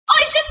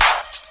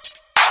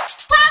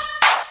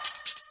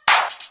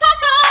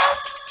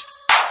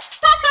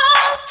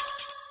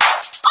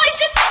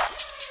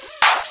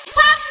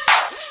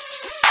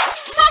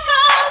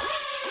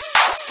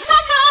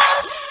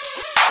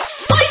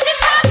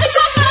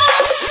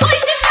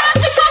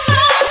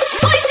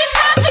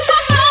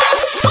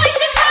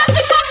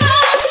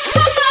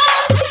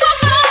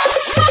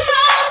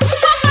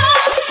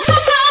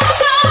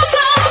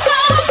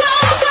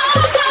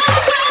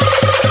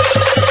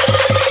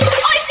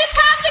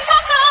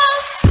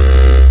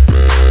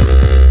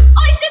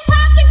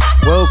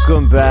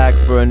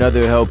for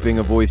another helping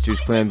of oysters,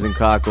 clams, and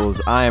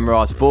cockles. I am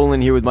Ross Bolin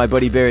here with my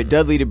buddy Barrett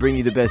Dudley to bring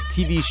you the best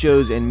TV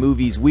shows and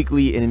movies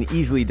weekly in an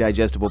easily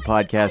digestible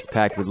podcast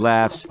packed with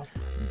laughs.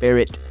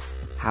 Barrett,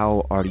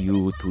 how are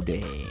you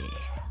today?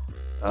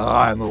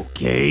 I'm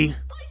okay.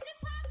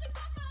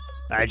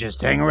 I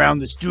just hang around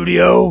the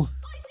studio,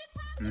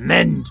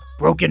 mend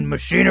broken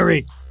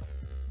machinery.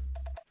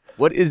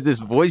 What is this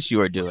voice you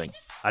are doing?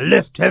 I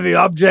lift heavy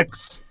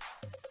objects.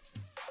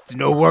 It's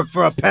no work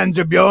for a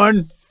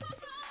Panzerbjorn.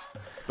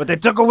 But they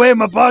took away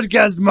my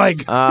podcast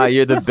mic.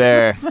 You're the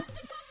bear.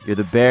 You're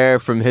the bear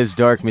from His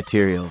Dark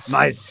Materials.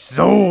 My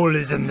soul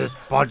is in this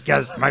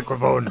podcast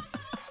microphone.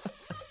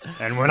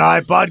 And when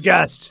I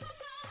podcast,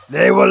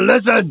 they will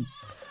listen.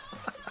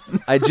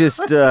 I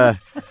just,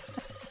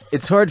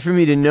 it's hard for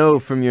me to know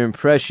from your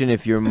impression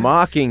if you're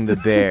mocking the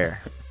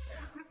bear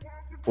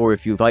or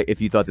if you thought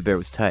the bear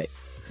was tight.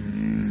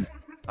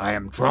 I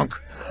am drunk.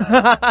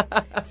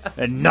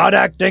 And not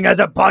acting as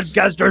a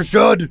podcaster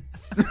should.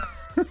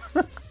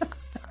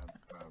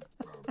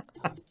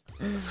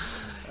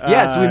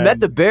 Yeah, so we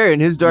met the bear in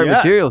His Dark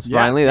Materials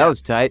finally. That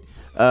was tight.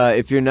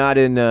 If you're not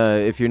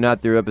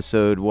through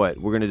episode, what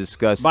we're gonna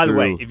discuss. By the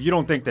way, if you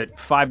don't think that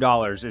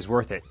 $5 is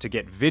worth it to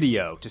get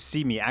video to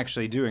see me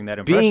actually doing that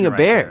impression, being a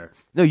bear.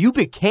 No, you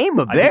became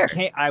a bear.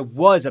 I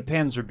was a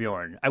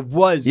Panzerbjorn. I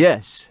was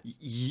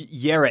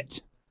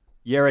Yerrit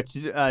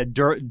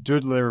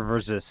Dudler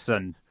versus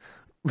Son.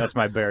 That's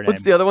my bear name.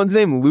 What's the other one's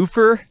name?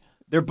 Lufer.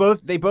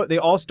 They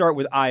all start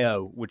with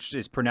I-O, which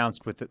is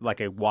pronounced with like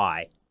a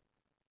Y.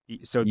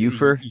 So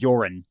Ufer,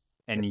 Yorin,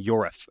 and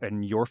Yorif,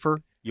 and Yorfer.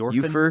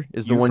 Ufer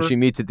is the one she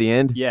meets at the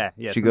end. Yeah,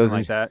 she goes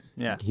like that.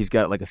 Yeah, he's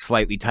got like a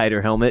slightly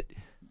tighter helmet.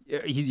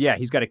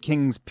 He's got a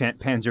king's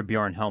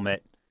Panzerbjorn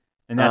helmet,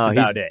 and that's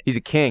about it. He's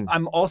a king.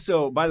 I'm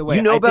also, by the way,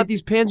 you know about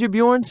these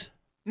Panzerbjorns?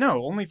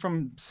 No, only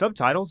from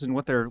subtitles and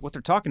what they're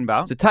talking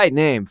about. It's a tight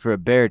name for a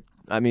bear.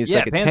 I mean, it's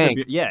like a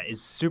tank. Yeah,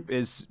 is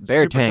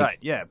bear super tank. tight.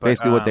 Yeah, but,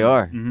 basically what they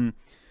are. Mm-hmm.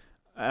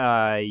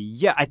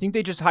 I think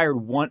they just hired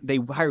one. They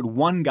hired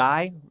one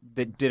guy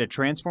that did a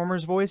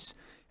Transformers voice,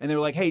 and they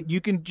were like, "Hey, you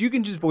can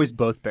just voice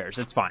both bears.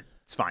 It's fine.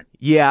 It's fine."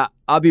 Yeah,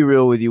 I'll be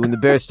real with you. When the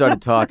bears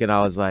started talking,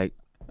 I was like,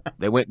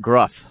 they went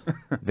gruff,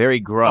 very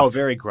gruff. Oh,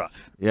 very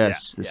gruff.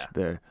 Yes, this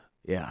bear.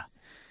 Yeah.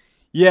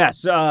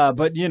 Yes,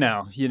 but you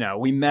know,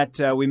 we met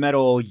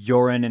old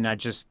Yorin, and I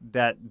just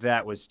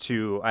that was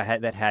too.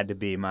 That had to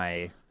be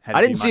my.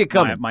 I didn't see it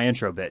coming. My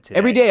intro bit today.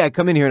 Every day I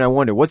come in here and I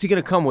wonder, what's he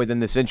going to come with in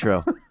this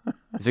intro?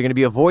 Is there going to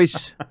be a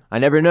voice? I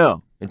never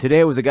know. And today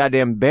it was a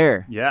goddamn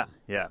bear. Yeah.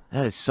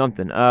 That is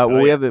something.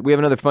 We have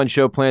another fun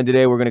show planned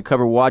today. We're going to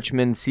cover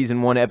Watchmen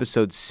Season 1,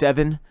 Episode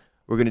 7.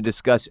 We're going to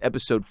discuss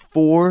Episode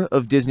 4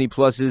 of Disney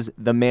Plus's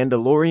The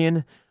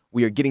Mandalorian.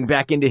 We are getting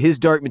back into His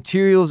Dark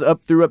Materials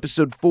up through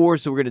Episode 4,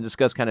 so we're going to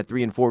discuss kind of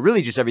 3 and 4,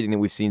 really just everything that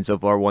we've seen so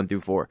far, 1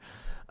 through 4.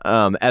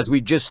 As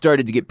we just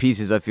started to get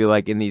pieces, I feel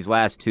like, in these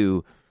last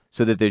two,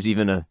 so that there's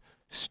even a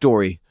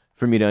story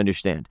for me to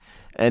understand.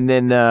 And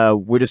then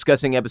we're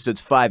discussing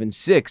episodes 5 and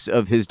 6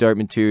 of His Dark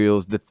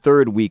Materials the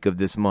third week of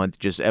this month,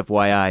 just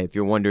FYI. If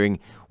you're wondering,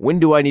 when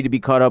do I need to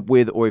be caught up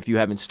with, or if you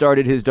haven't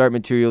started His Dark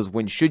Materials,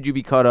 when should you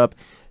be caught up?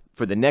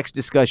 For the next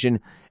discussion,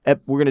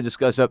 we're going to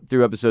discuss up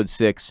through episode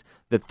 6,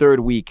 the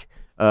third week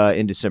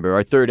in December,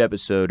 our third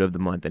episode of the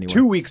month anyway.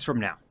 2 weeks from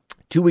now.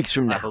 2 weeks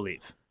from now. I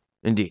believe.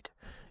 Indeed.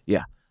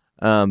 Yeah.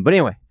 But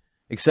anyway,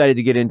 excited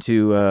to get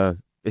into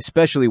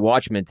especially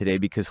Watchmen today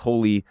because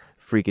holy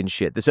freaking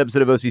shit. This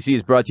episode of OCC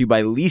is brought to you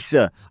by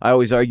Lisa. I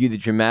always argue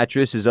that your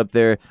mattress is up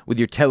there with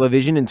your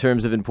television in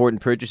terms of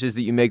important purchases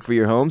that you make for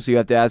your home. So you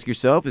have to ask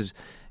yourself, is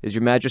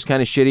your mattress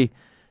kind of shitty?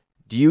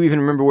 Do you even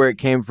remember where it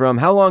came from?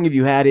 How long have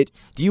you had it?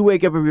 Do you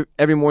wake up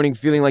every morning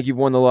feeling like you've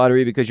won the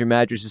lottery because your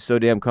mattress is so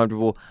damn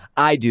comfortable?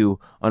 I do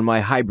on my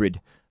hybrid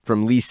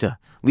from Lisa.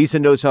 Lisa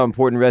knows how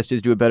important rest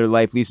is to a better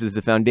life. Lisa is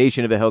the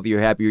foundation of a healthier,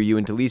 happier you.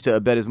 And to Lisa,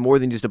 a bed is more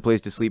than just a place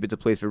to sleep. It's a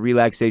place for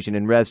relaxation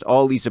and rest.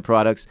 All Lisa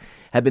products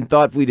have been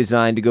thoughtfully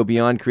designed to go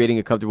beyond creating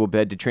a comfortable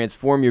bed to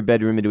transform your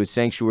bedroom into a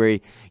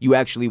sanctuary you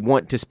actually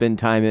want to spend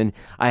time in.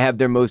 I have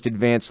their most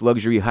advanced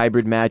luxury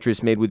hybrid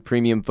mattress made with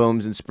premium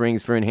foams and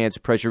springs for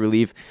enhanced pressure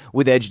relief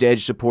with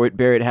edge-to-edge support.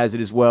 Barrett has it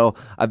as well.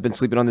 I've been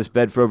sleeping on this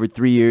bed for over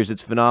 3 years.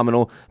 It's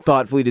phenomenal,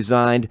 thoughtfully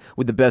designed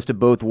with the best of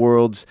both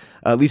worlds.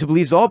 Lisa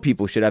believes all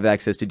people should have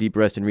access to deep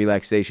rest and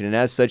relaxation, and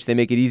as such, they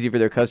make it easy for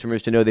their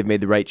customers to know they've made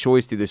the right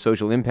choice through their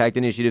social impact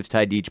initiatives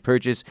tied to each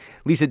purchase.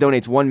 Lisa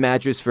donates 1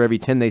 mattress for every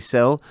 10 they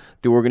sell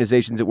through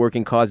organizations that work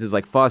in causes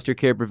like foster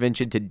care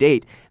prevention. To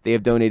date, they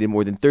have donated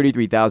more than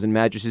 33,000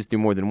 mattresses through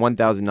more than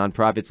 1,000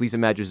 nonprofits. Lisa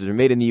mattresses are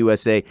made in the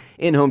USA.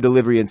 In-home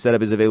delivery and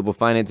setup is available.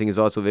 Financing is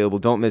also available.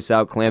 Don't miss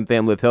out. Clam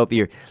Fam, live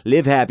healthier,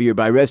 live happier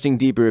by resting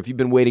deeper. If you've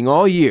been waiting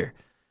all year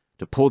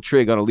to pull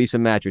trig on a Lisa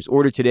mattress,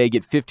 order today.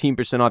 Get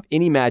 15% off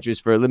any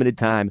mattress for a limited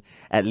time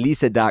at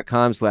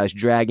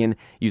lisa.com/dragon.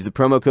 Use the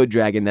promo code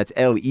DRAGON. That's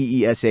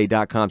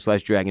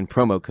LEESA.com/dragon.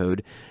 Promo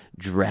code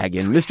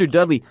dragon. Mr.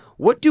 Dudley,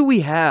 what do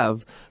we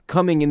have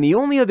coming in the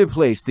only other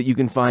place that you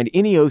can find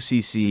any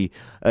OCC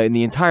in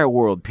the entire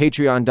world?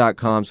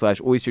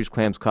 Patreon.com/oysters,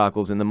 clams,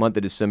 cockles in the month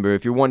of December.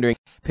 If you're wondering,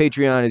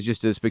 Patreon is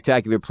just a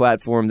spectacular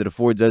platform that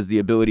affords us the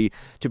ability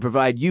to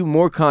provide you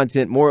more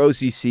content, more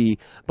OCC,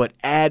 but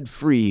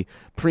ad-free,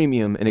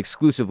 premium, and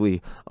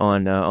exclusively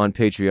on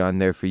Patreon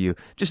there for you.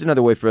 Just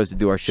another way for us to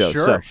do our show.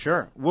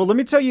 Sure. Well, let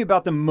me tell you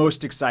about the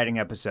most exciting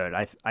episode.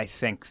 I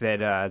think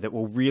that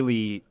will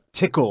really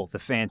tickle the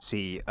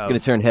fancy It's going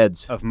to turn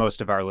heads of most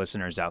of our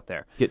listeners out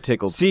there. Get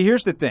tickled. See,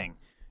 here's the thing.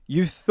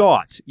 You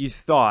thought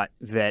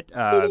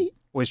that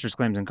Oysters,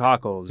 Clams, and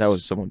Cockles That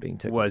was someone being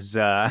tickled.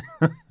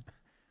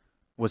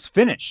 was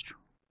finished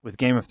with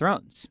Game of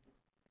Thrones.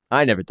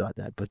 I never thought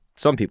that, but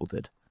some people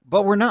did.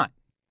 But we're not.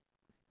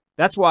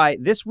 That's why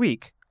this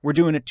week we're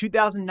doing a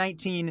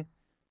 2019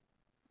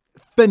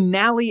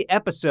 finale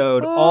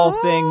episode, all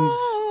things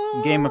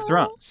Game of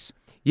Thrones.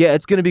 Yeah,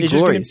 it's going to be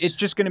glorious. It's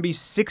just going to be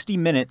 60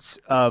 minutes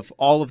of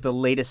all of the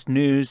latest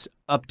news,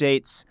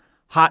 updates,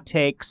 hot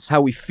takes,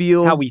 how we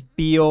feel,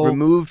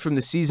 removed from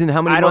the season.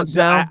 How many months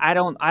now?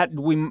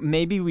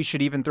 Maybe we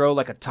should even throw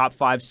like a top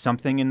 5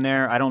 something in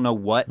there. I don't know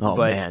what. Oh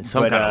but, man,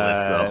 some kind of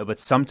list though.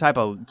 But some type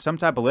of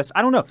list.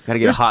 I don't know. Got to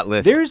get a hot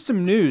list. There is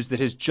some news that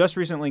has just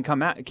recently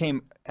come out.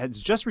 And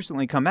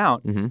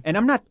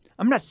I'm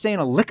not saying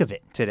a lick of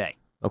it today.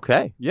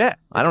 Okay. Yeah.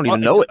 I don't even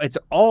know it. It's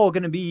all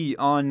going to be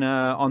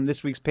on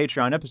this week's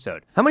Patreon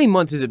episode. How many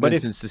months has it been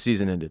since the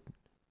season ended?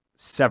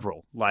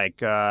 Several.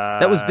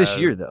 That was this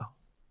year, though.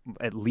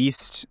 At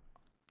least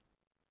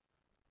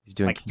he's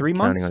doing 3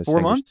 months, 4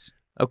 months.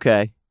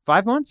 Okay.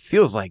 5 months.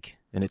 Feels like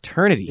an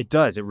eternity. It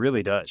does. It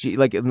really does. Feels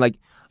like it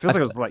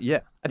was like yeah.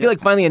 I feel like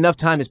finally enough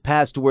time has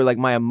passed to where like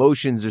my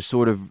emotions are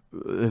sort of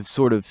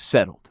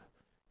settled,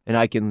 and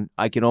I can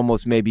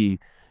almost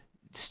maybe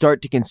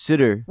start to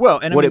consider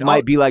what it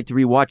might be like to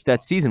rewatch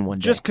that season one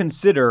day. Just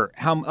consider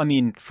how,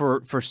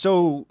 for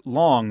so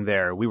long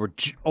there, we were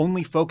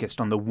only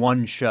focused on the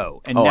one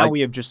show. And now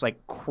we have just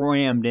like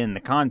crammed in the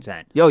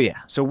content. Oh, yeah.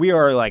 So we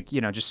are like,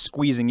 just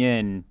squeezing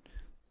in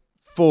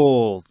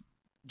full,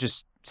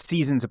 just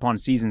seasons upon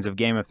seasons of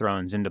Game of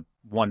Thrones into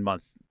 1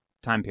 month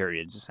time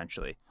periods,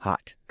 essentially.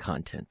 Hot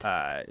content.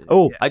 Yeah.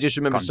 I just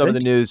remember some of the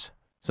news,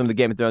 some of the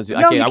Game of Thrones. No,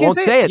 I won't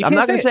say it. I'm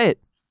not going to say it.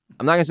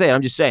 I'm not going to say it.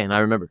 I'm just saying. I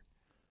remembered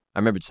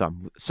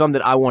some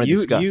that I want to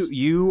discuss.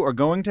 You are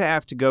going to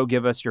have to go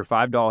give us your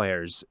 $5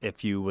 hairs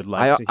if you would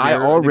like to hear I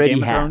already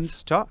the Game have. of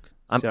Thrones talk.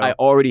 I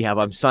already have.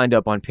 I'm signed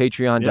up on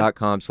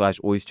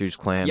patreon.com/oysters,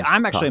 clams. Yeah,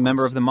 I'm actually a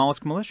member of the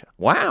Mollusk Militia.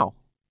 Wow.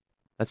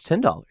 That's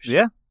 $10.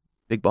 Yeah.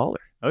 Big baller.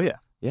 Oh, yeah.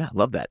 Yeah,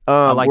 love that.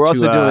 We're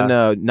also doing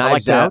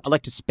Knives Out. I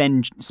like to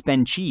spend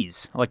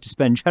cheese. I like to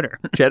spend cheddar.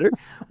 Cheddar.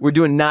 We're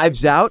doing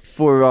Knives Out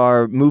for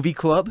our movie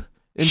club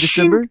in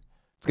December.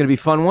 It's going to be a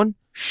fun one.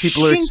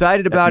 People are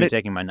excited about That's me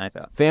taking my knife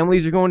out.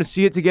 Families are going to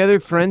see it together.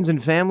 Friends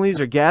and families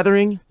are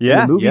gathering in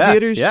the movie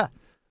theaters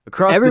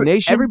across the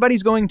nation.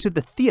 Everybody's going to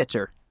the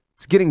theater.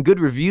 It's getting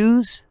good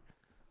reviews.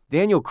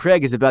 Daniel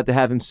Craig is about to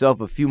have himself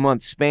a few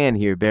months span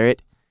here,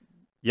 Barrett.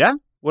 Yeah?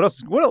 What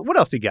else? What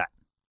else he got?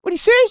 What are you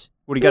serious?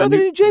 What do you got?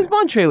 There are James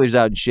Bond trailers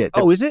out and shit.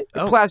 Is it?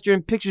 They're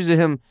plastering pictures of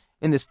him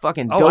in this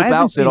fucking dope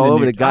outfit all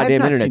over the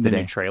goddamn internet today. The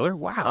new trailer.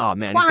 Wow. Oh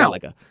man, wow.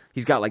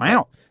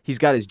 He's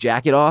got his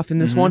jacket off in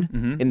this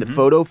one. In the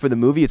photo for the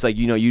movie, it's like,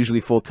 usually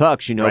full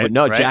tux, but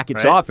no,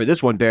 jacket's off for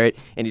this one, Barrett.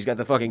 And he's got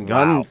the fucking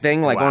gun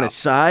thing on his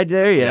side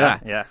there.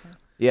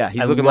 Yeah,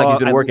 he's looking like he's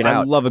been working out.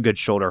 I love a good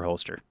shoulder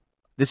holster.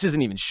 This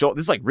isn't even shoulder.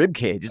 This is like rib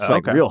cage. It's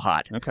like real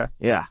hot. Okay.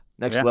 Yeah,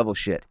 next level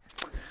shit.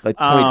 Like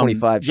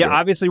 2025 shit. Yeah,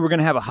 obviously we're going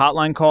to have a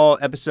hotline call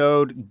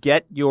episode.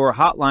 Get your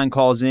hotline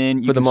calls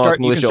in. For the Mollusk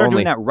Militia you can start only.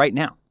 doing that right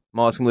now.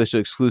 Mollusk Militia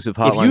exclusive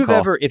hotline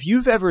call. If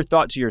you've ever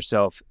thought to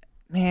yourself,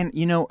 man,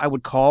 I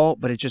would call,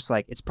 but it's just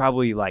like, it's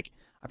probably like,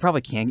 I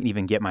probably can't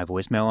even get my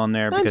voicemail on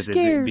there because it's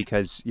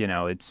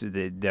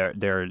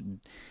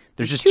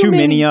there's just too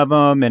many of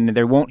them and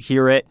they won't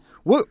hear it.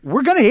 We're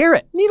going to hear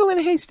it. Needle in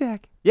a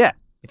haystack. Yeah.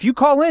 If you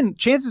call in,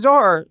 chances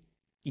are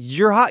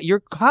your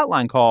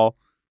hotline call,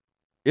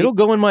 it'll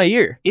go in my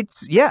ear.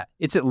 It's at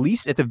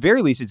the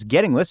very least, it's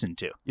getting listened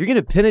to. You're going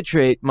to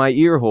penetrate my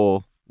ear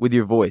hole with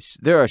your voice.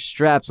 There are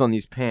straps on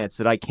these pants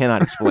that I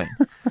cannot explain.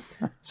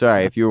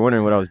 Sorry, if you were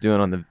wondering what I was doing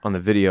on the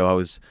video, I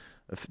was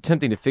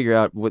attempting to figure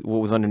out what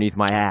was underneath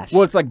my ass.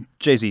 Well, it's like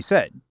Jay-Z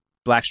said,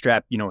 black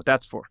strap, you know what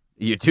that's for.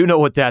 You do know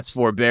what that's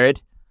for,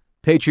 Barrett.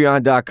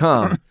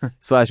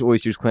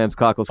 Patreon.com/oysters, clams,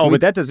 cockles.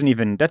 But that doesn't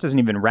even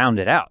round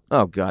it out.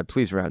 Oh God,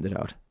 please round it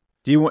out.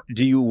 Do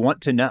you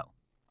want to know?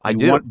 I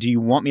do. Do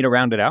you want me to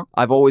round it out?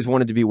 I've always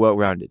wanted to be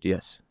well-rounded,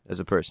 yes, as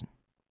a person.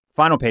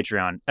 Final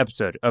Patreon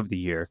episode of the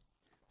year.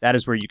 That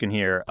is where you can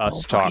hear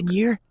us talk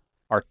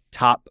our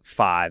top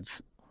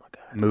 5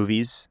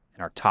 movies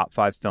and our top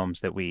 5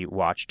 films that we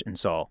watched and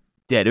saw.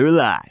 Dead or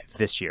alive.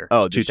 This year.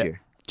 Oh, this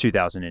year.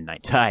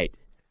 2019. Tight.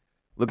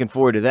 Looking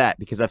forward to that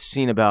because I've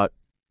seen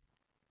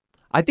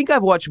I think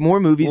I've watched more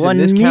movies in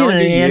this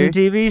calendar year.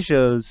 TV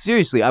shows.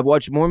 Seriously, I've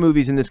watched more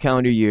movies in this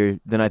calendar year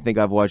than I think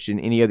I've watched in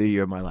any other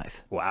year of my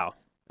life. Wow.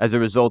 As a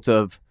result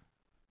of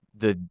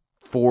the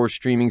 4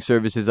 streaming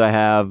services I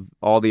have,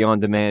 all the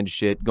on-demand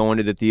shit, going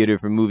to the theater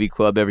for movie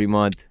club every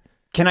month.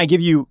 Can I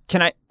give you?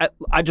 Can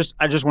I just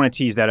want to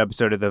tease that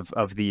episode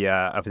of the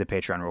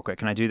Patreon real quick.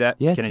 Can I do that?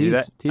 Yeah, Can I do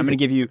that? I'm gonna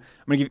give you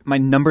my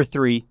number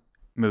 3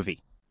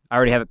 movie. I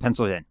already have it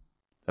penciled in.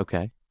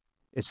 Okay.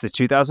 It's the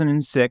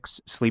 2006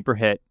 sleeper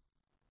hit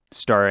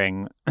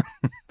starring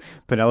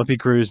Penelope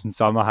Cruz and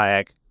Salma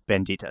Hayek,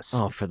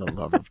 Banditas. Oh, for the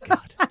love of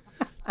God.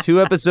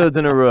 2 episodes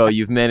in a row,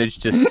 you've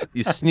managed to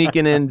you're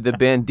sneaking in the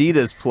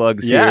Banditas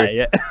plugs here.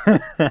 Yeah.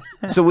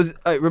 So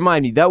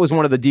remind me, that was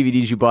one of the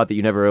DVDs you bought that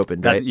you never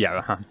opened, right? Yeah.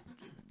 Uh-huh.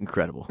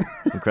 Incredible.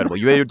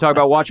 You ready to talk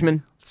about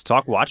Watchmen? Let's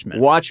talk Watchmen.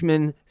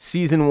 Watchmen,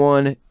 Season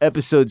 1,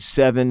 Episode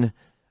 7.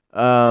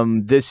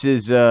 This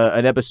is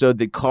an episode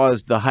that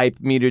caused the hype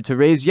meter to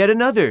raise yet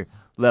another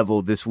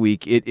level this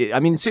week.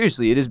 I mean,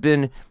 seriously, it has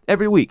been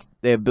every week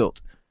they have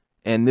built.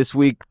 And this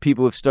week,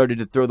 people have started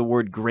to throw the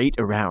word great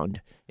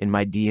around in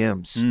my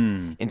DMs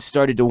and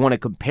started to want to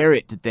compare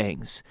it to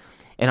things.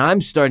 And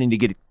I'm starting to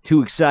get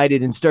too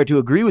excited and start to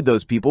agree with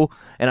those people,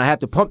 and I have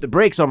to pump the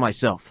brakes on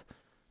myself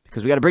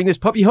because we got to bring this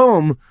puppy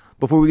home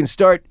before we can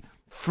start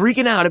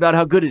freaking out about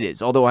how good it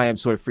is, although I am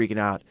sort of freaking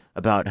out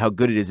about how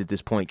good it is at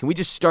this point. Can we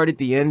just start at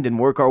the end and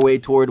work our way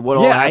toward what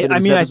all happened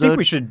in this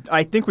episode?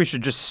 I think we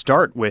should just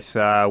start with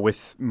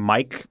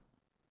Mike's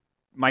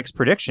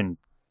prediction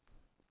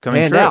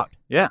coming true. Out.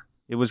 Yeah,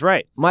 it was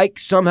right. Mike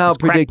somehow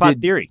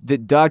predicted theory.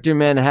 that Dr.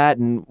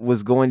 Manhattan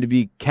was going to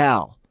be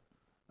Cal.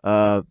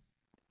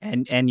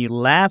 And you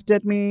laughed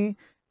at me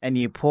and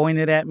you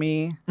pointed at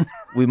me.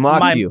 We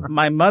mocked you.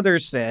 My mother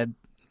said,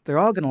 they're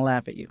all going to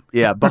laugh at you.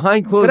 Yeah,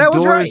 behind closed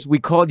doors, right. We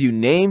called you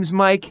names,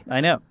 Mike. I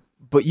know.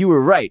 But you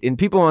were right, and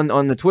people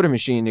on the Twitter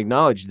machine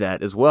acknowledged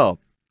that as well.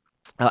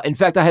 In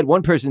fact, I had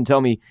one person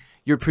tell me,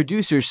 your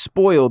producer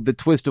spoiled the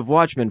twist of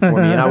Watchmen for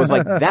me, and I was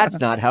like, that's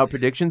not how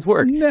predictions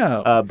work.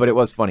 No. But it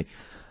was funny.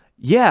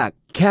 Yeah,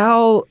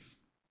 Cal,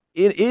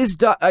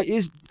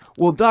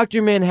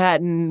 Dr.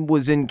 Manhattan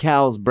was in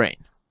Cal's brain.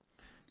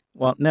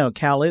 Well, no,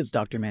 Cal is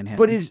Dr. Manhattan.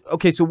 But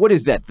so what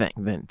is that thing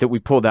then that we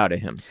pulled out of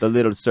him? The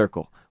little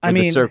circle.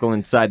 The circle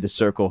inside the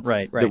circle.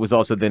 Right. That was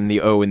also then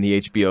the O in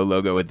the HBO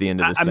logo at the end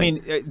of this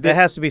thing. There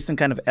has to be some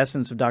kind of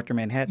essence of Dr.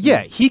 Manhattan.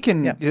 Yeah, he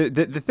can. Yeah.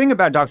 The thing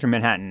about Dr.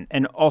 Manhattan,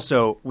 and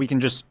also we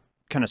can just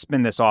kind of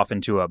spin this off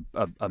into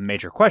a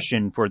major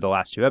question for the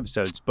last 2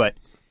 episodes, but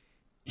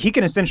he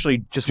can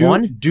essentially just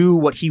do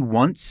what he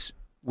wants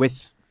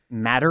with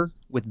matter,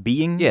 with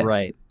being. Yes.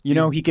 Right. You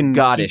know, he can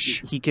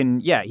goddish. He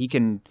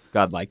can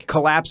godlike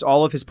collapse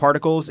all of his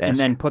particles and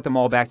then put them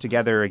all back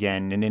together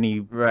again in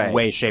any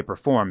way, shape, or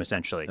form,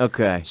 essentially.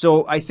 Okay.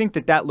 So I think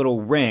that little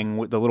ring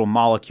with the little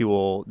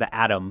molecule, the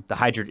atom,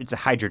 it's a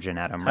hydrogen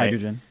atom, right?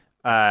 Hydrogen.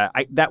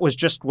 That was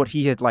just what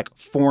he had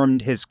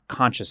formed his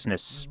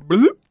consciousness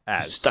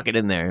as. Stuck it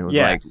in there and was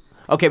like,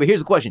 okay, but here's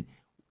the question.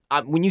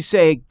 When you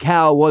say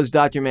Cal was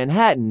Dr.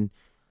 Manhattan,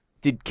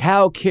 did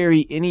Cal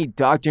carry any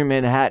Dr.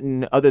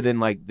 Manhattan other than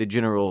the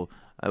general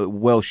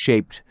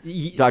well-shaped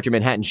Dr.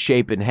 Manhattan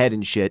shape and head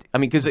and shit? I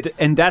mean,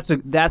 that's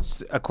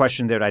a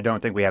question that I don't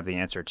think we have the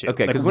answer to.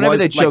 Okay, because whenever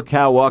they show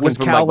Cal walking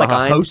from Cal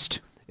behind, a host?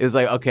 It was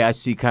okay, I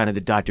see kind of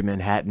the Dr.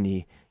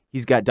 Manhattan-y.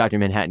 He's got Dr.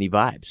 Manhattan-y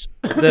vibes.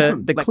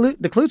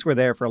 The clues were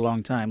there for a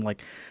long time. I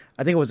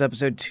think it was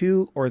episode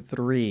 2 or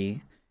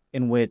 3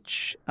 in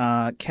which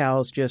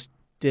Cal's just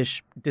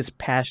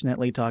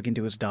dispassionately talking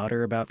to his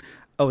daughter about,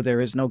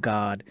 there is no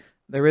God,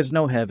 there is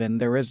no heaven,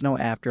 there is no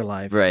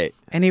afterlife. Right.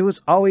 And he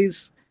was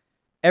always,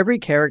 every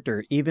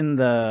character, even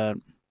the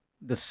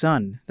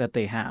son that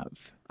they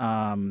have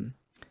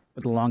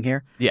with the long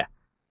hair. Yeah.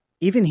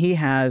 Even he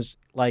has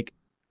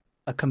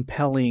a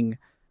compelling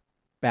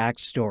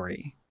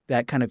backstory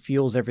that kind of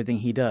fuels everything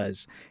he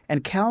does.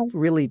 And Cal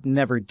really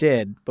never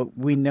did, but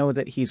we know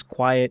that he's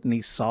quiet and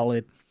he's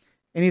solid.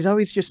 And he's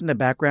always just in the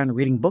background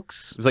reading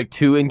books. It was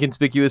too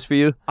inconspicuous for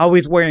you?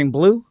 Always wearing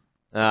blue.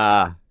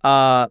 Ah.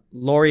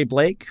 Laurie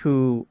Blake,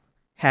 who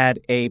had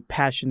a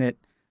passionate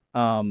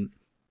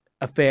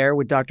affair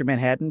with Dr.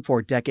 Manhattan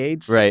for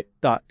decades. Right.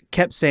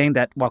 Kept saying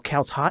that while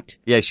Cal's hot.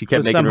 Yeah, she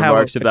kept making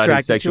remarks about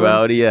his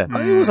sexuality. Yeah.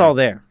 It was all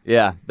there.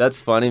 Yeah, that's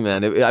funny,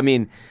 man.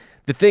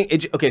 The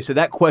thing... so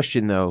that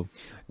question, though,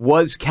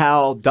 was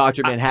Cal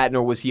Dr. Manhattan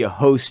or was he a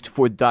host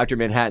for Dr.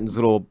 Manhattan's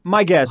little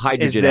My guess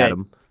hydrogen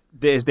atom?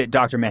 Is that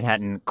Dr.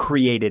 Manhattan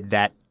created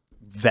that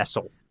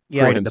vessel.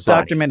 Yeah,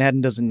 Dr. Manhattan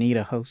doesn't need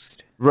a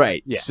host.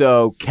 Right. Yeah.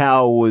 So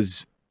Cal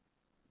was...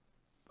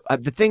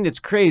 the thing that's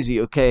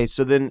crazy, okay,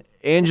 so then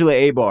Angela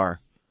Abar,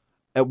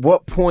 at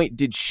what point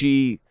did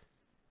she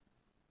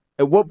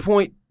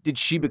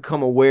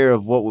become aware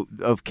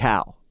of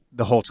Cal?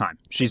 The whole time.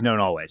 She's known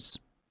always.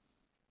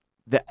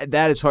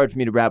 That is hard for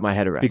me to wrap my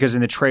head around. Because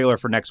in the trailer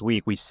for next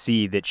week, we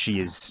see that she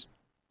is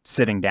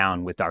sitting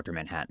down with Dr.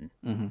 Manhattan.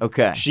 Mm-hmm.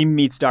 Okay. She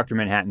meets Dr.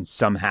 Manhattan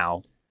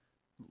somehow,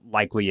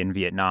 likely in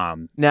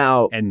Vietnam.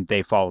 Now, and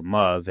they fall in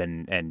love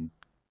and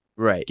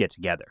get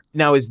together.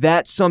 Now, is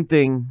that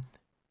something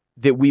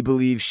that we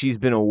believe she's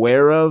been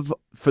aware of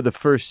for the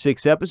first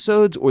 6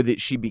 episodes, or that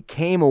she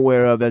became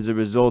aware of as a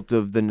result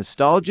of the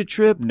nostalgia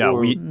trip?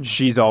 No,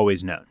 she's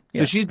always known.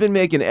 So she's been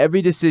making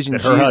every decision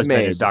That her she's husband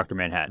made is Dr.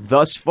 Manhattan.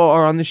 thus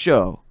far on the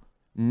show,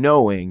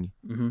 knowing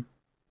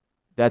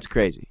that's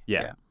crazy.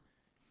 Yeah.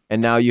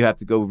 And now you have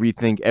to go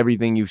rethink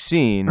everything you've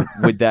seen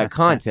with that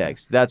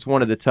context. That's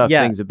one of the tough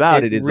things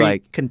about it is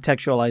like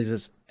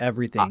contextualizes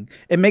everything.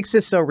 It makes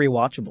this so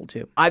rewatchable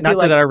too. I Not feel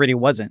that like it already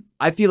wasn't.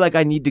 I feel like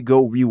I need to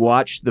go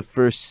rewatch the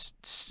first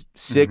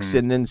 6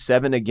 and then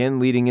 7 again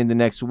leading into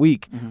next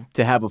week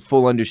to have a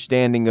full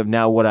understanding of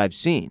now what I've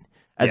seen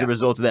as a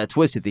result of that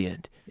twist at the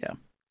end. Yeah.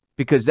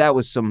 Because that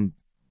was some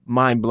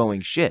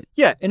mind-blowing shit.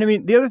 Yeah, and I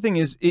mean, the other thing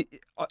is,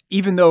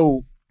 even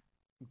though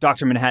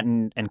Dr.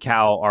 Manhattan and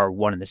Cal are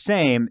one and the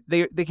same,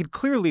 they could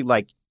clearly,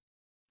 like,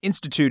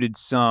 instituted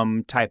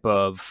some type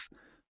of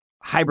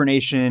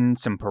hibernation,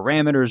 some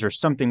parameters or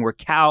something where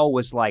Cal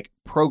was, like,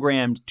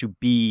 programmed to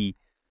be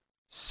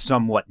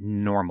somewhat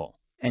normal.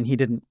 And he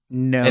didn't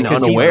know. And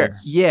 'cause unaware.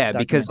 he's Yeah, Dr.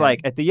 because, Manhattan.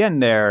 like, at the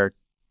end there,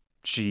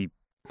 she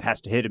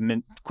has to hit him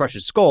and crush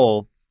his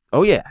skull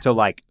Oh, yeah. to,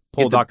 like,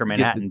 pull Get the- Dr. get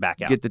Manhattan the-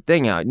 back out. Get the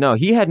thing out. No,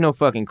 he had no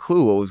fucking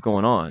clue what was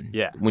going on.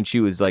 Yeah. When she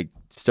was like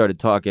started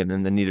talking,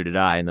 and then neither did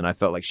I, and then I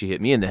felt like she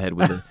hit me in the head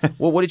with a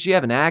well, what did she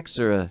have? An axe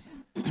or a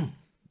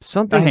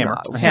something? A hammer.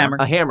 Uh, A hammer.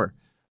 A hammer.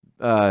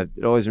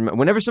 It always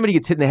whenever somebody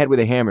gets hit in the head with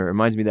a hammer, it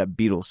reminds me of that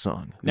Beatles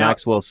song, Now-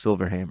 Maxwell's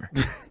Silver Hammer.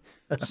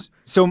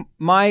 So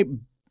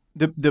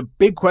the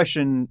big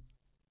question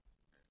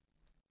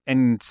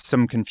and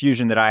some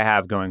confusion that I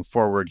have going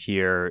forward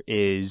here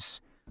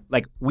is,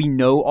 like, we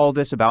know all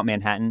this about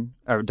Manhattan,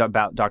 or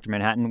about Dr.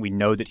 Manhattan. We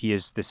know that he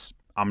is this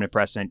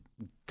omnipresent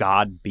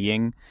god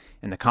being.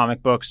 In the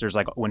comic books, there's,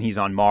 like, when he's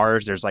on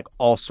Mars, there's, like,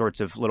 all sorts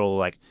of little,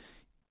 like,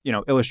 you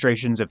know,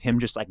 illustrations of him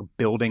just, like,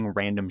 building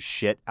random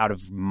shit out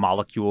of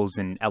molecules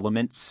and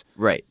elements.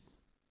 Right.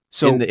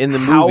 So in the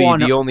how movie, on-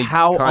 the only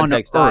how on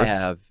context I earth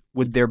have.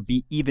 would there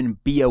even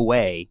be a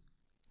way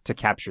to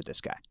capture this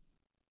guy?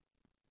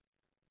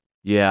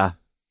 Yeah.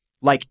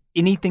 Like,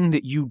 anything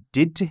that you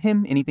did to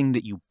him, anything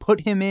that you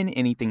put him in,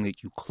 anything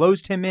that you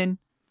closed him in,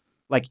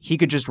 like, he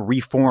could just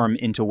reform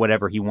into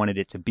whatever he wanted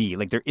it to be.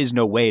 Like, there is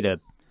no way to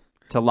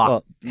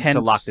lock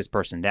this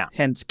person down.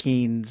 Hence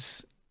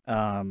Keene's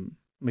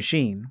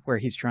machine, where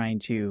he's trying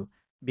to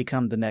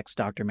become the next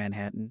Dr.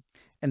 Manhattan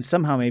and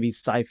somehow maybe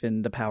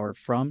siphon the power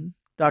from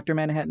Dr.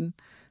 Manhattan.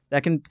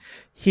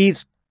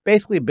 He's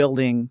basically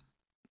building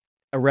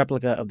a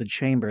replica of the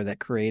chamber that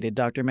created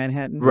Dr.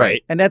 Manhattan.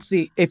 Right. And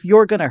if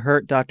you're going to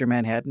hurt Dr.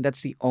 Manhattan,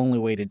 that's the only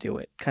way to do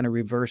it. Kind of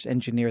reverse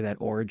engineer that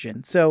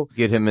origin. So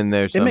Get him in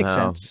there somehow. makes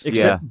sense.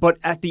 Except, but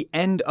at the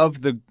end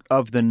of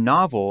the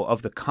novel,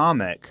 of the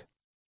comic,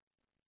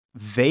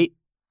 Veidt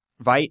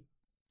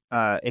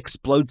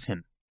explodes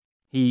him.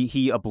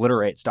 He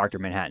obliterates Dr.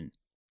 Manhattan,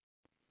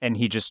 and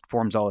he just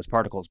forms all his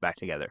particles back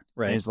together.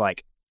 Right. And he's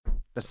like,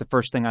 that's the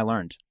first thing I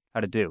learned how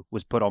to do,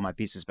 was put all my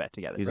pieces back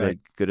together. He's Right. like,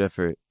 good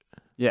effort.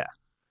 Yeah.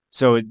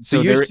 So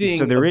you're there, seeing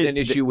so there is an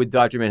issue with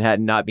Dr.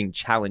 Manhattan not being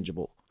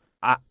challengeable.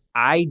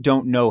 I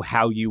don't know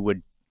how you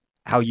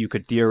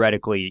could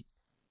theoretically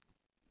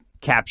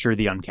capture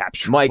the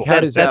uncapturable. Mike, how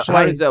does That's that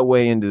why-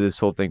 weigh into this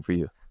whole thing for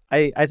you?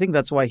 I think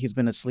that's why he's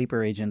been a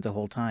sleeper agent the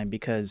whole time,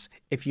 because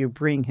if you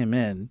bring him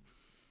in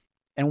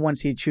and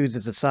once he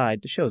chooses a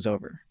side, the show's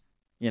over.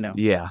 You know,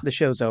 Yeah. the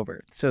show's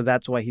over. So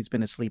that's why he's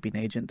been a sleeping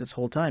agent this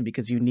whole time,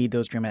 because you need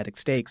those dramatic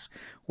stakes.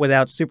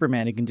 Without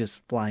Superman, he can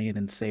just fly in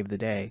and save the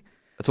day.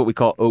 That's what we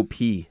call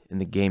OP in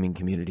the gaming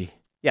community.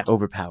 Yeah.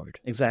 Overpowered.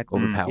 Exactly.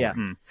 Overpowered. Yeah.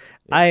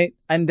 Mm.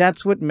 And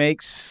that's what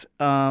makes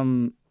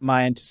my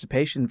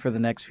anticipation for the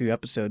next few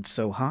episodes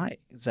so high.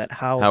 Is that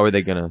how How are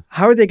they going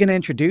to...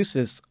 introduce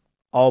this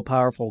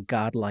all-powerful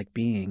godlike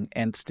being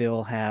and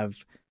still have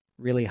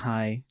really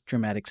high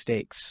dramatic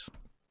stakes?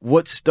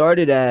 What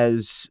started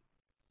as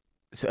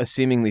a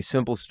seemingly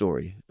simple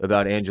story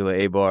about Angela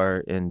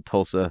Abar in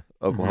Tulsa,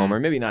 Oklahoma, or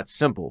maybe not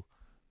simple,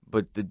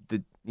 but the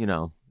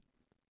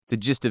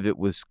gist of it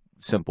was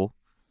simple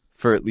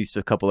for at least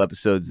a couple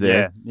episodes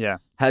there, Yeah.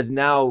 has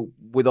now,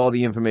 with all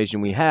the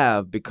information we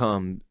have,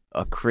 become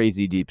a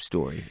crazy deep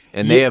story.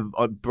 And they have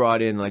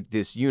brought in, like,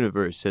 this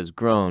universe has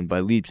grown by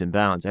leaps and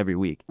bounds every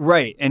week.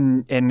 Right,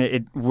 and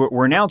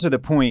we're now to the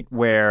point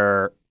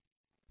where,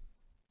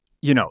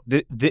 you know,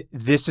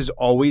 this is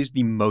always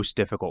the most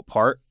difficult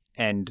part,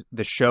 and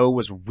the show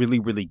was really,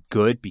 really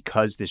good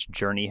because this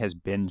journey has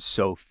been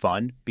so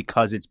fun,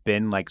 because it's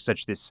been like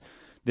such this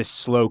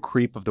slow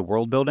creep of the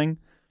world building,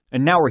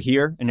 and now we're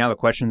here, and now the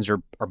questions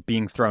are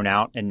being thrown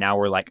out, and now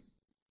we're like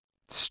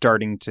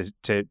starting to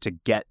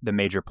get the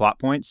major plot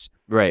points.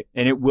 Right.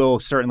 And it will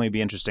certainly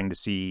be interesting to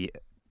see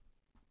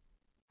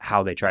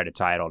how they try to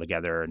tie it all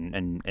together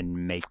and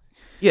make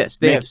Yes,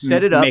 they have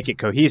set it up. make it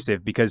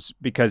cohesive, because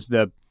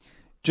the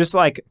just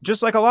like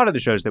a lot of the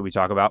shows that we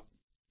talk about,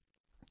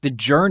 the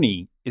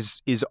journey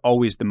is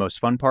always the most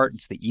fun part.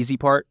 It's the easy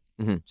part,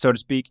 so to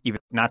speak. Even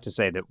not to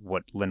say that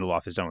what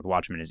Lindelof has done with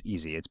Watchmen is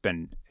easy. It's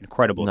been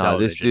incredible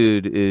television. This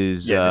dude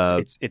is.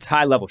 It's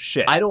high level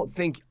shit. I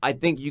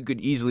think you could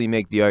easily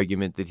make the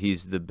argument that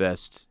he's the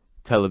best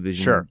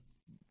television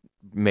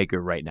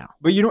maker right now.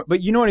 But you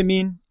know what I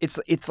mean?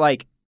 It's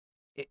like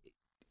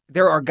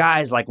there are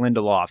guys like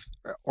Lindelof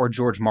or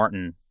George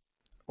Martin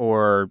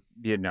or,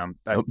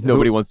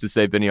 nobody wants to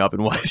say Benioff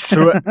and Weiss.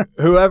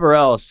 whoever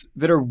else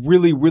that are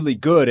really, really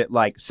good at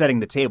like setting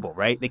the table,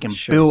 right? They can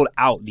build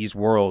out these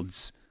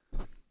worlds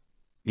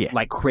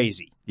like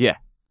crazy. Yeah.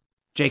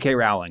 J.K.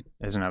 Rowling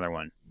is another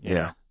one. You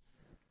know?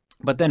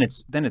 But then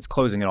it's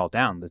closing it all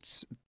down.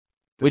 That's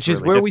which really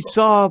is where difficult. we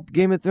saw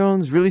Game of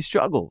Thrones really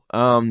struggle.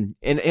 And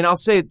I'll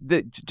say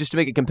that just to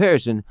make a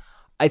comparison,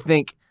 I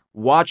think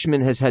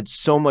Watchmen has had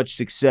so much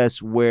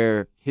success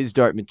where His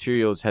Dark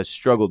Materials has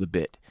struggled a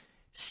bit.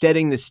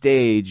 Setting the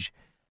stage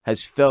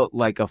has felt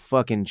like a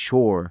fucking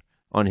chore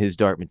on His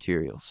Dark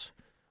Materials.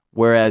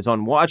 Whereas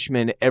on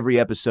Watchmen, every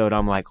episode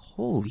I'm like,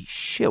 holy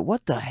shit,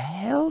 what the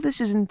hell?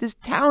 This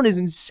town is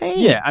insane.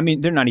 Yeah, I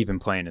mean, they're not even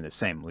playing in the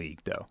same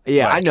league, though.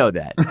 Yeah, I know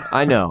that.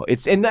 I know.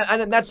 And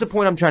that's the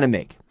point I'm trying to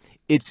make.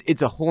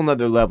 It's a whole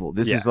nother level.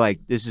 This is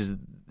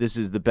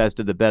the best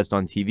of the best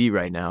on TV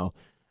right now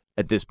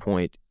at this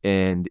point.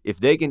 And if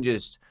they can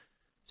just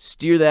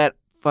steer that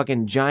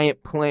fucking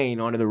giant plane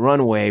onto the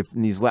runway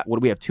from these what do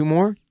we have, 2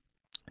 more?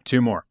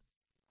 2 more.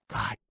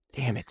 God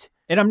damn it.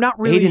 And I'm not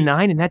really 8 and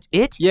 9 and that's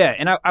it? Yeah,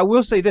 and I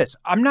will say this.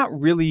 I am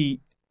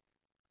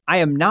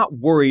not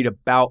worried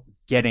about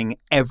getting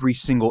every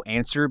single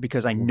answer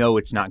because I know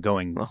it's not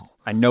going to,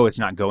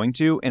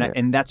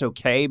 and that's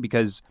okay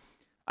because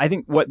I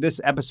think what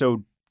this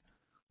episode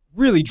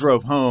really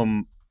drove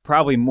home,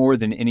 probably more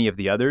than any of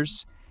the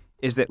others,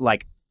 is that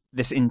like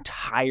this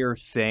entire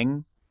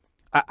thing,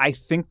 I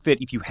think that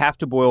if you have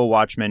to boil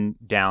Watchmen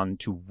down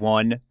to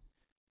one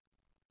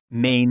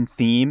main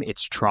theme,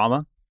 it's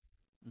trauma.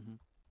 Mm-hmm.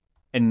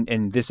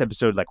 And this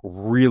episode like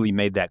really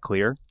made that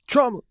clear.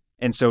 Trauma.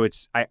 And so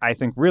I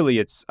think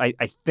really I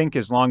think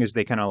as long as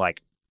they kind of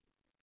like,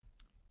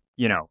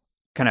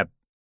 kind of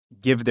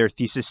give their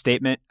thesis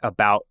statement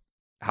about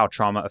how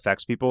trauma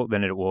affects people,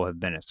 then it will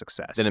have been a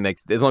success. Then it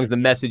makes, as long as the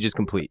message is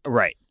complete.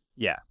 Right.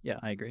 Yeah. Yeah,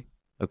 I agree.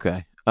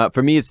 Okay.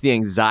 For me, it's the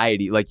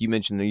anxiety. Like you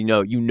mentioned,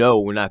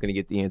 we're not going to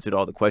get the answer to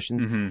all the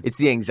questions. Mm-hmm. It's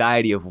the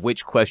anxiety of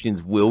which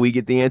questions will we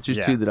get the answers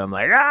to that I'm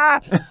like,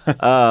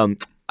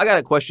 I got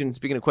a question.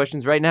 Speaking of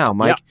questions right now,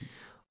 Mike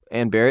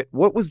and Barrett,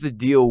 what was the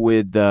deal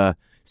with,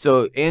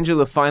 so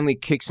Angela finally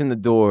kicks in the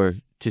door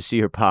to see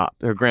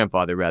her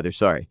grandfather rather,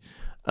 sorry.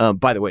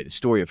 By the way, the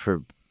story of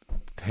her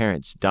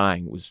parents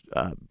dying was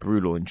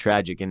brutal and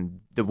tragic.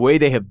 And the way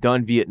they have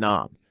done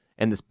Vietnam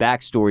and this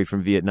backstory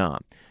from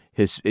Vietnam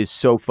is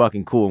so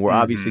fucking cool. And we're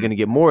obviously going to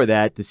get more of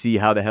that to see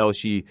how the hell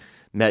she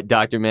met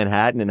Dr.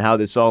 Manhattan and how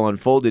this all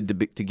unfolded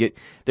to get,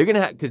 they're going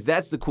to have, because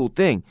that's the cool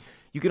thing.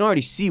 You can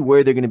already see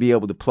where they're going to be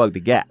able to plug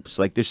the gaps.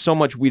 Like there's so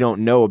much we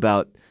don't know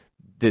about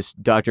this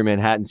Dr.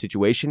 Manhattan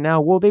situation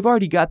now. Well, they've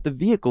already got the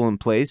vehicle in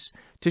place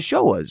to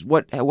show us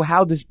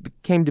how this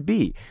came to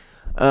be.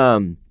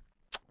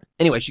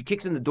 Anyway, she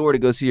kicks in the door to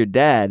go see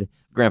her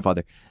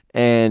grandfather,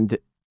 and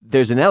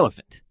there's an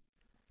elephant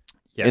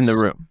in the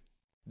room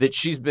that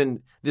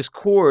this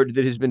cord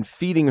that has been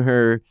feeding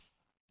her,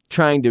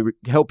 trying to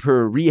help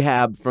her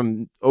rehab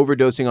from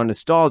overdosing on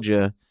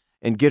nostalgia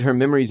and get her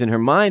memories and her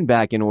mind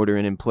back in order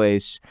and in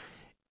place.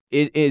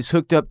 It is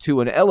hooked up to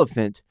an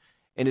elephant,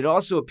 and it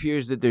also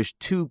appears that there's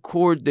 2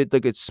 cords that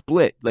like it's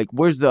split. Like,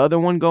 where's the other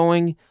one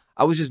going?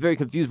 I was just very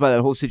confused by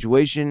that whole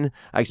situation.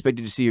 I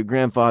expected to see your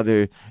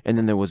grandfather, and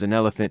then there was an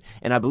elephant,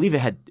 and I believe it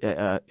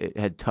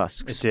had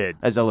tusks. It did,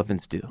 as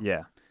elephants do.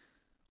 Yeah.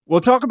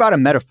 We'll talk about a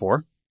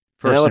metaphor.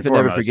 An elephant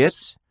never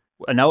forgets.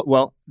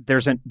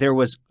 There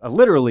was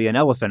literally an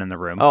elephant in the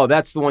room. Oh,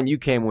 that's the one you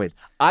came with.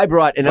 I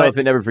brought an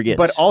elephant never forgets.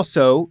 But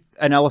also,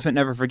 an elephant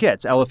never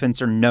forgets.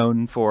 Elephants are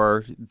known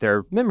for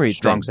their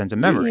strong sense of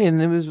memory. Yeah,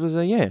 and it was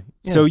yeah.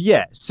 So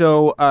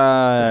so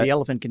the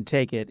elephant can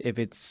take it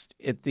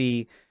if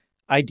the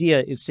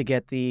idea is to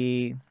get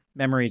the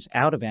memories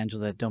out of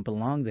Angela that don't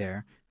belong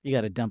there. You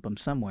got to dump them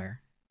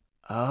somewhere.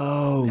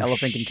 Oh, the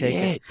elephant can take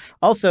it.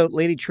 Also,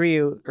 Lady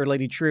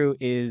True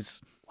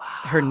is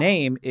her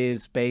name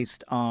is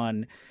based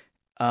on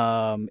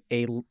a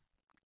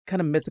kind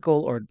of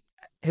mythical or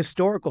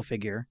historical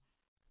figure,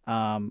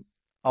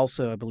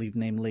 also I believe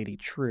named Lady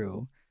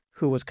True,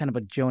 who was kind of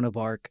a Joan of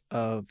Arc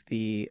of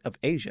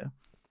Asia,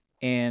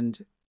 and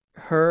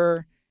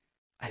her,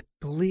 I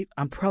believe,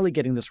 I'm probably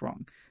getting this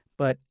wrong,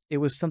 but it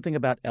was something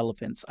about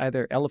elephants.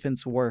 Either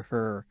elephants were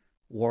her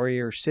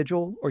warrior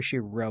sigil or she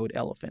rode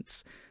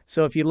elephants.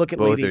 So if you look at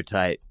both are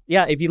tight.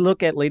 Yeah, if you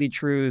look at Lady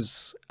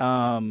True's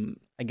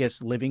I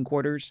guess living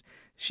quarters,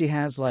 she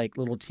has like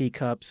little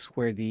teacups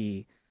where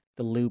the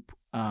loop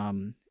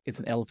is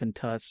an elephant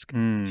tusk.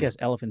 She has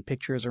elephant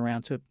pictures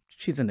around, so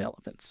she's into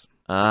elephants.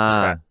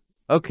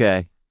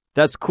 Okay.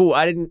 That's cool.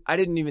 I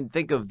didn't even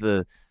think of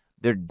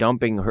they're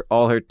dumping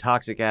all her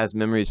toxic ass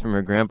memories from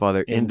her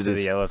grandfather into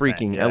this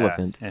freaking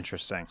elephant.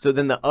 Interesting. So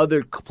then the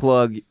other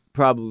plug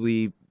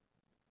probably,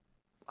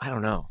 I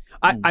don't know.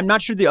 I'm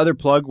not sure the other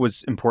plug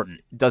was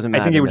important. Doesn't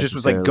matter. I think it just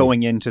was like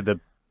going into the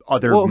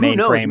other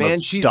mainframe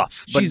of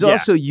stuff. She's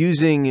also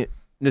using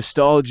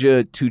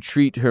nostalgia to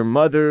treat her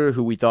mother,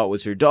 who we thought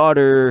was her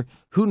daughter.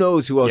 Who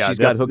knows who else she's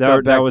got hooked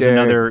up back That was there.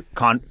 another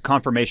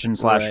confirmation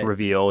 / Right.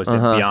 reveal is that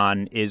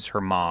Beyond is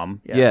her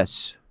mom. Yeah.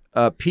 Yes.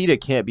 PETA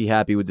can't be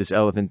happy with this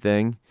elephant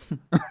thing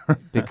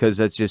because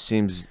that just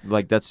seems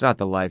like that's not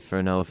the life for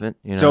an elephant.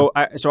 You know?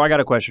 So I got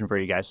a question for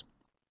you guys.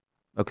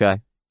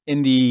 Okay.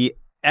 In the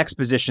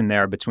exposition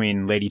there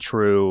between Lady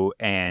True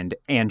and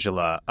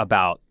Angela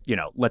about,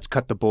 let's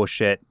cut the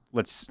bullshit.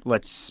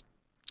 Let's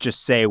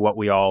just say what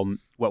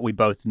we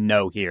both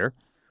know here.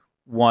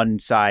 One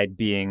side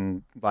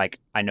being like,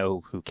 I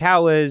know who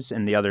Cal is,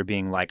 and the other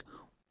being like,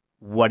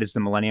 what is the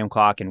Millennium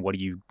Clock and what are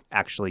you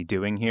actually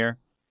doing here?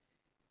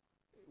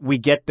 We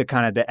get the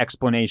kind of the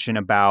explanation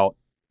about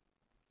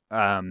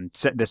the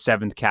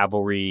 7th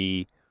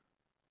Cavalry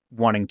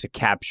wanting to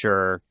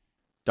capture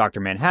Dr.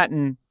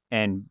 Manhattan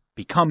and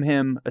become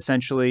him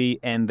essentially,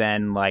 and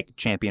then like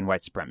champion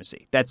white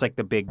supremacy. That's like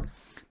the big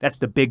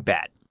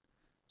bad.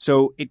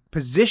 So it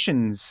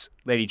positions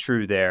Lady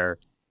True there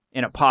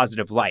in a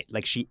positive light.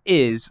 Like she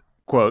is,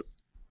 quote,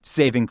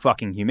 saving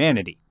fucking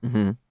humanity.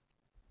 Mm-hmm.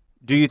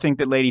 Do you think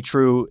that Lady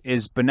True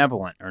is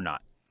benevolent or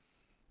not?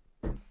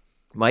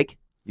 Mike,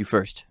 you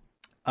first.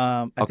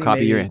 I I'll think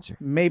copy your answer.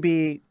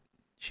 Maybe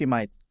she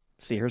might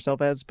see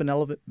herself as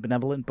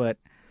benevolent, but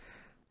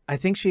I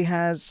think she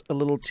has a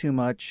little too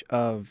much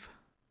of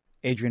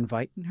Adrian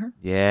Veidt in her.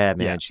 Yeah,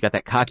 man. Yeah. She's got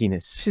that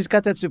cockiness. She's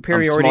got that I'm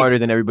superiority. smarter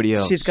than everybody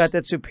else. She's got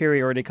that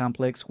superiority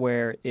complex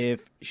where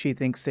if she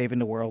thinks saving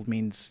the world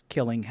means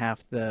killing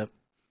half the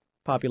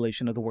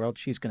population of the world,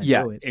 she's going to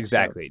do it.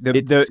 Exactly.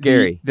 It's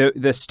scary.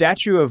 The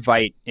statue of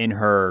Veidt in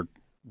her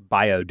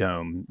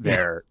biodome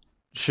there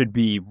should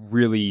be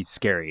really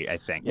scary, I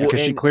think, Well, because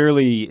she and-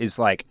 clearly is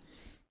like,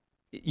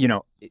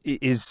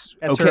 is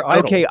That's her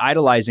idol. okay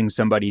idolizing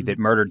somebody that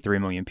murdered 3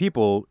 million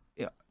people.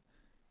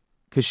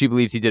 Because she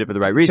believes he did it for the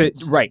right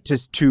reasons.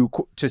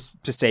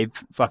 To save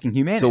fucking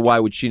humanity. So why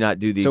would she not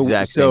do the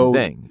exact same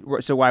thing?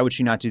 So why would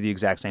she not do the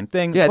exact same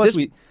thing? Yeah, Plus,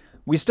 this-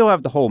 we still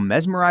have the whole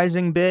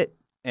mesmerizing bit,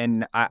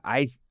 and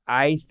I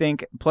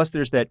think. Plus,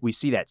 there's that we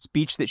see that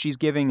speech that she's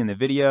giving in the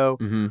video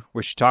Mm-hmm.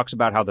 where she talks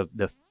about how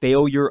the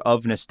failure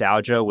of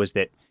nostalgia was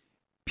that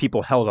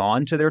people held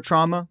on to their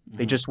trauma.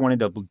 They just wanted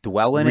to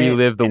dwell in it,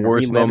 Relive the and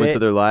worst relive moments it.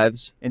 of their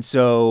lives. And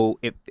so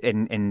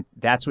and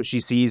that's what she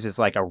sees as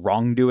like a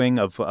wrongdoing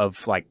of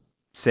like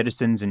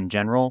citizens in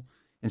general.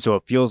 And so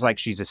it feels like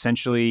she's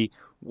essentially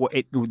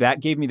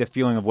that gave me the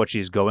feeling of what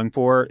she's going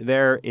for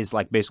there is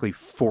like basically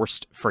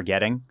forced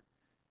forgetting.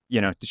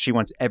 She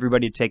wants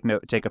everybody to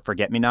take a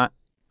forget-me-not,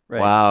 Right.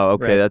 Wow.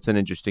 Okay, Right. that's an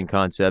interesting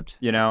concept.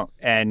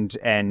 and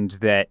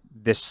that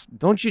this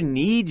Don't you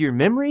need your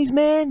memories,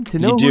 man, to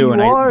know you do, who you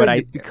and are but and I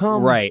to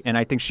become right, and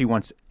I think she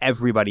wants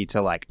everybody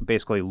to like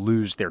basically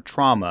lose their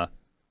trauma,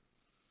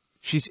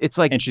 It's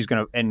like and she's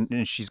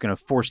gonna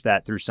force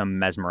that through some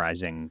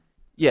mesmerizing.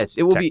 yes,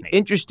 it will technique. be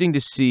interesting to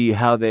see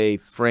how they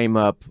frame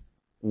up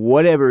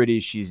whatever it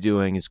is she's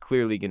doing is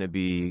clearly going to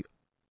be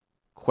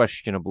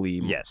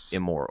questionably Yes.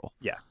 immoral.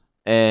 Yeah.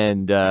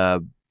 And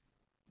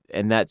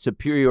that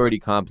superiority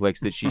complex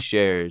that she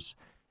shares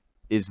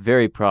is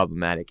very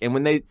problematic. And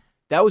when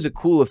that was a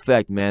cool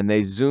effect, man.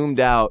 They zoomed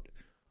out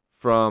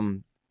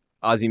from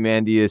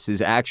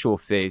Ozymandias' actual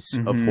face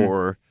of Mhm.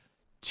 horror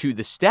to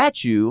the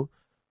statue,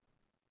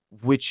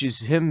 which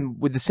is him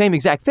with the same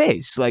exact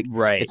face. Like,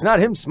 Right. it's not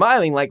him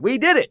smiling like we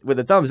did it with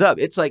a thumbs up.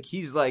 It's like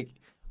he's like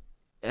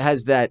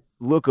has that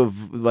look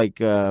of like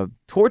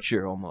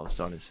torture almost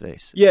on his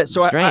face. Yeah, It's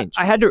so strange.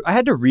 I had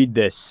to read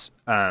this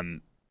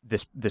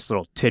this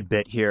little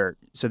tidbit here.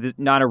 So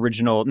not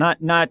original, not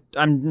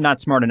I'm not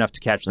smart enough to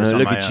catch this. On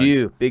look my at own.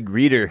 you, big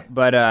reader.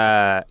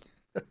 But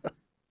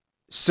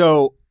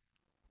so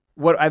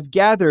what I've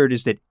gathered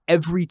is that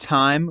every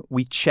time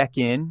we check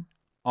in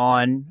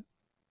on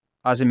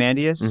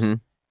Ozymandias, Mhm.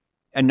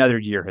 another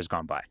year has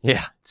gone by.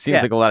 Yeah, seems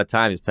Yeah. like a lot of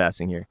time is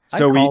passing here.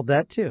 So I called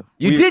that too.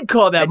 You did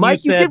call that, and you Mike.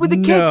 You did said with the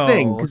cake no.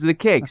 thing because of the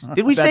cakes.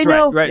 Did we say That's right,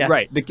 no? right, Yeah.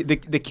 right.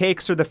 The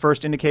cakes are the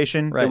first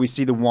indication that Right. we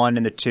see the 1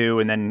 and the 2,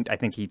 and then I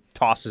think he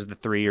tosses the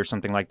 3 or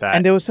something like that.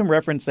 And there was some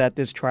reference that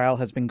this trial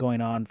has been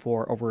going on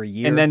for over a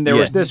year. And then there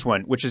Yes. was this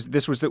one, which is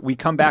this was that we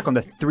come back on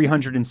the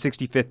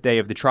 365th day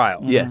of the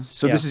trial. Yes.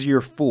 So this is year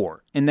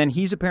 4. And then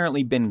he's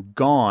apparently been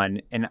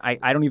gone, and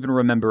I don't even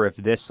remember if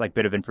this like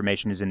bit of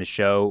information is in the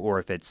show or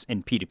if it's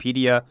in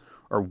Pedopedia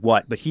or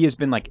what, but he has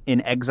been like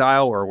in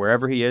exile or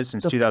wherever he is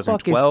since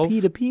 2012. Fuck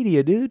is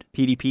Pedopedia, dude?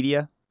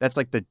 Pedopedia. That's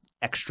like the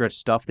extra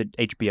stuff that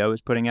HBO is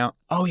putting out.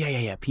 Oh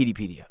yeah.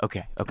 Pedopedia.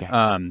 Okay.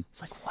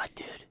 It's like what,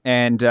 dude?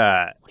 And What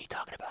are you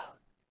talking about?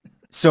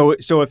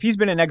 so if he's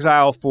been in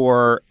exile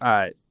for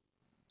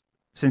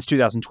since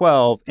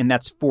 2012, and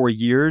that's 4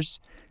 years,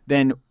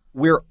 then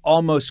we're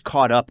almost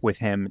caught up with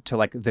him to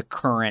like the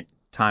current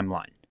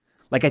timeline.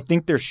 Like I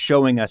think they're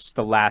showing us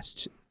the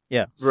last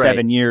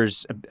 7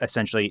 years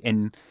essentially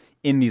in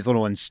these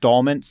little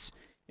installments,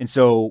 and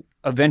so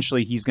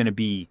eventually he's going to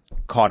be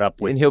caught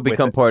up with, And he'll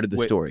become part of the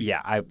with- story.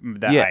 Yeah,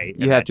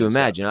 You have to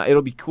imagine.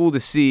 It'll be cool to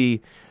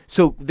see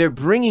So they're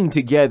bringing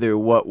together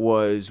what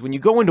was, when you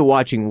go into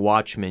watching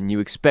Watchmen, you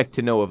expect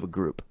to know of a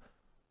group.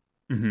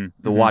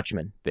 The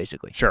Watchmen,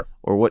 basically. Sure.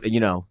 Or what,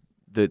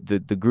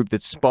 the group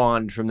that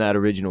spawned from that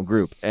original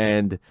group.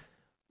 And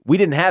we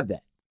didn't have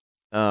that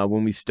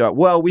when we start.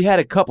 Well, we had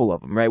a couple of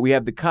them, right? We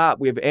have the cop.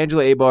 We have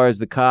Angela Abar as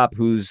the cop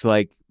who's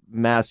like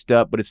masked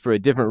up, but it's for a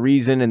different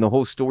reason. And the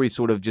whole story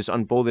sort of just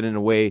unfolded in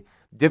a way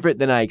different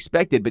than I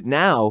expected. But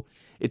now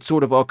it's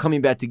sort of all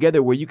coming back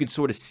together where you can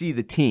sort of see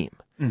the team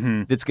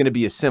that's going to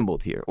be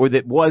assembled here, or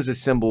that was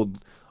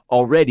assembled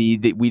already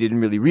that we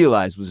didn't really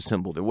realize was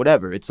assembled or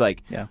whatever. It's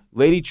like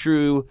Lady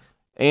True,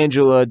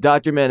 Angela,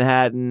 Dr.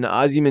 Manhattan,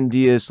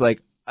 Ozymandias.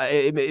 Like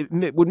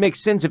it would make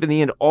sense if in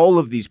the end all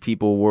of these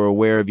people were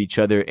aware of each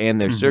other and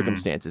their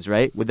circumstances,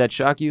 right? Would that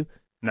shock you?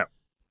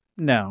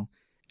 No.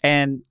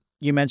 And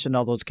you mentioned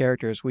all those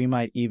characters. We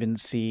might even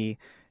see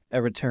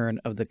a return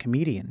of the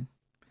comedian.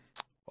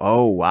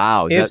 Oh,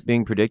 wow. Is that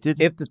being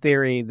predicted? If the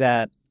theory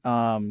that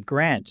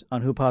Grant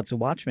on Who Pods the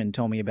Watchmen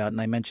told me about,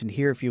 and I mentioned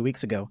here a few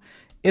weeks ago,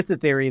 if the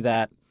theory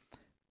that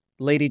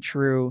Lady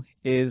True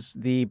is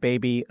the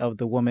baby of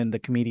the woman the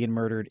comedian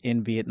murdered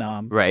in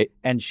Vietnam. Right.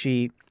 And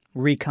she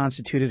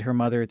reconstituted her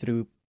mother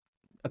through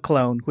a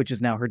clone, which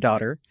is now her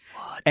daughter.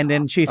 And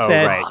then she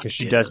said... right, because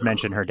she does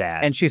mention her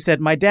dad. And she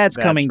said, my dad's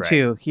coming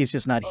too. He's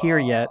just not here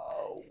yet.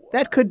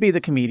 That could be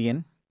the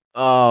comedian.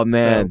 Oh,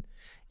 man.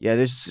 Yeah,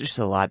 there's just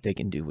a lot they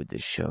can do with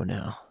this show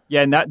now.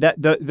 Yeah, and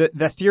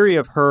the theory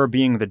of her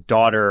being the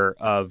daughter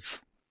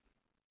of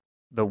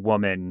the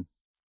woman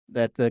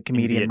that the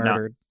comedian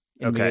murdered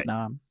in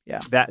Vietnam.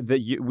 Yeah,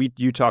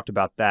 you talked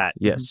about that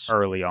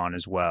early on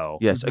as well.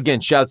 Yes, again,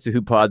 shouts to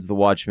Who Pods the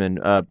Watchmen.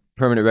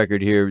 Permanent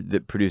record here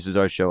that produces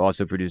our show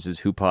also produces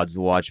Who Pods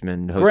the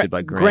Watchmen, hosted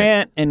by Grant.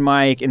 Grant and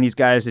Mike and these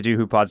guys that do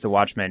Who Pods the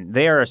Watchmen.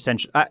 They are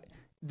essentially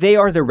they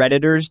are the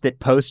Redditors that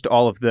post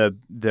all of the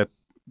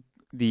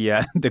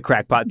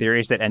crackpot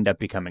theories that end up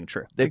becoming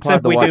true.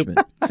 Except we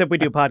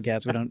do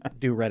podcasts. We don't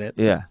do Reddit.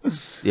 Yeah.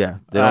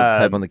 They don't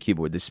type on the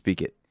keyboard. They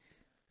speak it.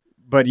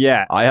 But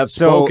yeah, I have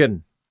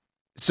spoken.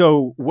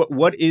 So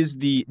what is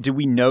do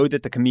we know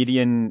that the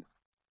comedian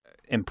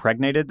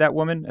impregnated that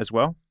woman as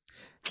well?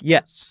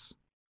 Yes.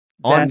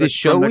 On this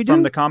show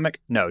from the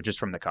comic? No, just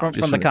from the comic.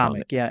 From the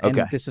comic, yeah.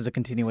 Okay. And this is a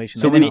continuation.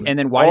 So and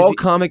then why all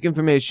comic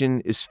information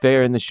is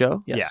fair in the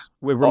show? Yes.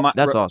 Yeah.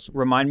 That's awesome.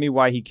 Remind me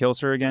why he kills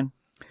her again?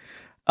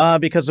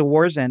 Because the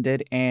war's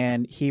ended,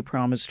 and he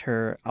promised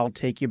her, I'll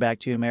take you back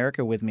to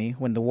America with me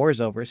when the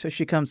war's over. So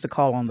she comes to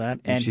call on that.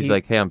 And she's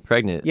like, hey, I'm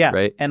pregnant,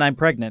 right? And I'm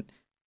pregnant.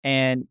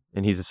 And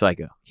he's a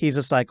psycho. He's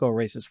a psycho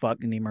racist fuck,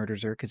 and he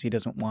murders her because he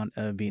doesn't want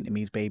a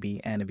Vietnamese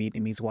baby and a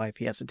Vietnamese wife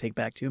he has to take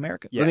back to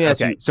America. Yeah, let me ask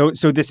you. So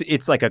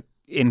it's like a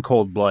in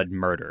cold blood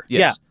murder. Yes.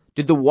 Yeah.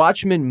 Did the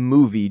Watchmen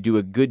movie do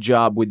a good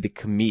job with the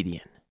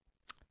comedian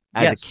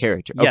as a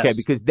character? Yes. Okay,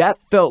 because that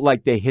felt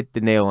like they hit the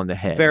nail on the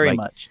head. Very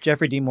much.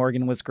 Jeffrey D.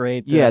 Morgan was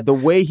great. The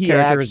way he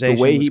acts, the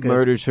way he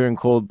murders her in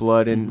cold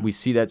blood, and we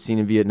see that scene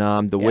in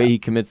Vietnam, the way he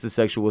commits the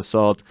sexual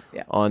assault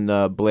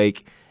on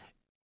Blake.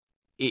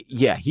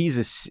 He's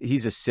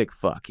a sick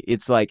fuck.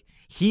 It's like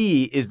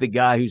he is the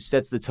guy who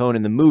sets the tone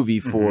in the movie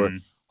for,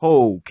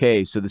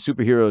 okay, so the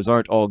superheroes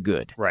aren't all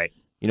good. Right.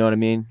 You know what I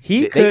mean?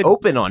 They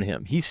open on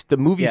him. The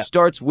movie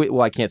starts with,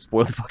 well, I can't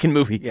spoil the fucking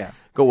movie. Yeah.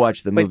 Go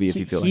watch the movie if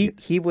you feel like it.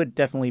 He would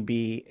definitely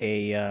be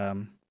a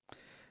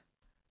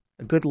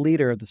good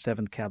leader of the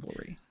 7th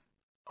Cavalry.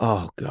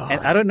 Oh, God.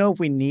 And I don't know if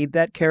we need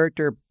that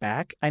character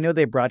back. I know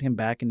they brought him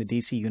back in the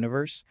DC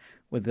universe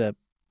with the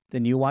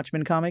new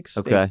Watchmen comics.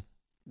 Okay. They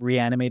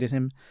reanimated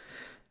him.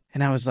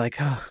 And I was like,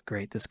 oh,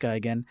 great, this guy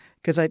again.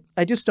 Because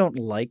I just don't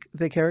like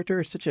the character.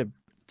 It's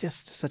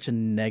such a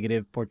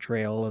negative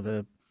portrayal of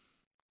a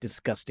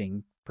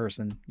disgusting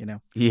person, you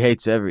know. He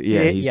hates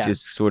he's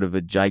just sort of a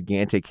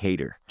gigantic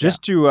hater.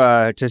 Just to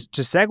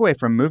segue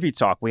from movie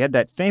talk, we had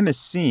that famous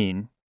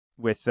scene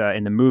with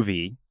in the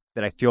movie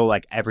that I feel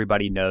like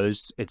everybody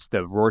knows. It's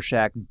the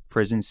Rorschach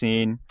prison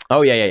scene.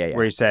 Oh yeah.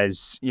 Where he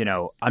says,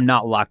 I'm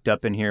not locked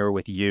up in here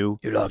with you.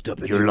 You're locked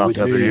up in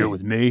here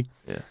with me.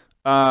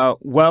 Yeah.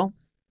 Well,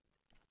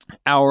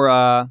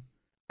 our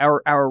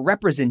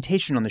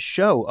representation on the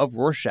show of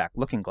Rorschach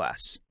Looking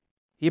Glass.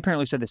 He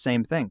apparently said the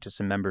same thing to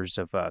some members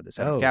of the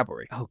 7th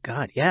Cavalry. Oh,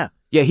 God, yeah.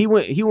 Yeah, he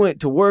went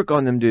to work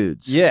on them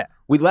dudes. Yeah.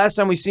 Last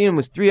time we seen him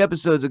was 3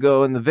 episodes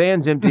ago, and the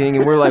van's emptying,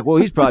 and we're like, well,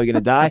 he's probably going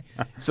to die.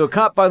 So a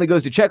cop finally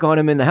goes to check on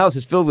him, and the house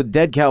is filled with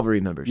dead cavalry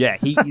members. Yeah,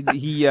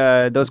 he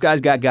those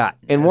guys got.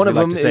 And one of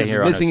them is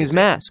missing his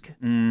mask,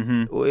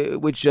 mm-hmm.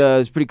 which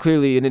is pretty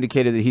clearly an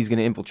indicator that he's going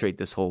to infiltrate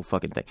this whole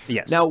fucking thing.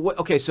 Yes. Now,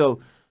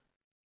 so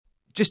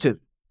just to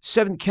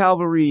 7th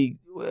Cavalry,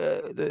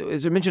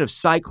 is there mention of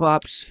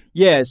Cyclops?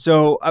 Yeah,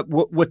 so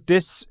what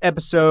this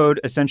episode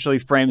essentially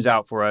frames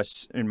out for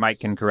us, and Mike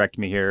can correct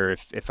me here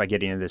if I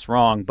get any of this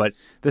wrong, but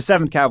the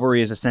 7th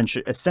Cavalry is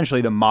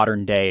essentially the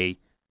modern-day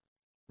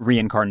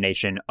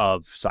reincarnation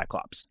of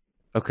Cyclops.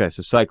 Okay,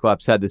 so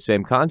Cyclops had the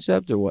same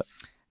concept, or what?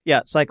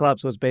 Yeah,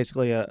 Cyclops was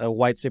basically a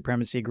white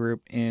supremacy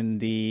group in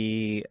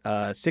the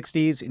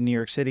 60s in New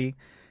York City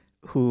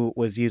who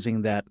was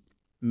using that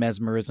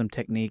mesmerism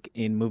technique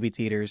in movie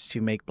theaters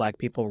to make black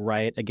people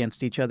riot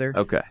against each other.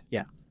 Okay.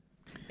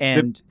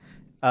 And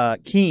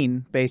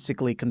Keene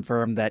basically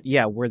confirmed that,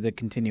 we're the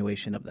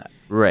continuation of that.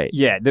 Right.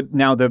 Yeah.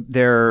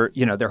 Their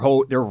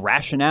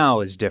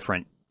rationale is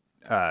different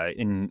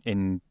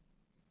in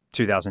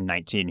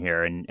 2019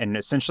 here, and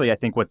essentially, I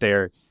think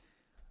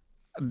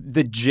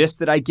the gist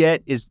that I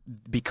get is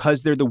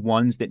because they're the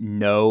ones that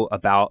know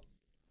about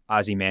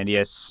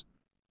Ozymandias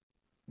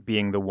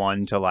being the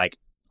one to like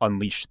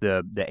unleash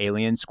the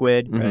alien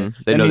squid.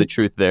 Mm-hmm. They know the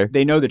truth there.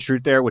 They know the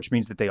truth there, which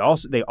means that they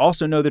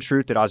also know the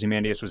truth that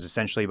Ozymandias was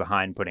essentially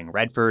behind putting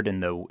Redford in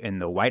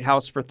the White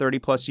House for 30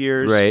 plus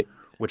years, right?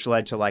 Which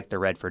led to like the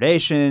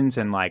Redfordations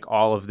and like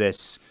all of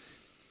this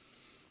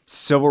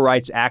civil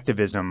rights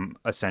activism,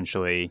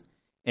 essentially,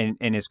 and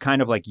is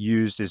kind of like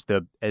used as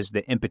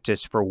the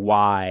impetus for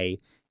why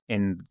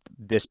in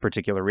this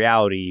particular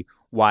reality,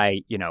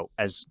 why,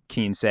 as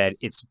Keene said,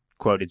 it's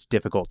quote, it's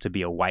difficult to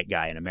be a white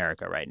guy in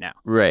America right now.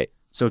 Right.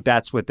 So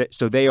that's what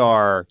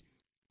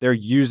they're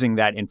using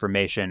that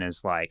information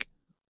as like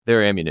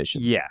their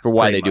ammunition. Yeah. For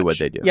why they do what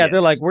they do. Yeah,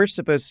 they're like, we're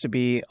supposed to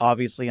be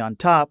obviously on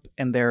top,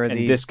 and there are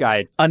these this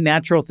guy,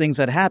 unnatural things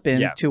that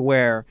happen to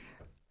where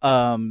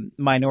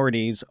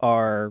minorities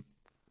are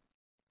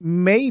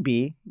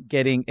maybe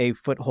getting a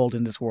foothold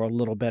in this world a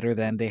little better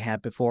than they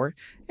had before.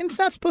 And it's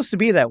not supposed to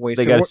be that way.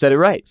 They got to set it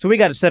right. So we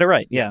got to set it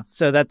right. Yeah.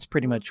 So that's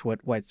pretty much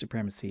what white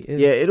supremacy is.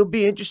 Yeah, it'll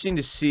be interesting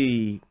to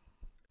see,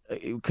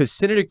 because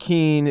Senator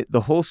Keene,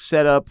 the whole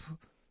setup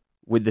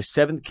with the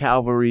 7th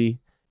Cavalry,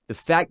 the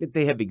fact that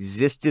they have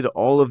existed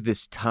all of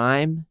this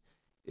time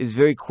is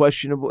very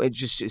questionable. It's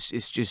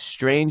just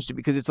strange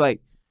because it's like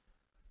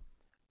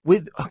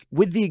with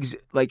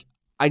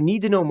I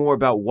need to know more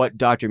about what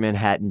Dr.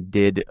 Manhattan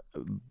did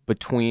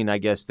between, I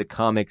guess, the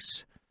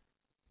comics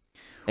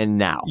and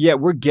now. Yeah,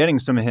 we're getting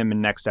some of him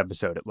in next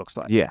episode, it looks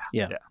like. Yeah.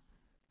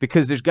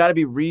 Because there's got to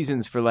be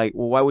reasons for like,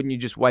 well, why wouldn't you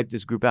just wipe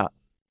this group out?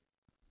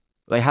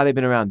 Like how they've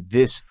been around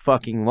this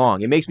fucking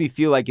long. It makes me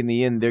feel like in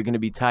the end they're going to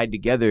be tied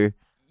together.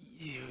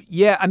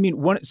 Yeah, I mean,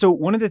 one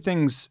of the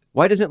things...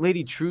 Why doesn't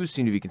Lady True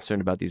seem to be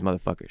concerned about these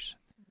motherfuckers?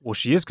 Well,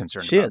 she is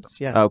concerned about them.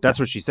 Yeah. Okay. That's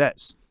what she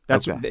says.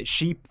 That's what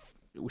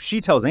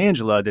she tells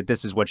Angela that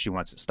this is what she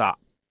wants to stop.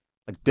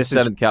 Like this is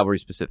 7th Cavalry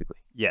specifically.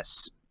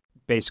 Yes,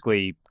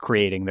 basically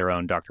creating their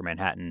own Dr.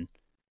 Manhattan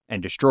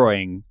and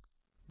destroying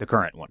the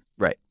current one.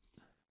 Right.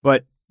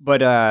 But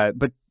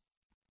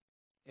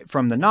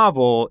from the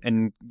novel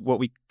and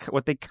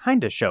what they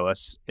kind of show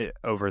us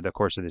over the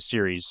course of the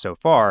series so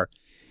far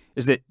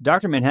is that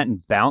Dr.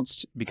 Manhattan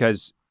bounced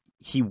because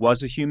he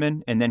was a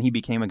human and then he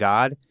became a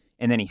god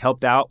and then he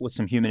helped out with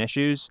some human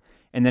issues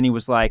and then he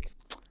was like,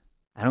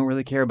 I don't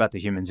really care about the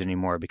humans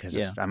anymore because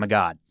I'm a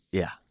god.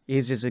 Yeah.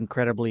 He's just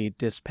incredibly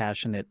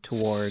dispassionate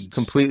towards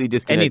completely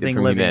disconnected anything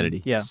from living.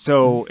 humanity. Yeah.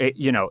 So,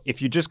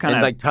 if you just kind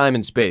of... like time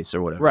and space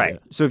or whatever. Right. Yeah.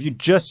 So if you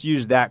just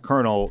use that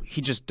kernel, he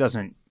just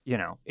doesn't, he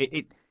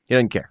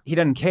doesn't care. He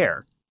doesn't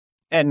care.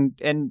 And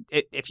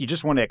if you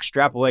just want to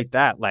extrapolate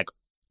that, like,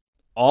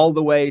 all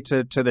the way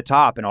to the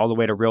top and all the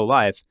way to real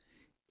life,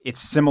 it's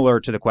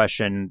similar to the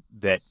question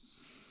that,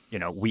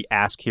 we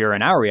ask here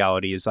in our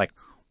reality is like,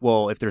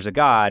 well, if there's a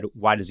God,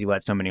 why does he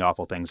let so many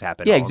awful things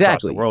happen all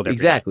across the world every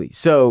day?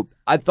 So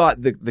I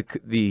thought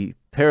the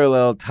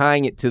parallel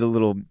tying it to the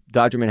little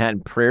Dr.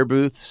 Manhattan prayer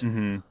booths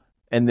and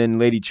then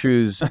Lady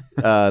True's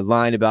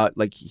line about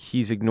like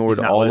he's ignored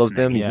all of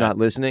them, he's not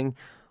listening,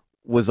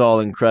 was all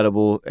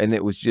incredible. And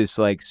it was just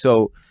like,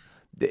 so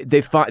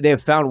they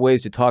have found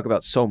ways to talk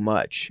about so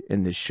much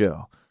in this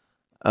show.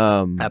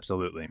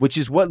 Absolutely. Which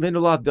is what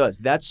Lindelof does.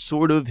 That's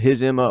sort of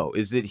his MO,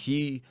 is that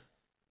he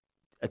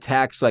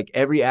attacks like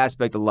every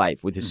aspect of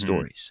life with his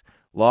stories.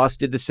 Lost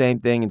did the same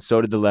thing, and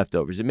so did The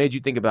Leftovers. It made you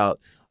think about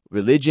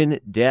religion,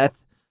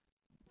 death,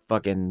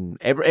 fucking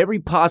every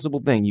possible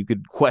thing you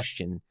could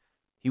question.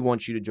 He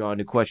wants you to draw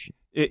into question.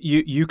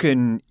 You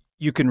can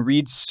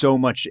read so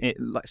much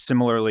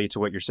similarly to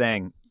what you're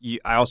saying.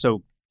 I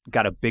also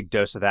got a big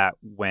dose of that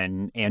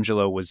when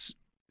Angela was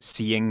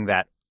seeing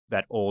that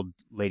old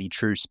Lady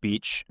True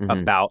speech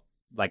about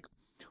like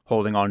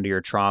holding on to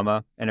your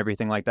trauma and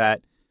everything like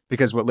that.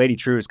 Because what Lady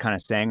True is kind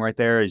of saying right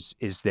there is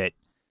that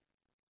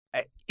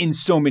in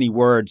so many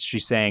words,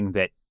 she's saying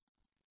that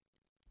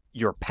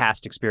your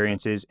past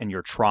experiences and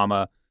your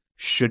trauma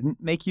shouldn't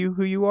make you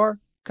who you are,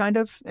 kind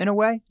of, in a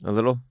way. A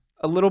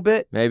little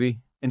bit. Maybe.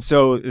 And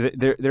so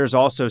there's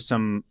also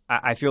some,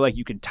 I feel like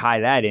you could tie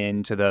that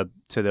into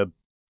the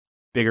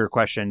bigger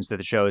questions that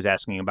the show is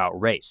asking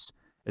about race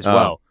as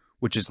well,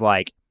 which is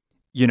like,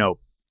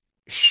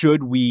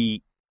 should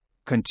we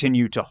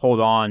continue to hold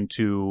on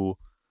to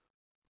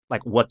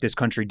like what this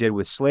country did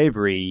with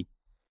slavery?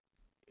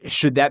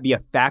 Should that be a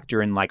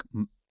factor in like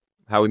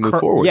how we move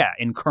forward? Yeah,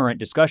 in current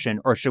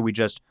discussion, or should we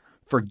just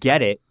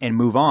forget it and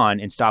move on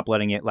and stop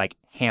letting it like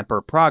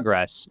hamper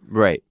progress?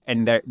 Right.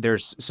 And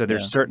there's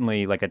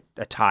certainly like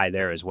a tie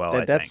there as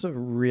well. That's a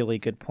really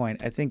good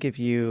point. I think if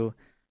you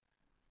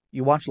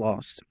watch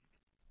Lost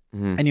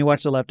and you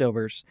watch The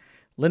Leftovers,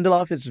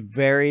 Lindelof is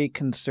very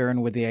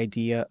concerned with the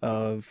idea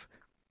of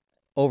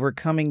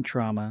overcoming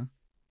trauma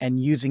and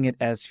using it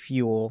as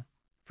fuel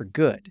for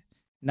good,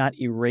 not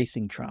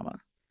erasing trauma.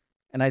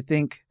 And I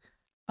think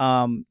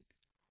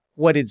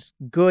what is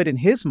good in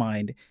his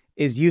mind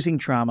is using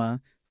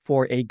trauma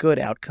for a good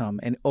outcome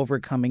and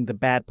overcoming the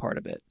bad part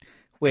of it,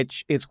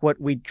 which is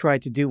what we try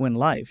to do in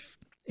life,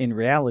 in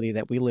reality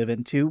that we live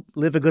in, to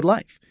live a good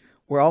life.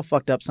 We're all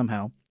fucked up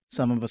somehow,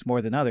 some of us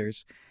more than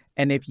others.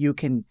 And if you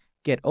can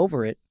get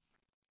over it,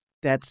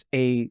 that's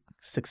a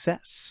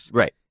success.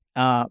 Right.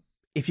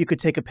 If you could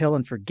take a pill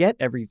and forget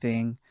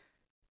everything,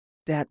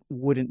 that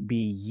wouldn't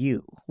be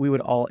you. We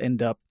would all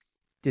end up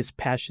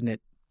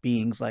dispassionate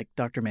beings like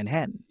Dr.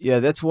 Manhattan. Yeah,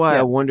 that's why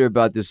I wonder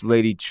about this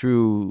Lady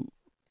True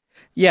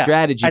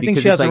strategy. I think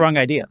she has the wrong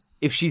idea.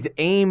 If she's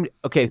aimed,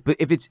 okay, but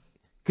if it's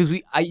because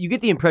you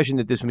get the impression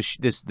that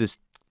this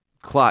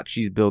clock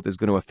she's built is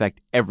going to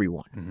affect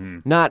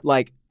everyone, not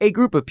like a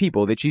group of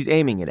people that she's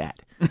aiming it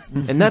at.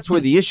 And that's where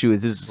the issue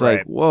is. It's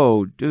like,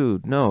 whoa,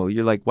 dude, no,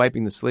 you're like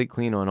wiping the slate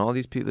clean on all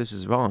these people. This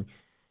is wrong.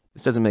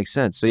 This doesn't make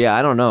sense. So yeah,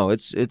 I don't know.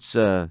 It's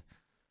a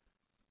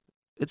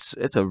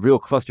real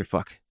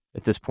clusterfuck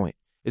at this point.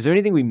 Is there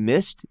anything we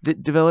missed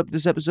that developed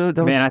this episode?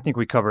 Man, I think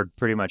we covered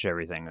pretty much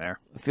everything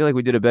there. I feel like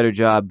we did a better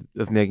job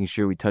of making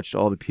sure we touched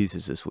all the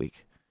pieces this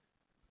week.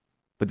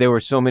 But there were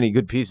so many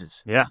good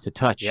pieces to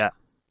touch. Yeah.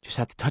 Just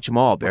have to touch them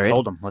all, Barrett. Let's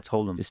hold them.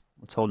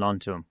 Let's hold on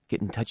to them.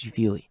 Getting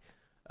touchy-feely.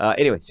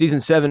 Anyway,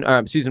 season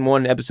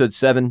 1, episode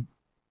 7.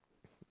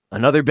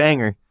 Another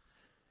banger.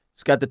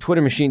 It's got the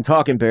Twitter machine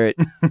talking, Barrett.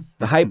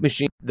 The hype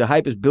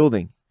is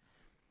building.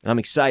 And I'm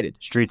excited.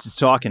 Streets is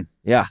talking.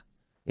 Yeah.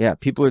 Yeah,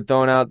 people are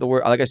throwing out the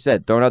word, like I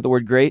said, throwing out the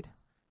word great,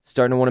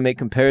 starting to want to make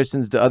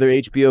comparisons to other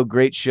HBO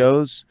great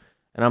shows.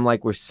 And I'm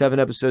like, we're 7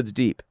 episodes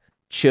deep.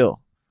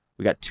 Chill.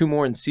 We got 2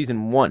 more in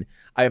season 1.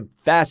 I am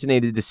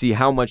fascinated to see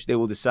how much they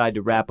will decide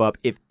to wrap up,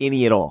 if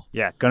any at all.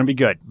 Yeah, gonna be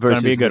good.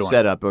 Versus gonna be a good the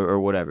setup or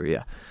whatever,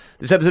 yeah.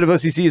 This episode of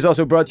OCC is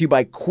also brought to you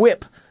by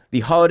Quip.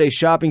 The holiday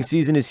shopping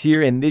season is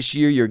here, and this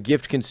year your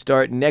gift can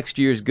start next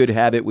year's good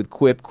habit with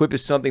Quip. Quip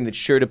is something that's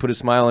sure to put a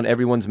smile on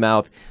everyone's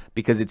mouth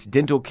because it's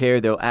dental care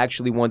they'll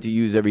actually want to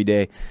use every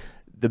day.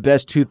 The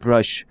best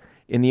toothbrush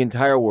in the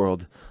entire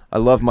world. I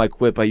love my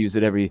Quip. I use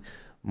it every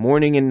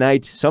morning and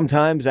night,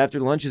 sometimes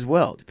after lunch as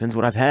well. Depends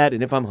what I've had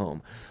and if I'm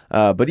home.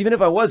 But even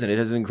if I wasn't, it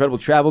has an incredible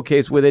travel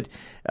case with it.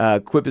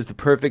 Quip is the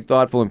perfect,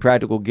 thoughtful, and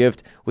practical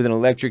gift with an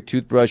electric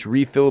toothbrush,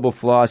 refillable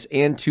floss,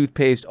 and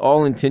toothpaste,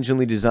 all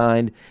intentionally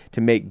designed to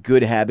make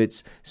good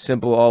habits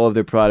simple. All of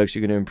their products are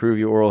going to improve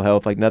your oral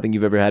health like nothing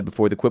you've ever had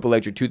before. The Quip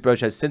electric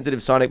toothbrush has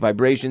sensitive sonic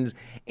vibrations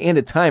and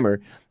a timer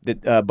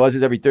that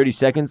buzzes every 30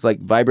 seconds, like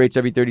vibrates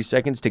every 30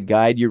 seconds to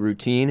guide your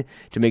routine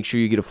to make sure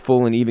you get a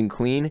full and even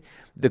clean.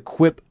 The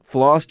Quip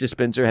floss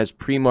dispenser has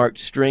pre-marked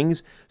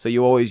strings, so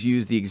you always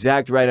use the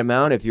exact right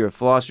amount. If you're a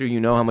flosser,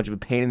 you know how much of a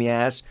pain in the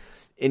ass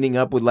ending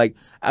up with, like,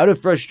 out of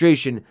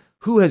frustration,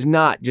 who has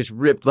not just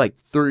ripped like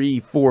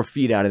 3-4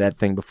 feet out of that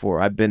thing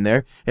before? I've been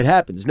there. It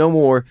happens. No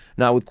more,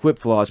 not with Quip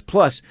Floss.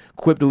 Plus,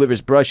 Quip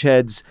delivers brush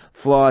heads,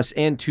 floss,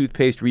 and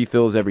toothpaste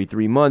refills every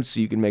 3 months, so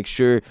you can make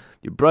sure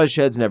your brush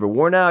head's never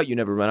worn out, you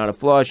never run out of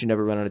floss, you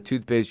never run out of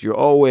toothpaste. You're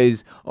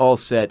always all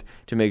set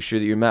to make sure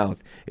that your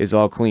mouth is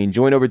all clean.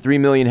 Join over 3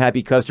 million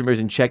happy customers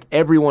and check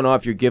everyone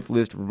off your gift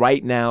list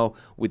right now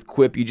with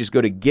Quip. You just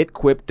go to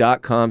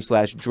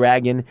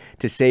getquip.com/dragon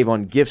to save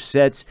on gift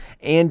sets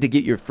and to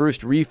get your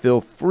first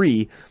refill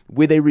free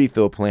with a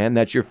refill plan.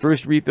 That's your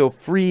first refill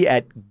free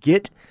at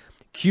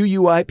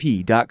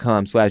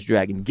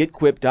getquip.com/dragon.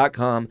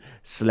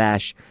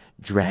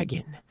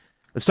 Getquip.com/dragon.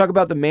 Let's talk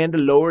about The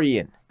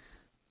Mandalorian.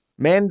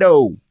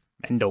 Mando.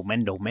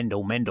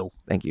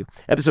 Thank you.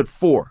 Episode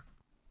 4.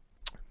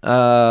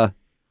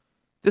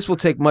 This will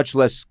take much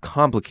less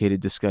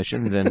complicated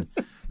discussion than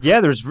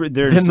than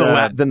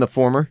the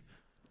former.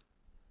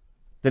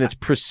 Than its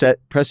predecessor.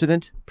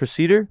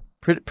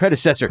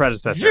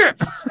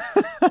 Yes!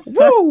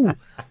 Woo!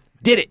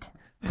 Did it.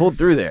 Pulled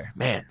through there.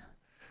 Man.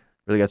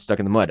 Really got stuck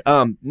in the mud.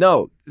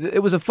 No,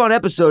 it was a fun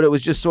episode. It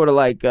was just sort of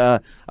like, all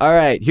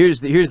right,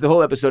 here's the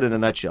whole episode in a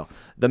nutshell.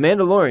 The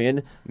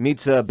Mandalorian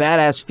meets a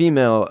badass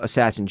female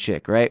assassin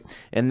chick, right?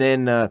 And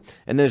then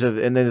there's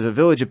a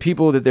village of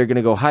people that they're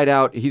gonna go hide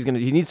out. He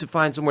needs to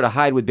find somewhere to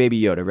hide with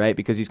Baby Yoda, right?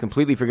 Because he's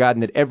completely forgotten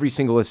that every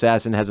single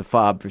assassin has a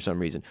fob for some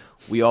reason.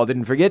 We all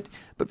didn't forget,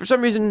 but for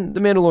some reason the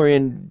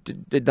Mandalorian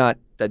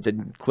that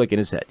didn't click in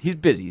his head. He's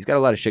busy. He's got a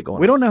lot of shit going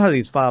on. We don't know how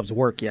these fobs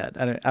work yet.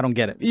 I don't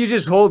get it. You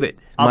just hold it,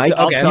 Mike.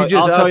 I'll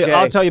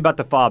tell you about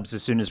the fobs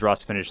as soon as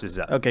Ross finishes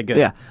up. Okay, good.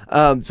 Yeah.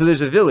 So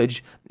there's a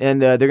village,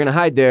 and they're going to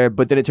hide there,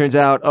 but then it turns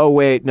out, oh,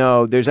 wait,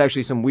 no, there's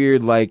actually some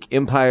weird, like,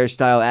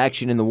 Empire-style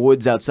action in the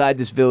woods outside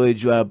this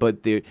village,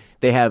 but they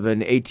have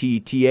an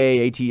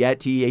AT-AT,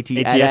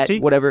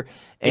 whatever,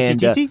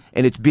 and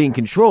it's being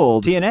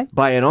controlled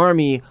by an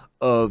army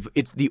of,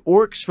 it's the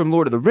orcs from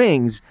Lord of the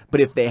Rings, but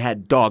if they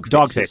had dog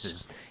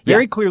faces.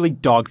 Very clearly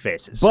dog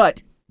faces.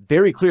 But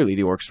very clearly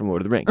the orcs from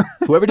Lord of the Rings.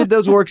 Whoever did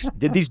those orcs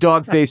did these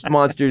dog-faced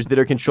monsters that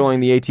are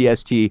controlling the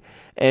ATST,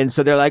 and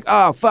so they're like,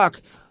 oh,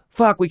 fuck,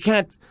 we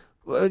can't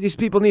these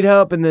people need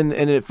help. And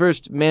at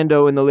first,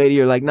 Mando and the lady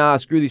are like, nah,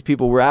 screw these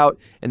people, we're out.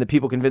 And the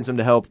people convince them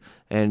to help,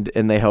 and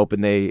they help,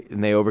 and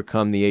they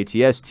overcome the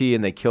ATST,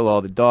 and they kill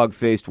all the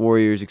dog-faced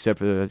warriors except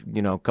for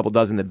a couple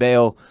dozen that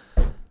bail.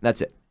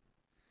 That's it.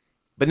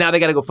 But now they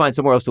got to go find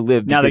somewhere else to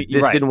live because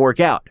this didn't work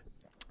out.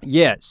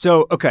 Yeah.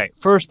 So, okay.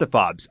 First, the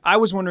fobs. I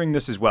was wondering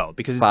this as well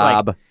because it's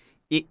like,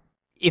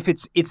 if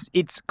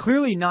it's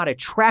clearly not a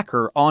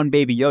tracker on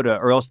Baby Yoda,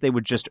 or else they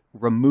would just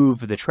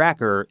remove the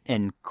tracker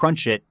and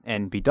crunch it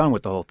and be done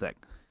with the whole thing.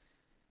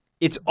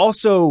 It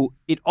also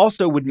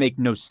would make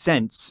no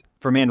sense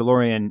for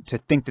Mandalorian to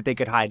think that they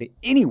could hide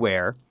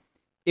anywhere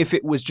if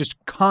it was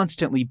just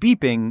constantly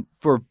beeping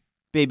for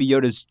Baby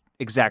Yoda's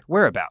exact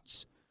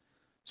whereabouts.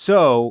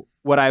 So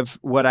what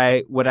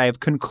I've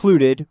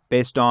concluded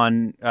based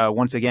on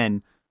once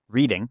again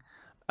reading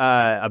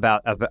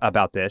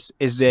about this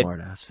is that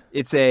Smartass.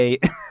 it's a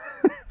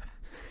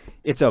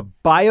it's a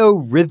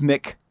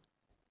biorhythmic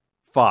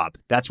fob.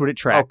 That's what it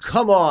tracks. Oh,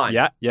 come on.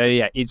 Yeah.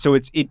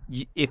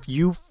 If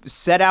you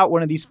set out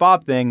one of these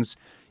fob things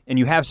and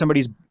you have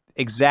somebody's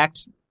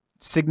exact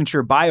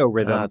signature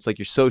biorhythm, It's like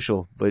your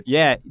social, but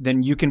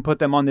then you can put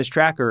them on this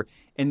tracker,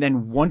 and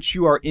then once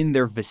you are in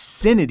their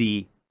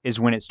vicinity is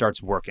when it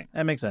starts working.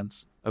 That makes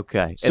sense.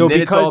 okay. So And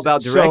then it's all because-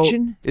 about so-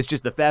 direction. It's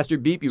just the faster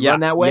beep. You run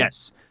that way.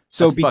 Yes.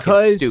 So That's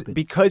fucking stupid.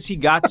 because he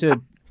got to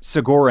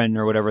Sigorin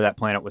or whatever that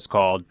planet was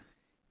called,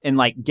 and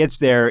like gets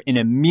there and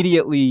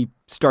immediately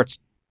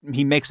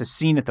he makes a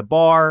scene at the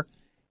bar,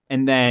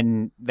 and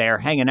then they're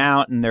hanging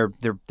out and they're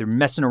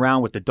messing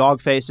around with the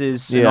dog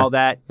faces and all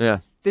that. Yeah.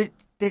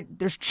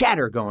 There's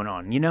chatter going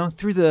on,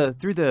 through the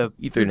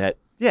Ethernet.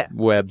 Yeah.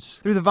 Webs.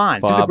 Through the vine,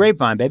 through the Fob.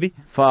 grapevine, baby.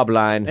 Fob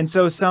line. And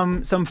so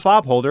some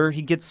fob holder,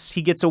 he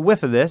gets a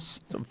whiff of this,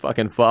 Some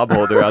fucking fob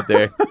holder out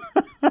there.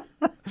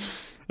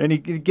 and he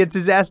gets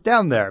his ass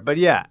down there. But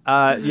yes.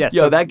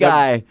 Yo, that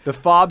guy. The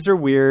fobs are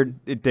weird.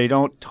 They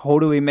don't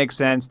totally make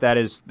sense.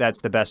 That's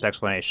the best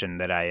explanation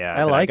that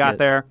I got it.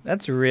 there.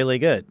 That's really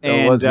good.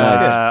 And was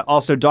nice.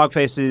 Also, dog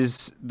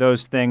faces.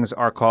 Those things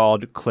are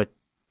called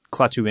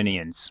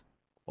Klaatuinians.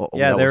 Oh,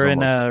 Yeah, that was they're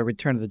in almost-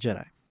 Return of the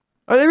Jedi.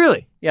 Are they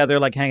really? Yeah, they're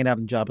like hanging out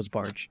in Jabba's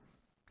barge.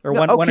 Or No,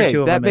 one or okay,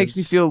 two of that them. makes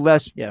me is- feel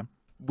less Yeah.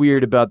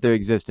 weird about their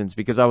existence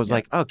because I was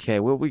like, okay,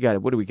 well, we got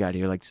it. What do we got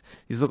here? Like,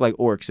 these look like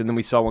orcs. And then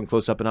we saw one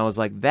close up, and I was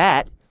like,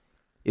 that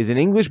is an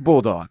English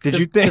bulldog. Did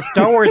you think?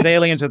 Star Wars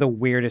aliens are the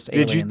weirdest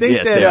aliens. Did you think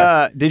Yes, they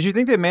are. Did you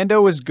think that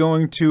Mando was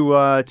going to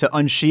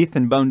unsheath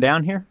and bone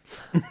down here?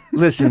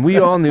 Listen, we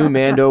all knew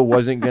Mando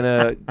wasn't going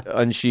to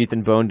unsheath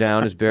and bone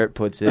down, as Barrett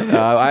puts it.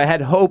 I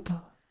had hope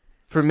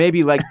for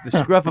maybe like the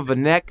scruff of a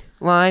neck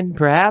line,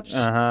 perhaps,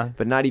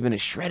 but not even a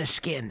shred of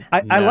skin.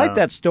 I like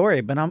that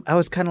story, but I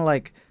was kind of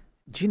like,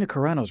 Gina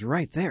Carano's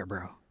right there,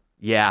 bro.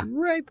 Yeah.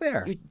 Right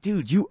there.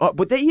 Dude,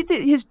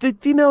 the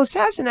female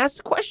assassin asked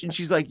the question.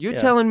 She's like, you're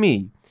telling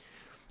me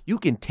you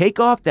can take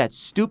off that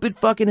stupid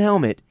fucking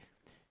helmet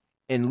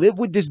and live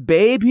with this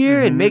babe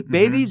here and make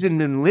babies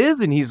and then live?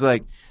 And he's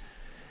like,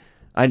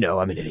 I know,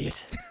 I'm an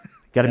idiot.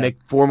 Got to make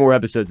 4 more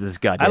episodes of this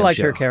goddamn I liked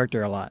show. her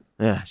character a lot.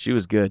 Yeah, she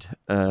was good.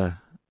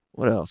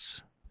 What else?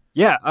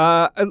 Yeah,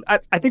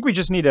 I think we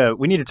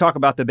need to talk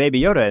about the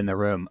Baby Yoda in the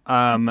room.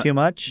 Too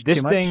much? This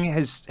Too much? thing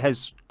has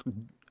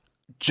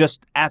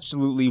just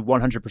absolutely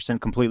 100%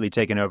 completely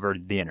taken over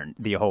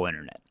the whole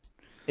internet.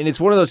 And it's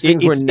one of those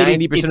things where It's-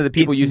 90% of the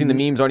people it's- using the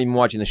memes aren't even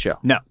watching the show.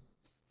 No,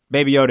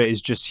 Baby Yoda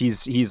is just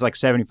he's like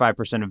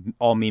 75% of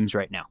all memes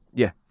right now.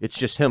 Yeah, it's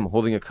just him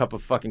holding a cup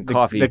of fucking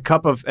coffee, The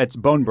cup of it's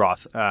bone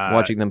broth.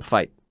 watching them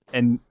fight.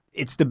 and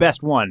it's the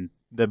best one.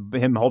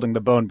 Him holding the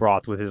bone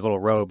broth with his little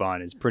robe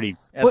on is pretty.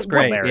 That's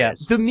great.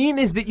 hilarious. The meme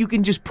is that you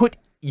can just put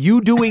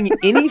you doing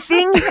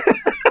anything.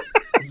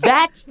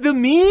 That's the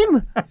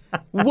meme.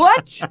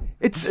 What?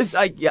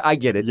 I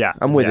get it. Yeah,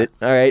 I'm with yeah. it.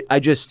 All right.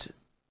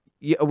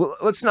 Well,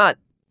 let's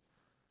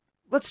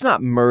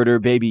not murder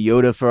Baby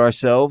Yoda for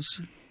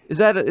ourselves. Is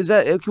that?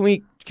 Can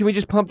we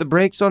just pump the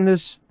brakes on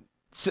this?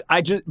 So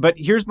but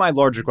here's my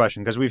larger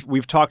question, because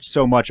we've talked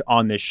so much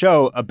on this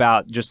show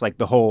about just like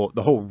the whole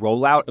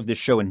rollout of this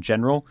show in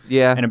general,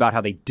 Yeah. and about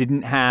how they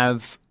didn't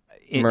have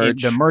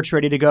Merch. the merch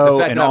ready to The go,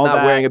 fact and that I'm all not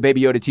that. wearing a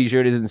Baby Yoda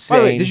T-shirt is By insane.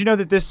 the way, did you know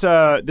that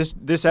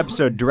this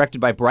episode directed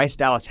by Bryce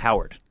Dallas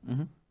Howard?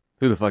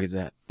 Who the fuck is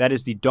that? That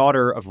is the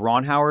daughter of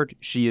Ron Howard.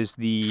 She is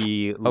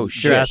the shit.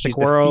 Jurassic she's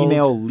World. the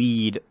female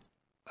lead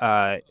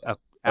Of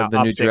the new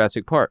opposite-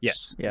 Jurassic Park.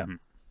 Yes. Yeah.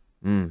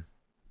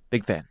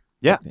 Big fan.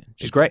 Yeah, Big fan.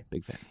 she's Big great. fan.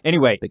 Big fan.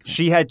 Anyway, Big fan.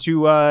 she had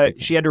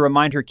to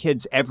remind her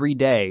kids every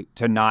day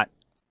that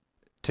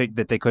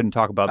they couldn't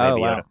talk about Oh,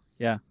 Baby wow. Yoda.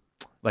 Yeah.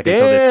 Like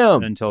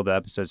Damn. until the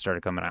episode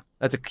started coming out.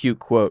 That's a cute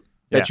quote.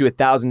 Bet you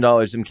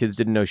 $1,000 some kids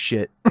didn't know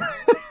shit.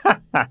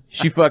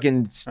 She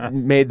fucking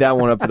made that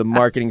one up for the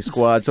marketing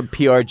squad. Some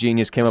PR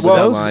genius came up with that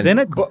So line.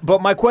 cynical.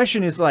 But my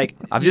question is like,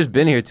 I've just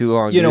been here too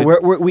long. you know,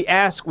 dude.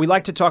 we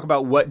like to talk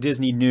about what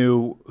Disney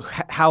knew,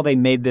 how they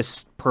made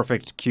this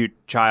perfect cute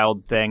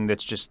child thing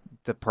that's just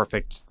the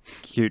perfect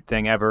cute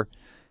thing ever.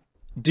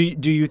 Did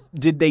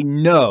they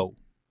know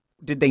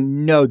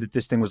that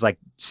this thing was like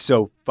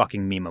so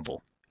fucking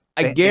memeable?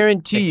 I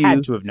guarantee you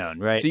had to have known,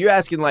 right? So you're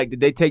asking, like, did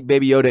they take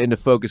Baby Yoda into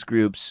focus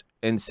groups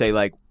and say,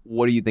 like,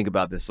 what do you think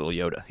about this little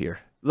Yoda here?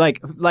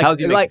 Like, How's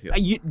he make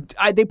you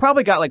feel? They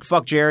probably got like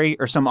Fuck Jerry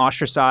or some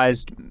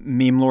ostracized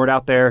meme lord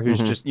out there who's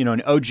just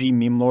an OG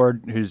meme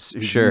lord who's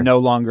Sure. no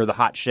longer the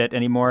hot shit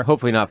anymore.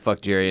 Hopefully not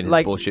Fuck Jerry and his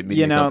Like bullshit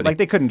media company. like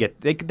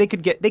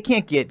they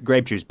can't get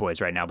Grape Juice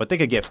Boys right now, but they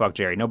could get Fuck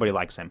Jerry. Nobody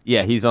likes him.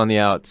 Yeah, he's on the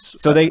outs.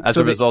 So they as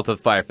a result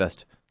of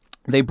Firefest.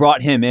 They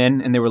brought him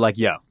in and they were like,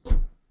 "Yo,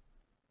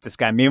 this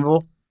guy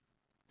memeable?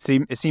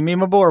 Is he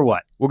memeable or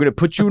what?" We're gonna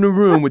put you in a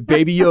room with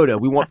Baby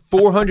Yoda. We want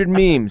 400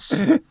 memes.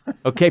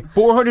 Okay,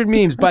 400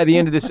 memes by the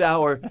end of this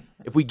hour.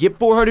 If we get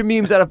 400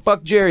 memes out of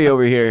Fuck Jerry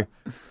over here,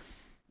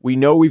 we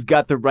know we've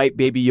got the right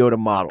Baby Yoda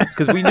model.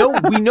 Because we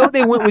know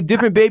they went with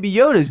different Baby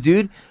Yodas,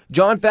 dude.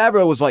 John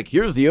Favreau was like,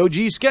 "Here's the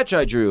OG sketch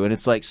I drew," and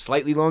it's like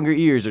slightly longer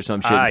ears or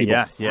some shit.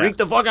 People freak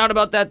the fuck out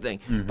about that thing.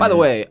 Mm-hmm. By the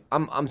way,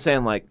 I'm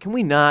saying, like, can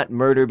we not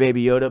murder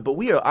Baby Yoda? But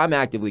I'm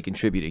actively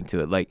contributing to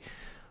it. Like,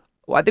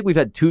 well, I think we've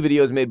had 2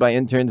 videos made by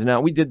interns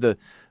now. We did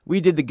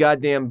the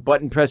goddamn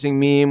button pressing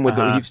meme with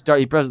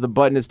he presses the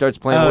button, it starts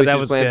playing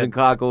oysters, clams, and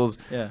cockles.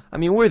 Yeah. I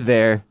mean, we're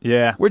there.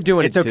 Yeah, we're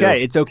doing it's it. Okay.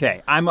 Too. It's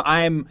okay.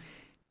 I'm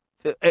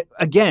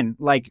again,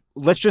 like,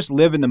 let's just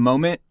live in the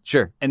moment.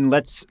 Sure. And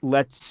let's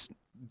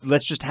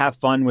just have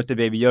fun with the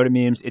Baby Yoda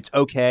memes. It's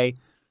okay.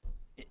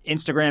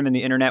 Instagram and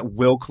the internet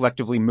will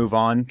collectively move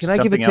on. Can I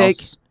give a take?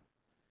 Else.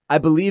 I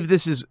believe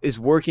this is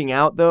working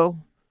out though,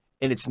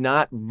 and it's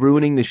not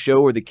ruining the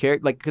show or the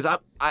character. Like, because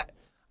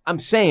I'm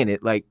saying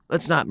it like,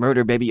 let's not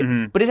murder Baby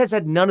Yoda, but it has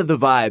had none of the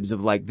vibes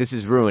of like this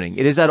is ruining.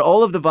 It has had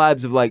all of the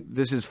vibes of like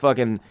this is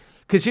fucking.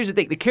 Because here's the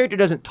thing: the character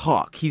doesn't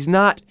talk. He's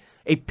not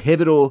a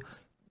pivotal,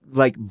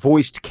 like,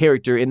 voiced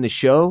character in the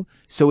show,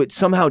 so it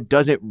somehow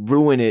doesn't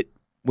ruin it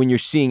when you're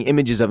seeing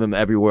images of him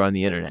everywhere on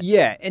the internet.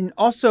 Yeah, and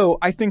also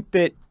I think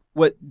that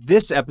what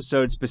this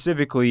episode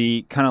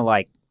specifically kind of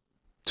like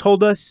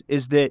told us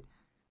is that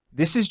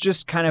this is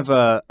just kind of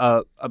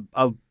a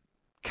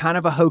kind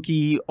of a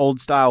hokey old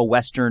style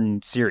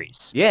Western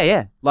series.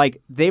 Yeah. Like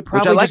they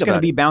probably like just going to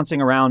about be it.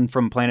 bouncing around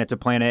from planet to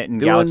planet and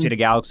Doing galaxy to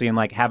galaxy and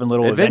like having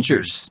little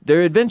adventures.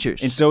 They're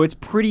adventures. And so it's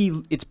pretty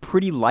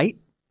light.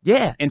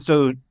 Yeah. And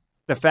so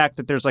the fact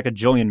that there's like a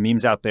jillion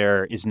memes out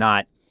there is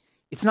not.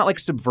 It's not like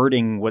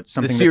subverting what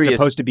something that's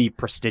supposed to be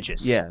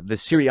prestigious. Yeah, the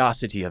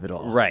seriosity of it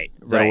all. Right.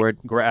 Is that a word?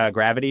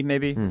 Gravity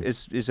maybe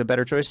is a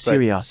better choice. But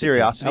Seriosity.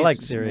 Seriosity. I like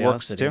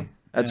works seriosity. too.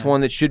 That's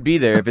one that should be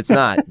there if it's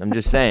not. I'm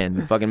just saying.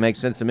 It fucking makes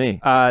sense to me.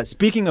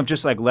 Speaking of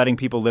just like letting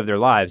people live their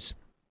lives,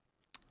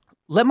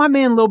 let my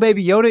man Lil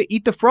Baby Yoda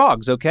eat the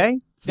frogs, okay?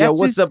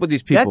 What's up with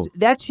these people?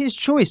 That's his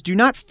choice. Do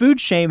not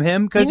food shame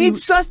him because he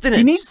needs sustenance.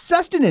 He needs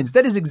sustenance.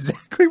 That is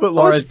exactly what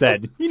Laura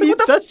said. He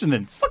needs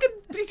sustenance.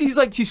 He's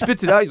like, he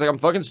spits it out. He's like, I'm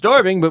fucking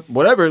starving, but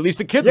whatever. At least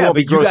the kids won't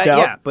be grossed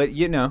out.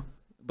 Yeah,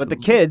 but the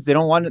kids, they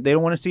don't want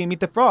to see him eat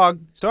the frog.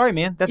 Sorry,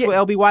 man. That's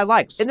what LBY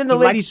likes. And then the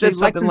lady says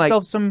something like,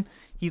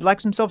 he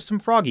likes himself some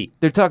froggy.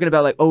 They're talking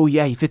about like, oh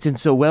yeah, he fits in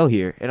so well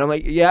here. And I'm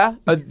like, yeah?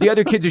 The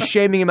other kids are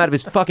shaming him out of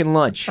his fucking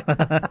lunch.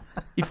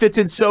 He fits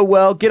in so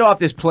well. Get off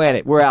this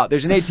planet. We're out.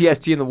 There's an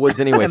ATST in the woods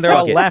anyway. And they're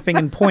all laughing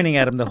and pointing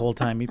at him the whole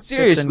time.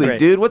 Seriously,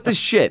 dude, what the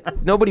shit?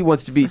 Nobody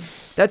wants to be.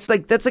 That's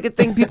like a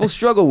thing people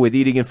struggle with,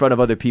 eating in front of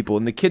other people.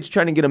 And the kid's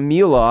trying to get a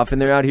meal off,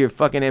 and they're out here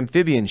fucking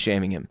amphibian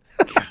shaming him.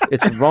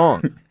 It's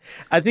wrong.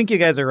 I think you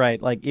guys are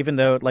right. Like, even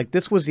though like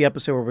this was the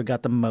episode where we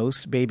got the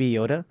most Baby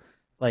Yoda,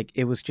 like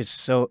it was just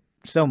so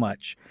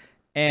much.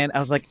 And I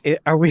was like,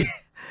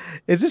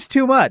 is this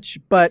too much?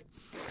 But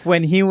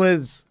when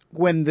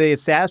the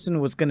assassin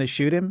was going to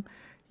shoot him,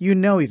 you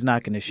know he's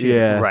not going to shoot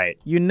him. Right.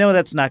 You know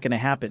that's not going to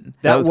happen.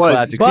 That was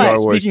classic Star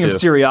Wars, speaking of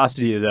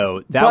seriosity,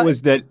 though,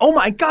 oh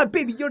my God,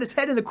 Baby Yoda's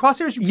head in the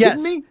crosshairs. You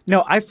kidding me?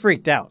 No, I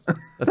freaked out.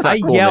 That's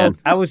not cool, yelled.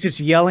 man. I was just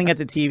yelling at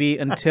the TV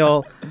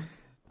until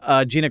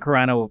Gina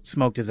Carano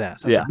smoked his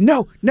ass. I was like,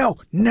 no.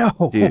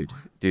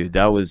 Dude,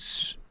 that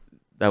was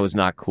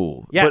not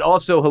cool. Yeah. But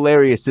also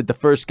hilarious that the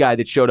first guy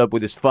that showed up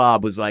with his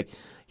fob was like,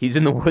 he's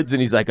in the woods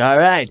and he's like, all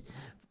right,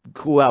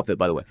 cool outfit,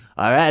 by the way.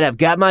 All right, I've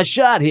got my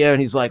shot here.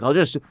 And he's like, I'll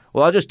just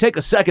take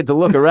a second to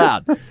look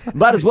around.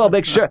 Might as well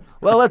make sure.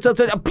 Well, let's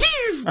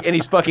and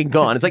he's fucking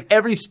gone. It's like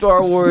every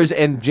Star Wars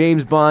and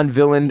James Bond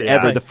villain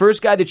ever. The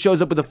first guy that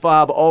shows up with a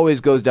fob always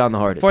goes down the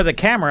hardest. For the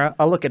camera,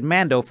 I'll look at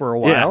Mando for a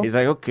while. Yeah, he's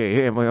like, okay,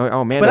 here,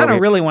 oh, Mando. But I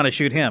don't really want to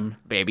shoot him.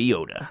 Baby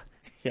Yoda.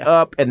 Yeah.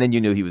 Up, and then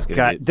you knew he was going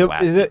to get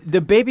blasted.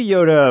 The Baby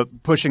Yoda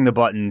pushing the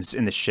buttons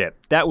in the ship,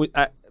 that was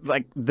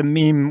like the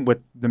meme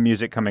with the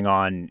music coming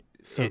on.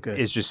 So good.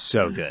 Is just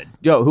so good.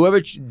 Yo,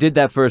 whoever did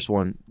that first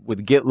one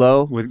with Get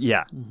Low,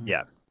 Yeah.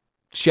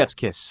 Chef's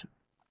Kiss.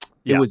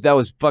 Yeah. That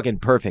was fucking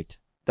perfect.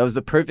 That was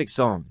the perfect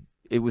song.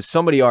 It was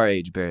somebody our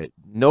age, Barrett.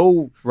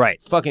 No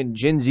fucking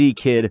Gen Z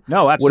kid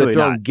No, would absolutely have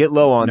thrown not. Get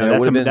Low on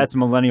there. That's a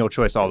millennial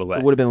choice all the way.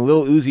 It would have been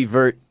Lil Uzi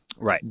Vert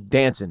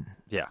dancing.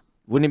 Yeah.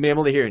 Wouldn't have been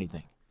able to hear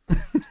anything.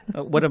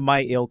 One of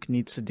my ilk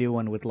needs to do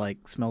one with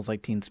like Smells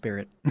Like Teen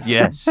Spirit.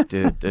 Yes,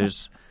 dude.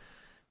 It's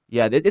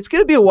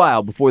going to be a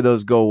while before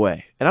those go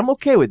away. And I'm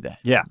okay with that.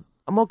 Yeah.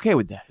 I'm okay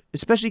with that.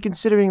 Especially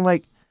considering,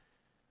 like,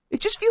 It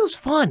just feels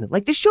fun.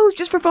 Like, this show is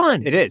just for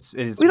fun. It is.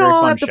 It is. We a very don't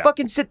all fun have to show.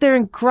 fucking sit there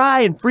and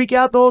cry and freak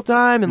out the whole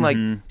time and, like,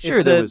 sure,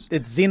 It's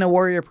Xena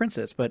Warrior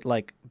Princess, but,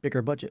 like,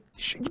 bigger budget.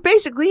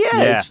 Basically, yeah.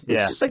 Yeah, It's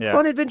yeah, just like yeah.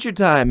 fun adventure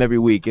time every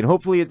week. And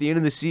hopefully at the end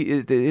of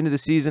the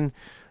season,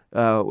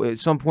 at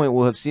some point,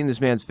 we'll have seen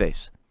this man's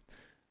face.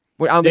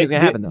 I don't think it's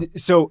going to happen, though.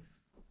 So,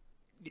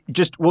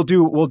 just we'll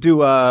do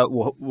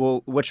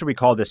what should we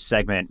call this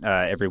segment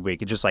every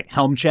week? It's just like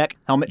helmet check.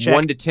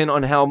 1 to 10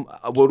 on how,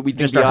 what do we think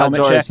Just the our odds helmet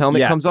are check? his helmet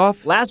Yeah. comes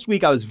off? Last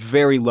week I was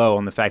very low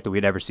on the fact that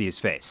we'd ever see his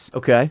face.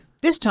 Okay.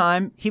 This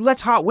time he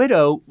lets Hot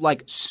Widow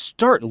like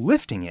start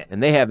lifting it.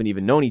 And they haven't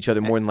even known each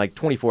other more than like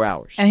 24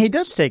 hours. And he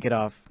does take it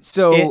off.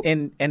 So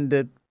and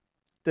the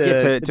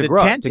to the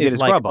grub, tent to get is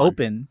his like grub on.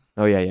 open,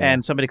 Oh, yeah, yeah.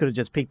 and somebody could have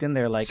just peeked in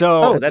there like,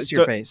 so oh, that's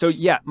your face. So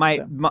yeah, my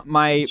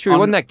it's true. He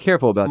wasn't that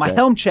careful about my that.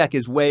 helm check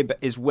is way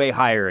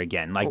higher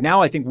again. Like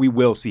now I think we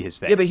will see his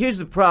face. Yeah, but here's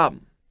the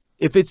problem.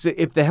 If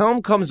the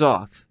helm comes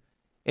off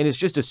and it's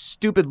just a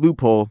stupid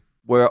loophole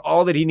where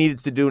all that he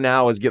needs to do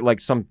now is get like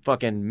some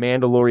fucking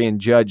Mandalorian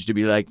judge to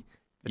be like,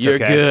 It's you're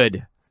okay.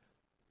 good.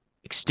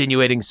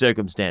 Extenuating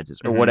circumstances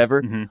or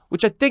whatever,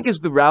 which I think is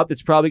the route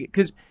that's probably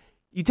because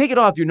you take it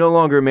off, you're no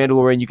longer a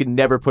Mandalorian. You can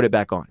never put it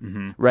back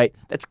on, right?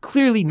 That's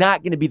clearly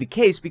not going to be the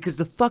case because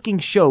the fucking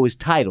show is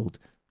titled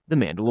The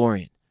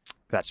Mandalorian.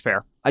 That's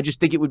fair. I just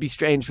think it would be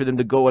strange for them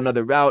to go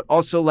another route.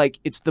 Also, like,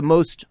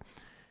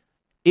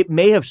 it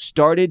may have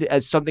started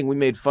as something we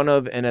made fun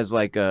of and as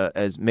like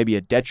as maybe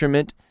a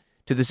detriment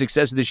to the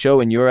success of the show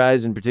in your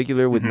eyes in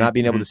particular with not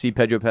being able to see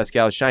Pedro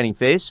Pascal's shining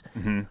face.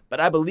 But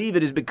I believe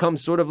it has become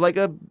sort of like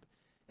a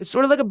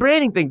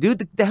branding thing,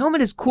 dude. The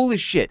helmet is cool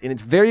as shit and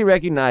it's very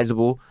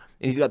recognizable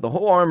and he's got the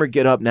whole armor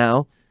get up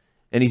now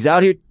and he's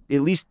out here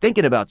at least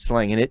thinking about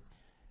slanging it.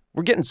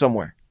 We're getting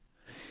somewhere.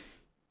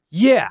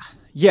 Yeah.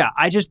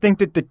 I just think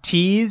that the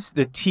tease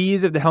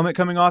of the helmet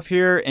coming off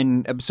here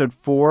in episode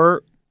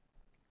 4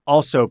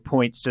 also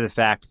points to the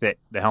fact that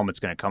the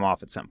helmet's going to come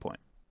off at some point.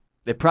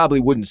 They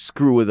probably wouldn't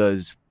screw with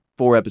us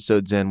 4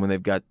 episodes in when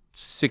they've got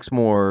 6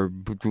 more.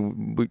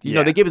 You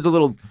know, they give us a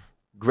little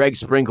Greg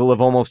sprinkle of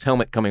almost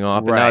helmet coming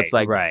off, and now it's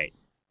like, right.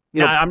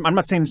 You know, I'm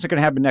not saying it's going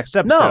to happen next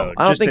episode. No,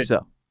 I don't just think that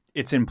so.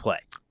 It's in play.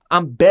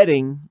 I'm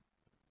betting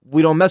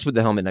we don't mess with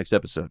the helmet next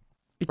episode.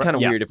 It'd be kind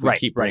of Yeah, weird if we right,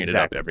 keep right, bringing it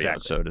up every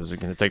episode. Is it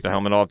going to take the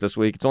helmet off this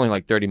week? It's only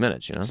like 30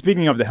 minutes, you know?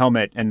 Speaking of the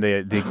helmet and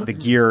the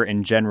gear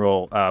in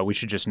general, we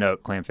should just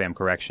note, Clam Fam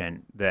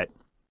correction, that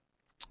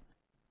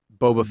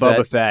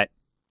Boba Fett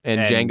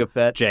and Jango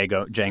Fett.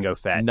 Jango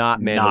Fett. Not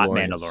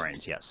Mandalorians. Not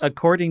Mandalorians, yes.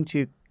 according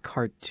to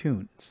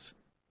cartoons.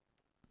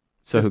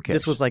 So who cares?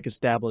 This was like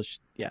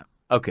established. Yeah,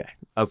 Okay.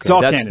 It's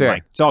all That's canon, fair.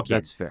 Mike. It's all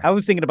canon. That's fair. I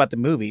was thinking about the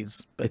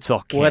movies, but It's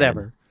all canon.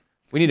 whatever.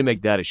 We need to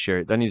make that a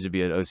shirt. That needs to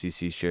be an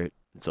OCC shirt.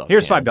 It's all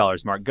Here's canon.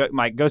 $5, Mark.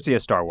 Mike, go see a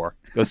Star Wars.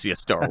 Go see a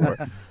Star Wars.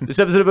 This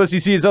episode of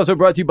OCC is also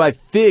brought to you by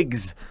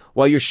Figs.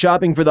 While you're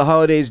shopping for the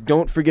holidays,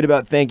 don't forget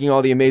about thanking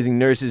all the amazing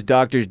nurses,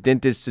 doctors,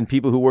 dentists, and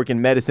people who work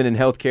in medicine and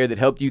healthcare that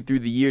helped you through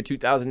the year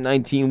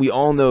 2019. We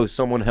all know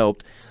someone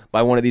helped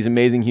by one of these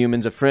amazing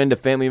humans, a friend, a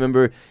family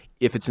member.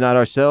 If it's not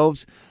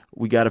ourselves,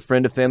 we got a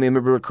friend, a family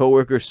member, a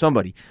coworker,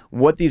 somebody.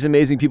 What these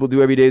amazing people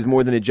do every day is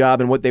more than a job,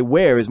 and what they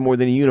wear is more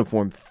than a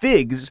uniform.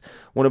 Figs,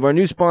 one of our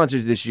new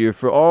sponsors this year,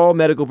 for all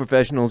medical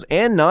professionals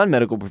and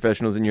non-medical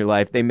professionals in your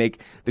life. They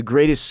make the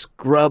greatest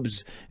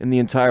scrubs in the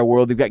entire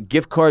world. They've got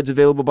gift cards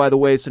available, by the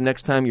way, so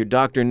next time your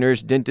doctor,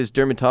 nurse, dentist,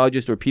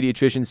 dermatologist, or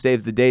pediatrician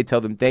saves the day, tell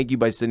them thank you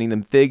by sending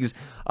them Figs.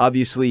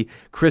 Obviously,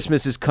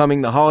 Christmas is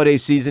coming. The holiday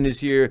season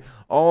is here.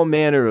 All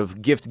manner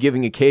of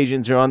gift-giving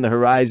occasions are on the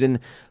horizon.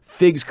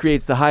 Figs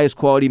creates the highest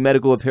quality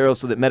medical apparel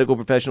so that medical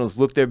professionals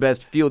look their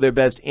best, feel their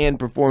best, and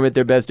perform at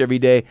their best every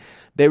day.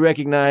 They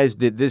recognize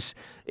that this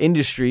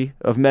industry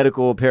of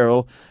medical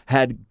apparel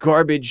had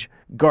garbage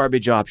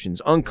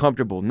options,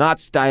 uncomfortable, not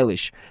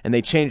stylish, and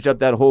they changed up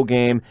that whole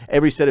game.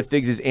 Every set of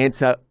Figs is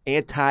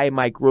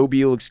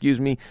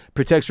antimicrobial,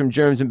 protects from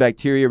germs and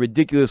bacteria,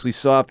 ridiculously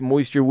soft,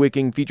 moisture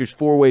wicking, features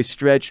 4-way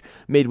stretch,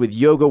 made with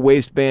yoga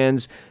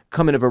waistbands,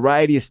 come in a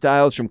variety of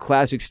styles from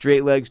classic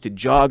straight legs to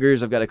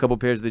joggers. I've got a couple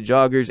pairs of the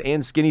joggers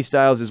and skinny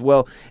styles as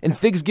well. And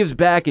Figs gives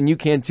back, and you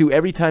can too.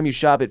 Every time you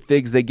shop at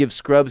Figs, they give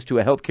scrubs to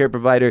a healthcare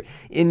provider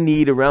in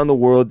need around the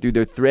world through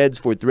their Threads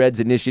for Threads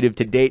initiative.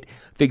 To date,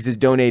 Figs has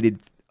donated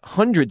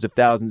hundreds of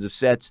thousands of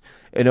sets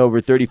in over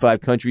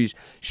 35 countries.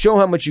 Show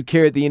how much you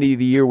care at the end of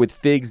the year with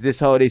Figs. This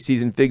holiday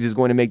season, Figs is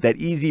going to make that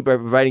easy by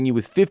providing you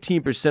with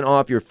 15%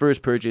 off your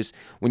first purchase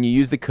when you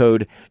use the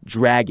code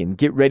DRAGON.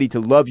 Get ready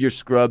to love your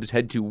scrubs.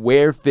 Head to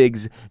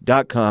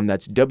wearfigs.com.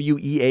 That's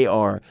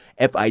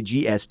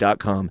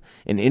WEARFIGS.com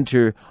and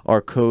enter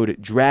our code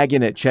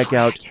DRAGON at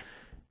checkout.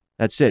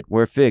 That's it,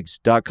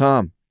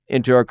 wearfigs.com.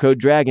 Enter our code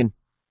DRAGON.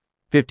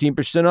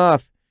 15%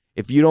 off.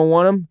 If you don't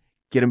want them,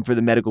 get them for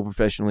the medical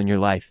professional in your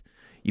life.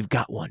 You've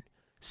got one.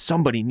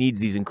 Somebody needs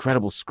these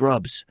incredible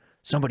scrubs.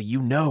 Somebody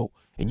you know.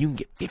 And you can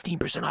get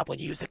 15% off when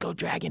you use the code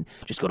DRAGON.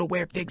 Just go to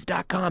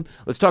wearfigs.com.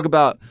 Let's talk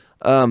about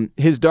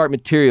His Dark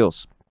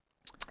Materials.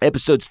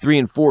 Episodes 3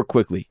 and 4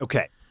 quickly.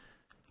 Okay.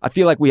 I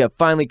feel like we have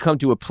finally come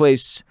to a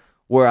place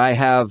where I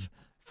have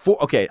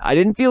 4. Okay, I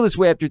didn't feel this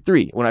way after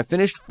 3. When I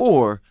finished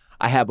 4,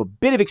 I have a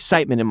bit of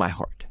excitement in my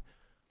heart.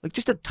 Like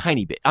just a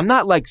tiny bit. I'm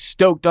not like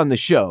stoked on the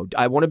show.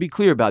 I want to be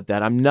clear about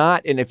that. I'm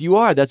not, and if you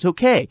are, that's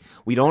okay.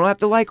 We don't have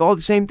to like all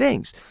the same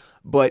things.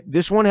 But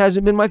this one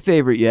hasn't been my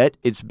favorite yet.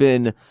 It's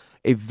been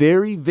a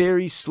very,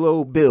 very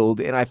slow build,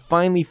 and I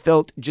finally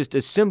felt just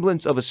a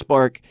semblance of a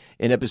spark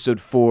in episode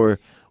 4.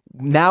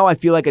 Now I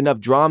feel like enough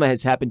drama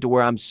has happened to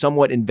where I'm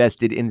somewhat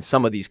invested in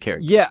some of these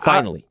characters. Yeah,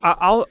 finally.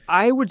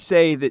 I would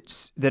say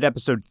that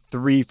episode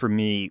 3 for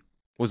me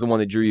Was the one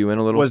that drew you in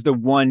a little? was the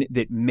one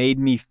that made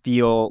me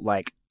feel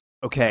like,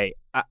 okay,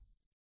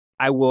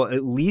 I will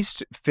at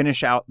least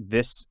finish out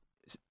this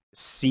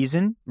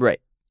season right.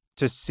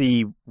 to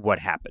see what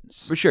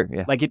happens. For sure,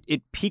 yeah. Like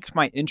it piqued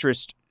my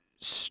interest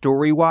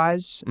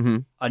story-wise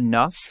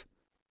enough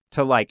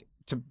to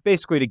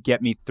basically to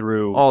get me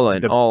through all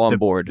on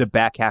board the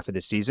back half of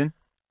the season.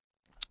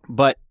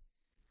 But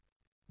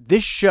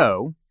this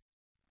show,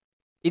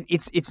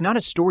 it's not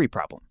a story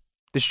problem.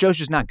 This show's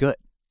just not good.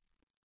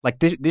 Like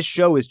this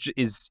show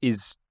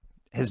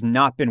has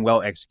not been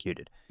well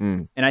executed.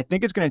 And I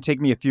think it's going to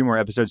take me a few more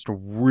episodes to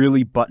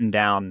really button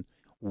down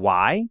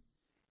why.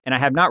 And I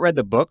have not read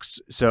the books,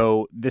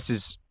 so this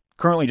is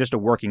currently just a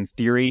working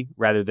theory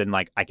rather than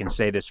like I can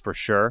say this for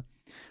sure.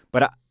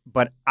 But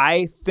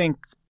I think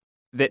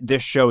that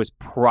this show is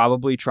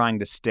probably trying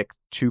to stick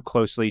too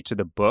closely to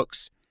the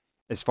books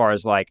as far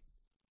as like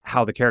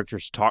how the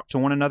characters talk to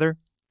one another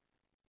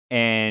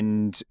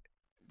and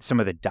some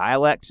of the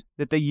dialect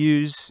that they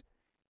use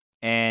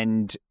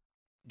and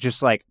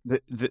just like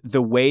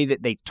the way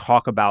that they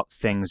talk about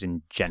things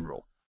in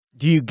general.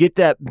 Do you get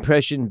that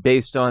impression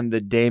based on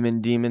the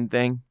Damon Demon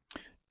thing?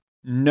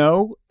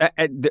 No,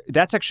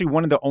 that's actually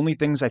one of the only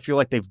things I feel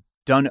like they've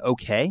done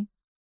okay.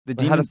 The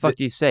demon. How the fuck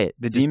do you say it?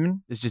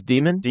 Demon? It's just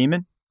demon?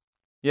 Demon?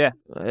 Yeah.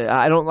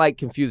 I don't like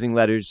confusing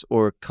letters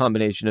or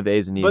combination of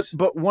A's and E's.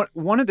 But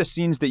one of the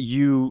scenes that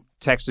you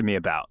texted me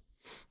about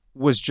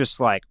was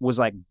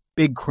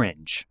big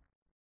cringe.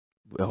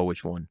 Oh,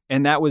 which one?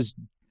 And that was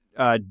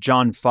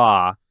John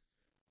Fa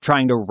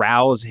trying to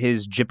rouse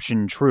his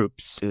Egyptian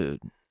troops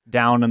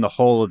down in the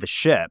hull of the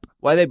ship.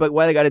 Why they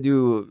got to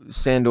do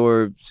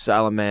Sandor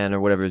Salaman or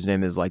whatever his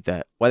name is like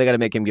that? Why they got to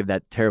make him give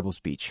that terrible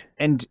speech?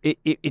 And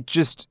it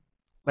just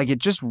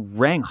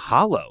rang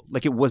hollow.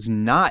 Like it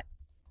wasn't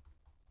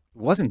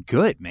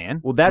good, man.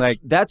 Well,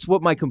 that's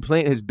what my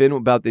complaint has been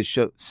about this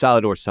show.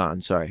 Salador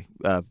San, sorry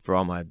for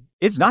all my.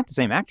 It's not the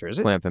same actor, is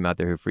it? Plant them out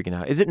there who are freaking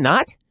out. Is it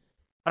not?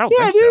 I don't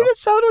think so. Yeah, dude,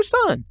 it's Salador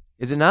San.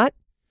 Is it not?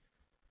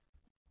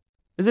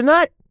 Is it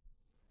not?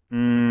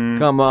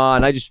 Come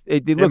on,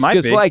 it looks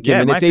just be. like him,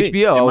 Yeah, and it's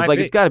HBO. I was like,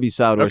 be. it's got to be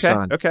Salador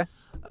San. Okay.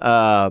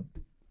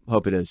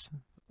 Hope it is.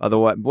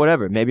 Otherwise,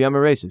 whatever. Maybe I'm a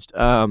racist.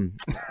 I'm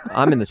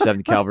in the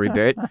 7th Cavalry,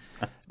 Barrett.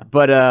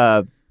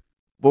 But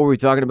what were we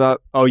talking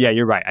about? Oh yeah,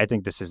 you're right. I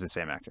think this is the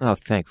same actor. Oh,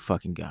 thank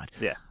fucking God.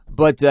 Yeah.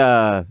 But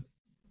no,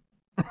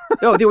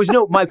 there was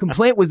no. My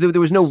complaint was that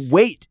there was no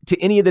weight to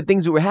any of the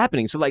things that were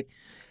happening. So like,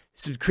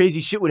 some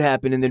crazy shit would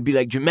happen, and there'd be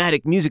like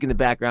dramatic music in the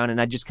background,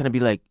 and I'd just kind of be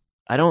like,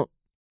 I don't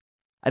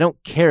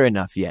care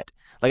enough yet.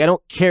 Like, I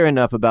don't care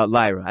enough about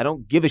Lyra. I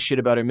don't give a shit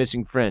about her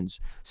missing friends.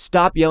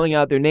 Stop yelling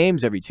out their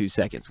names every 2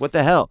 seconds. What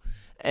the hell?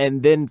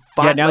 And then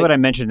now that I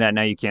mentioned that,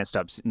 now you can't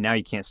stop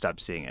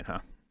seeing it, huh?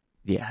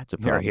 Yeah, it's a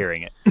problem. Or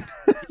hearing it.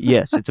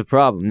 Yes, it's a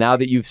problem. Now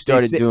that you've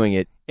started doing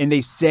it. And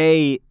they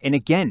say, and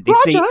again, they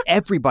Roger, say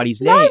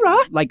everybody's Lyra.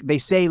 name. Like, they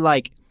say,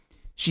 like,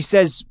 she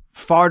says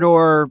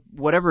Fardor,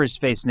 whatever his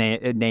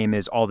name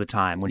is all the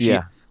time. When she,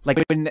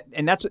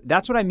 and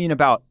that's what I mean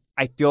about,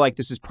 I feel like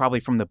this is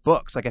probably from the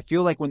books. Like, I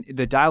feel like when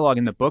the dialogue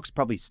in the books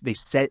probably, they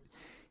say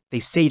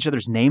each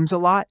other's names a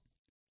lot.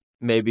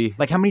 Maybe.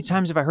 Like, how many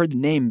times have I heard the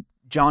name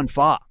John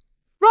Fa?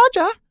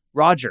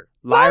 Roger,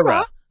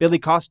 Lyra, Billy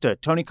Costa,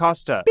 Tony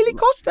Costa. Billy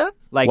Costa.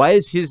 Like, why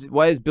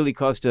is Billy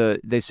Costa,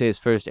 they say his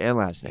first and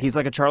last name? He's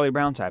like a Charlie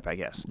Brown type, I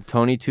guess.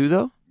 Tony too,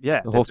 though?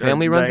 Yeah. The whole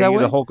family runs that way?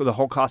 The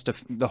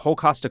whole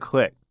Costa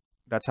clique.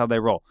 That's how they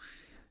roll.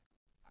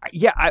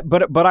 Yeah,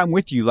 but I'm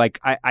with you. Like,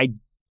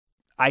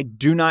 I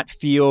do not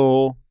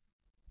feel,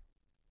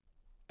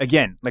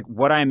 again, like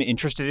what I'm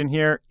interested in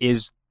here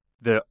is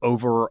the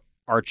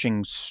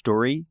overarching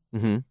story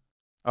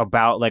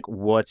about like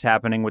what's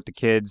happening with the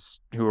kids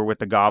who are with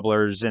the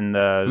gobblers and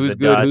who's the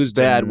good, dust who's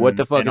bad, what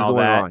the fuck is going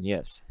that. on,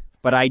 yes.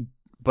 But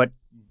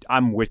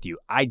I'm with you.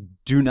 I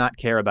do not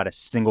care about a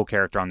single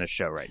character on this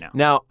show right now.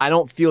 Now, I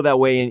don't feel that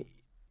way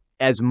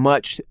as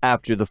much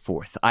after the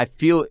 4th. I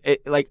feel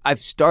like I've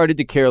started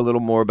to care a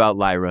little more about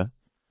Lyra.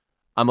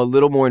 I'm a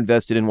little more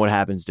invested in what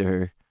happens to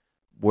her,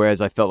 whereas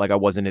I felt like I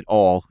wasn't at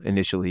all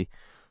initially.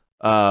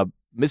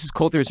 Mrs.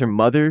 Coulter is her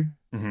mother,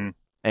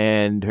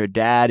 and her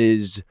dad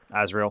is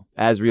Azrael,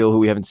 who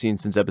we haven't seen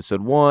since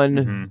episode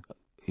 1.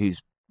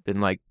 He's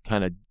been like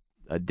kind of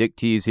a dick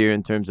tease here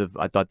in terms of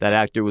I thought that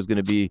actor was going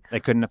to be. They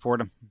couldn't afford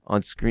him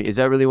on screen. Is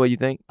that really what you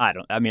think?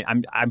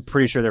 I'm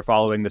pretty sure they're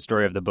following the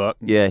story of the book.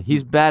 Yeah,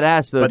 he's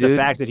badass though, but dude. The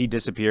fact that he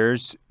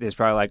disappears is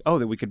probably like,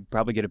 that we could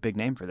probably get a big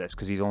name for this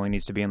because he only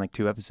needs to be in like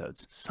 2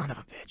 episodes. Son of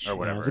a bitch. Or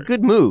whatever. Yeah, it was a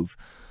good move.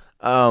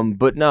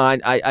 But no,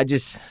 I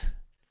just,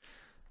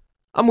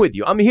 I'm with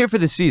you. I'm here for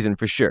the season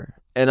for sure.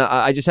 And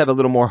I just have a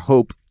little more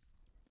hope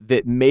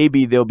that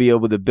maybe they'll be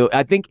able to build.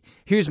 I think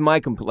here's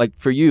my like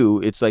for you,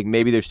 it's like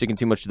maybe they're sticking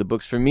too much to the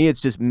books. For me,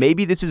 it's just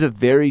maybe this is a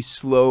very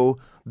slow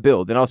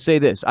build. And I'll say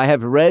this: I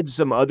have read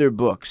some other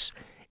books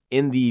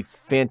in the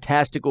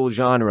fantastical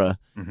genre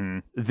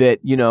that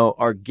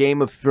are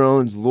Game of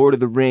Thrones, Lord of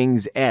the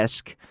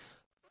Rings-esque,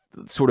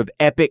 sort of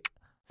epic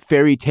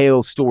fairy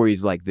tale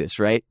stories like this,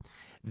 right?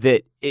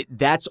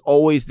 That's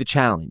always the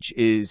challenge: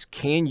 is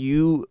can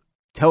you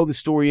tell the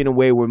story in a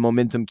way where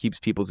momentum keeps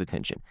people's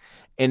attention?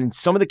 And in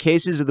some of the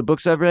cases of the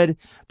books I've read,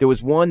 there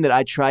was one that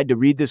I tried to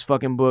read this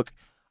fucking book.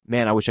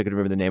 Man, I wish I could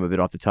remember the name of it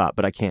off the top,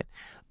 but I can't.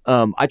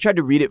 I tried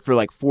to read it for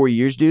like 4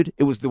 years, dude.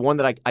 It was the one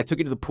that I took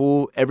it to the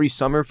pool every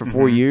summer for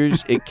 4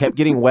 years. It kept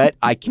getting wet.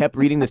 I kept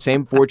reading the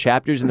same 4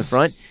 chapters in the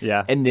front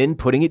and then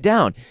putting it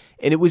down.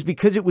 And it was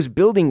because it was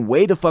building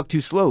way the fuck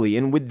too slowly.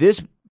 And with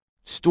this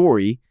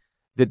story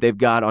that they've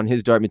got on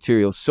His Dark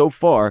Materials so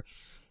far,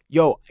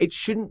 it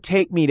shouldn't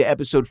take me to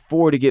episode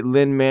 4 to get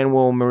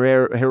Lin-Manuel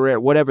Herrera,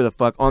 whatever the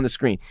fuck, on the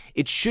screen.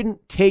 It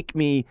shouldn't take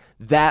me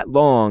that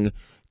long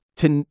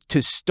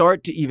to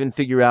start to even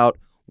figure out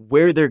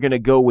where they're going to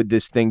go with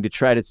this thing, to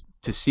try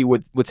to see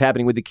what's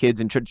happening with the kids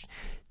and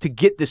to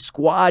get the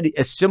squad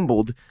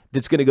assembled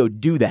that's going to go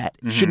do that.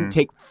 It shouldn't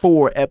take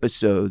 4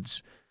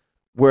 episodes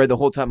where the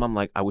whole time I'm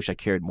like, I wish I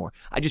cared more.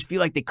 I just feel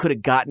like they could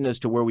have gotten us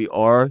to where we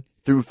are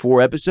through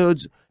 4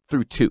 episodes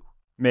through 2.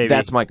 Maybe.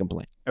 That's my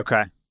complaint.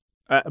 Okay.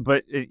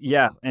 But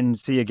and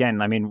see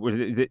again, I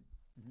mean,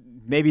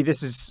 maybe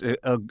this is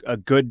a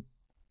good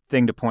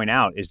thing to point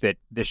out, is that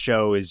this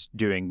show is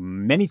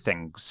doing many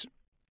things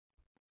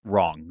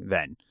wrong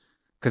then.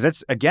 Because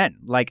that's, again,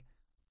 like,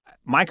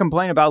 my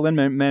complaint about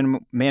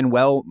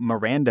Lin-Manuel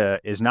Miranda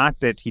is not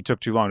that he took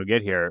too long to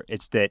get here.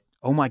 It's that,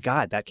 oh my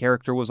God, that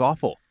character was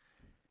awful.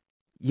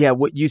 Yeah,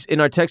 what you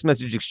in our text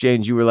message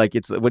exchange, you were like,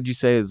 what did you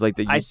say? It was like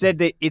that. I said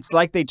that it's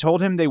like they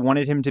told him they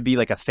wanted him to be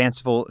like a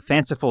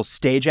fanciful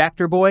stage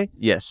actor boy.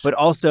 Yes, but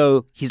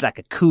also he's like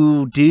a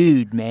cool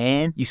dude,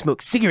 man. You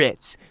smoke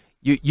cigarettes.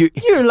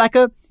 You're like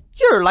a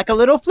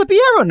little flippy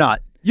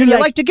aeronaut. You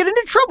like to get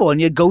into trouble and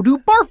you go do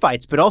bar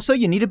fights, but also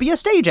you need to be a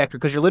stage actor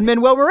because you're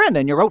Lin-Manuel Miranda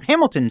and you wrote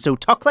Hamilton, so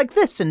talk like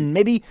this and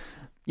maybe,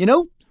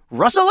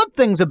 rustle up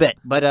things a bit,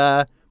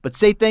 but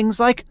say things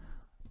like,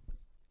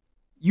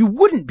 you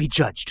wouldn't be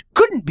judged,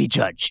 couldn't be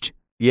judged.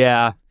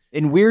 Yeah.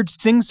 In weird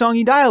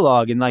sing-songy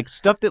dialogue and like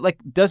stuff that like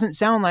doesn't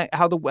sound like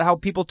how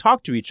people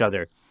talk to each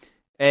other.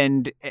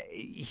 And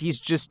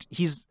he's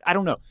I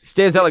don't know.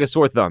 Stands out like a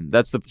sore thumb.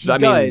 He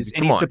does,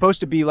 and he's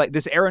supposed to be like,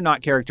 this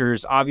aeronaut character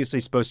is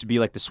obviously supposed to be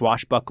like the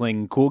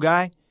swashbuckling cool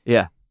guy.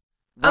 Yeah.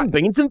 I'm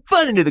bringing some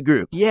fun into the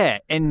group. Yeah,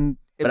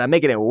 but I'm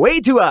making it way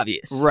too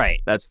obvious.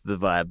 Right. That's the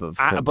vibe of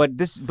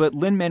but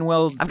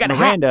Lin-Manuel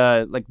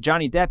Miranda, like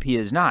Johnny Depp, he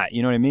is not.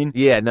 You know what I mean?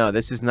 Yeah, no,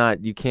 this is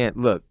not. You can't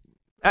look.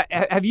 By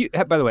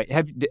the way,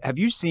 have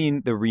you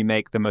seen the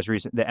remake, the most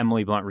recent, the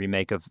Emily Blunt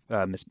remake of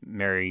Miss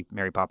Mary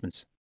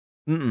Poppins?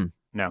 Mm-mm.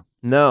 No.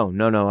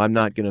 I'm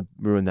not gonna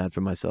ruin that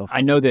for myself.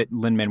 I know that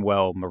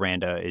Lin-Manuel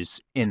Miranda is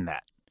in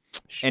that,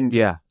 and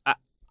yeah,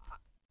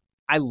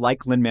 I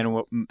like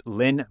Lin-Manuel.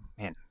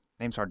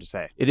 Name's hard to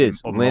say. It is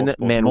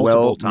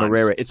Lin-Manuel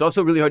Miranda. It's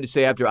also really hard to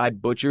say after I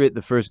butcher it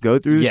the first go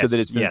through, so that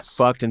it's been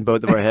fucked in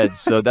both of our heads.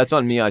 So that's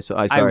on me.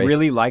 Sorry. I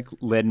really like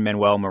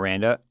Lin-Manuel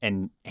Miranda,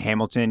 and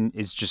Hamilton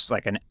is just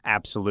like an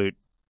absolute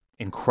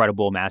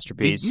incredible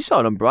masterpiece. You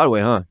saw it on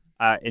Broadway, huh?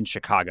 In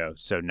Chicago,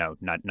 so no,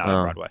 not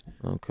on Broadway.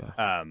 Okay.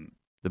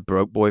 The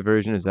Broke Boy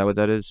version, is that what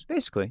that is?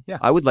 Basically, yeah.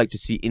 I would like to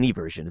see any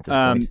version at this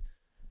point.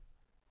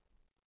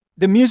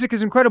 The music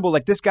is incredible.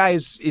 Like, this guy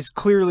is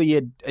clearly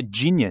a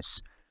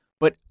genius,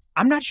 but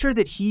I'm not sure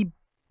that he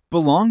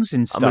belongs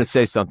in stuff. I'm going to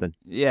say something.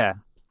 Yeah.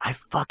 I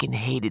fucking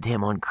hated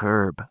him on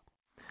Curb.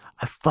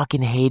 I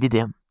fucking hated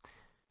him.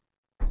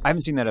 I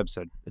haven't seen that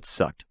episode. It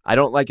sucked. I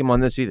don't like him on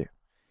this either.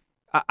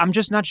 I'm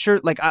just not sure.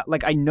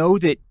 I know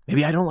that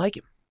maybe I don't like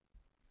him.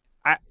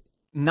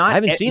 I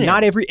haven't seen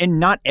it.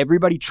 Not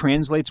everybody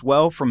translates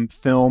well from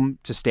film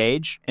to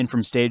stage and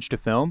from stage to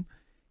film,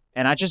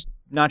 and I'm just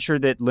not sure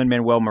that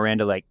Lin-Manuel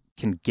Miranda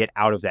can get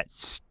out of that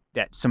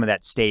some of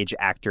that stage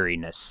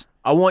actoriness.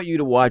 I want you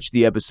to watch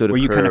the episode where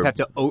of you Curb. kind of have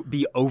to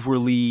be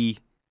overly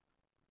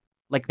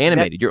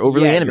animated. You're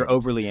overly animated. You're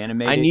overly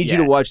animated. I need you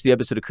to watch the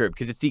episode of Curb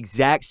because it's the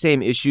exact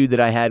same issue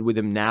that I had with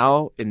him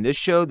now in this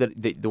show, that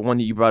the one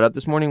that you brought up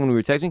this morning when we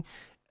were texting,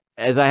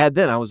 as I had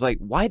then. I was like,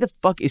 why the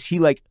fuck is he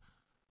like?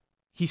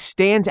 He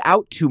stands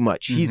out too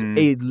much.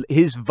 Mm-hmm.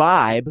 His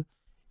vibe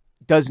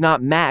does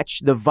not match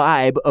the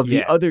vibe of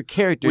the other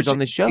characters on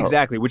the show.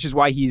 Exactly, which is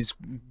why he's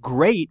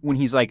great when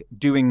he's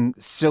doing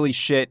silly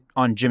shit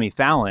on Jimmy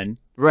Fallon.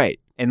 Right.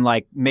 And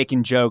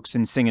making jokes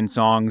and singing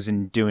songs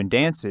and doing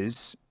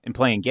dances and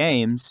playing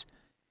games.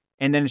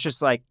 And then it's just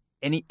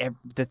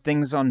the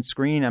things on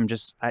screen,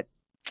 I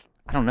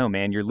don't know,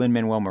 man. You're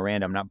Lin-Manuel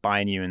Miranda. I'm not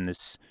buying you in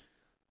this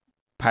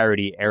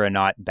piratey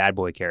aeronaut bad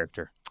boy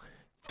character.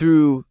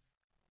 Through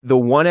the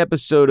one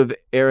episode of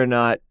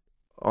Aeronaut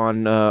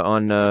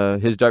on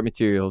His Dark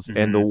Materials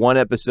and the one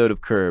episode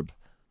of Curb,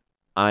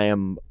 I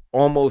am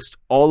almost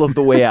all of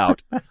the way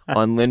out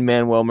on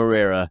Lin-Manuel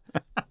Miranda.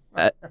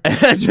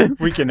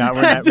 We cannot.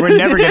 We're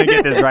never going to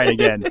get this right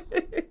again.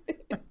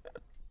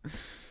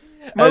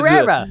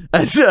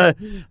 As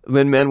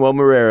Lin-Manuel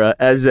Miranda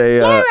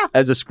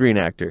as a screen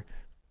actor.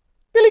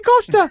 Billy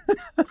Costa.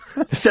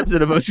 This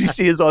episode of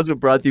OCC is also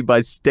brought to you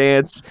by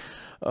Stance.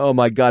 Oh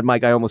my God,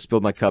 Mike, I almost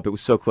spilled my cup. It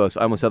was so close.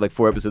 I almost had like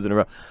 4 episodes in a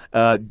row.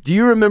 Do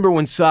you remember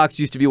when socks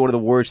used to be one of the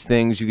worst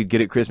things you could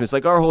get at Christmas?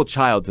 Like our whole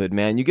childhood,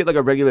 man. You get like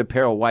a regular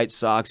pair of white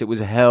socks. It was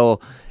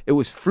hell. It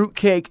was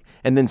fruitcake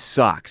and then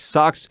socks.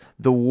 Socks,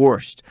 the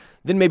worst.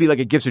 Then maybe like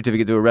a gift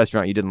certificate to a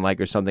restaurant you didn't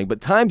like or something. But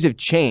times have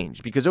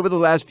changed because over the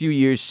last few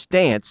years,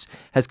 Stance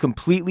has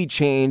completely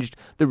changed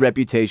the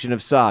reputation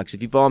of socks.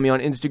 If you follow me on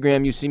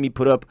Instagram, you see me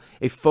put up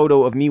a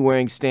photo of me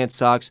wearing Stance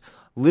socks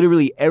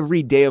literally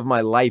every day of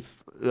my life.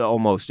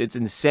 Almost. It's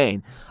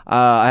insane.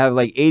 I have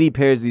like 80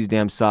 pairs of these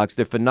damn socks.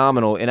 They're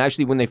phenomenal. And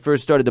actually, when they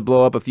first started to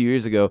blow up a few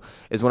years ago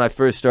is when I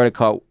first started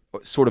caught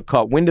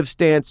wind of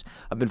Stance.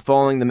 I've been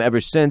following them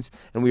ever since,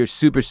 and we are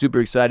super,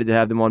 super excited to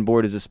have them on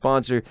board as a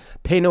sponsor.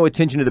 Pay no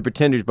attention to the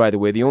pretenders, by the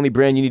way. The only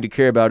brand you need to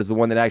care about is the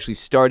one that actually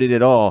started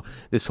it all,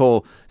 this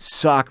whole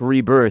sock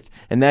rebirth,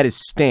 and that is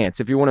Stance.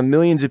 If you're one of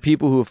millions of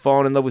people who have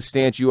fallen in love with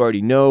Stance, you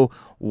already know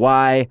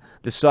why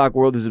the sock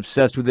world is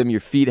obsessed with them.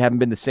 Your feet haven't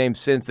been the same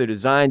since. Their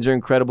designs are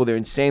incredible. They're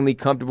insanely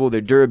comfortable. Their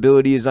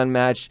durability is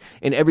unmatched.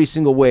 In every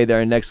single way,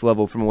 they're next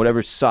level from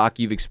whatever sock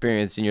you've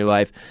experienced in your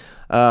life.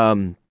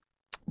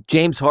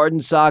 James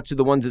Harden socks are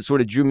the ones that sort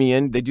of drew me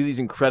in. They do these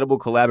incredible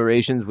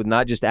collaborations with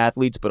not just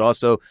athletes, but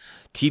also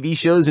TV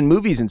shows and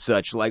movies and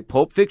such, like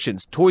Pulp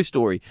Fiction's Toy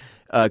Story,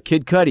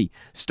 Kid Cudi,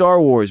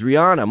 Star Wars,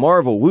 Rihanna,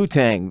 Marvel,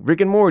 Wu-Tang,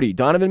 Rick and Morty,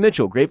 Donovan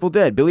Mitchell, Grateful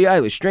Dead, Billie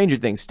Eilish, Stranger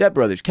Things, Step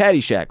Brothers,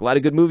 Caddyshack. A lot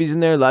of good movies in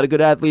there, a lot of good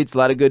athletes,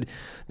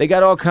 they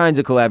got all kinds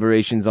of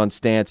collaborations on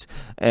Stance,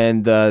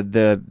 and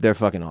they're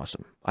fucking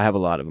awesome. I have a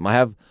lot of them.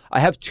 I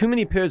have too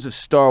many pairs of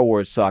Star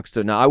Wars socks,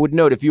 though. Now, I would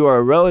note, if you are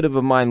a relative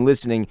of mine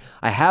listening,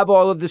 I have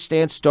all of the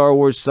Stance Star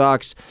Wars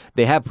socks.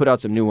 They have put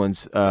out some new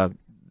ones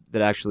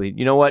that actually,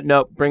 you know what?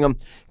 No, bring them.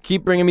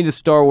 Keep bringing me the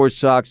Star Wars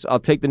socks. I'll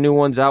take the new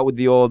ones out with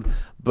the old.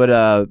 But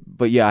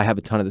yeah, I have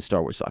a ton of the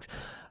Star Wars socks.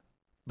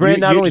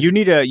 Brand, you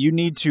need to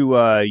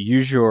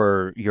use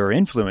your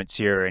influence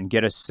here and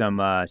get us some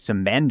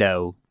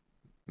Mando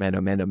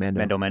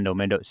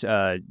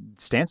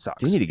Stance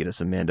socks. You need to get us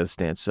some Mando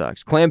Stance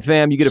socks. Clam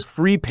fam, you get a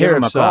free pair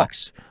of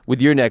socks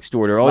with your next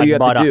order. All you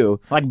have to do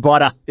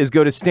is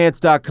go to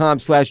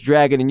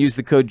stance.com/dragon and use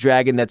the code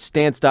DRAGON. That's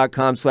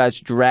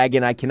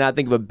stance.com/dragon. I cannot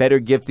think of a better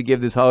gift to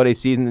give this holiday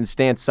season than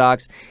Stance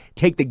socks.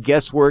 Take the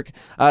guesswork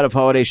out of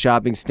holiday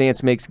shopping.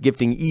 Stance makes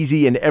gifting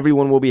easy and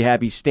everyone will be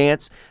happy.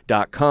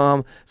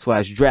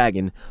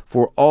 Stance.com/dragon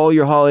for all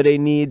your holiday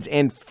needs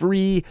and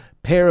free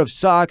pair of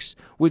socks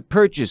with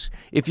purchase.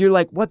 If you're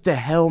like, what the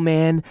hell,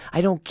 man?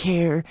 I don't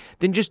care.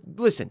 Then just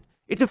listen.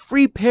 It's a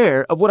free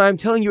pair of what I'm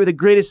telling you are the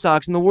greatest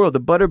socks in the world. The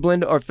Butter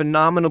Blend are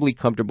phenomenally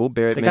comfortable.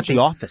 Barrett they mentioned.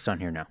 Got The Office on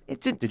here now.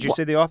 Did you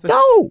say The Office?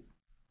 No.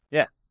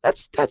 Yeah.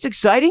 That's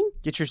exciting.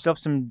 Get yourself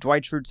some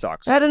Dwight Schrute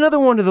socks. Add another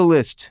one to the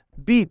list.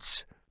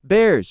 Beats,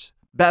 Bears,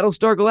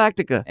 Battlestar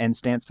Galactica. And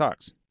Stance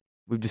socks.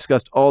 We've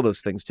discussed all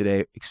those things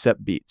today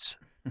except Beats.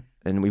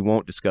 And we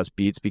won't discuss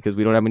Beats because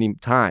we don't have any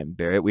time,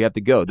 Barrett. We have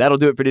to go. That'll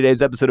do it for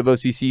today's episode of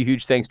OCC.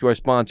 Huge thanks to our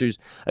sponsors,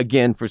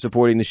 again, for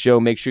supporting the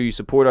show. Make sure you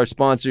support our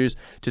sponsors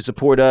to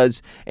support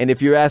us. And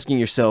if you're asking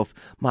yourself,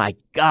 my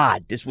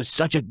God, this was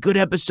such a good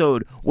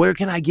episode, where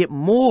can I get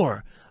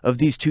more of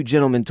these two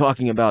gentlemen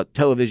talking about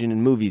television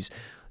and movies?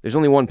 There's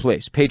only one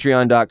place,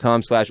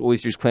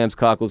 patreon.com/oysters, clams,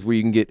 cockles, where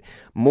you can get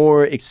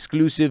more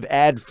exclusive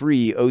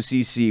ad-free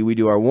OCC. We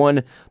do our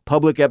one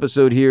public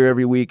episode here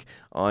every week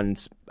on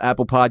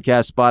Apple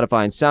Podcasts,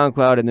 Spotify, and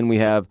SoundCloud, and then we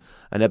have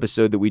an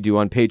episode that we do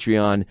on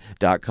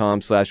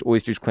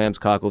patreon.com/oysters, clams,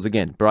 cockles.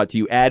 Again, brought to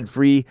you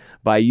ad-free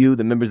by you,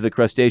 the members of the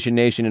Crustacean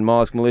Nation and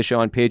Mollusk Militia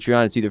on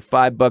Patreon. It's either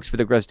 $5 for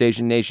the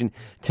Crustacean Nation,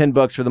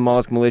 $10 for the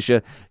Mollusk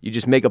Militia. You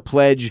just make a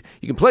pledge.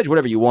 You can pledge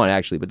whatever you want,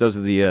 actually, but those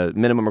are the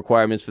minimum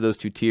requirements for those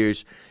two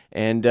tiers.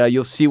 And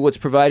you'll see what's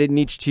provided in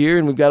each tier.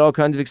 And we've got all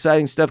kinds of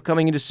exciting stuff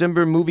coming in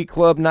December. Movie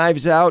Club,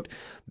 Knives Out.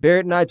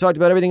 Barrett and I talked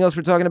about everything else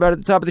we're talking about at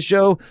the top of the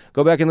show.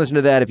 Go back and listen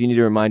to that if you need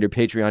a reminder.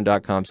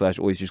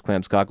 Patreon.com/oysters,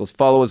 clams, cockles.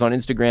 Follow us on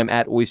Instagram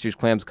at oysters,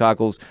 clams,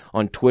 cockles.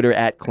 On Twitter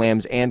at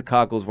clams and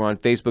cockles. We're on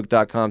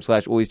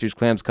Facebook.com/oysters,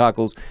 clams,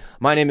 cockles.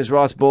 My name is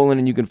Ross Bolin,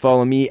 and you can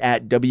follow me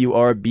at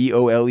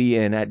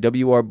WRBOLEN, at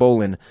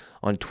WRBolin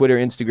on Twitter,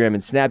 Instagram, and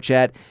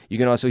Snapchat. You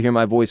can also hear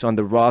my voice on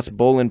the Ross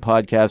Bolin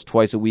podcast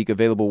twice a week,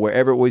 available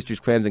wherever Oysters,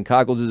 Clams, and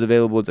Cockles is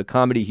available. It's a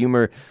comedy,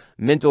 humor,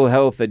 mental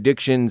health,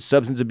 addiction,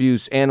 substance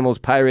abuse, animals,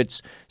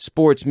 pirates,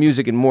 sports,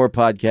 music, and more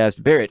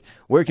podcast. Barrett,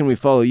 where can we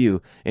follow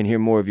you and hear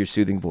more of your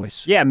soothing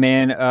voice? Yeah,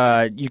 man,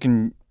 you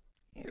can...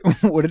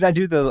 What did I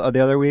do the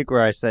other week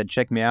where I said,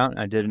 check me out?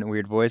 I did it in a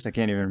weird voice. I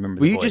can't even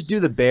remember the voice.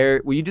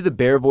 Will you do the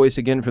bear voice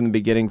again from the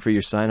beginning for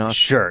your sign-off?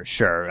 Sure.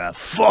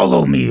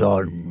 Follow me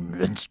on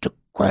Instagram.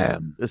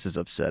 Instagram. This is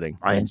upsetting.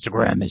 My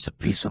Instagram is a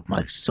piece of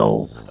my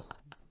soul.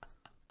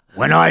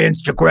 When I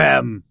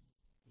Instagram,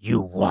 you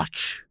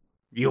watch.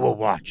 You will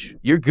watch.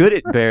 You're good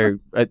at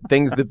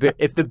things.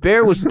 If the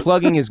bear was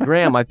plugging his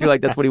gram, I feel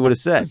like that's what he would have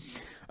said.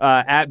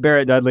 At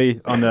Barrett Dudley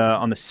on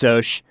the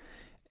Soch.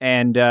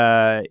 And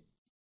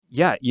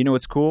yeah, you know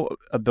what's cool?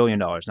 $1 billion,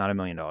 not $1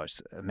 million.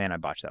 Man, I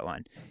botched that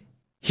line.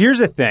 Here's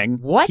a thing.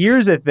 What?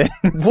 Here's a thing.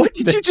 What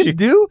did you just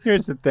do?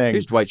 Here's the thing.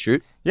 Here's Dwight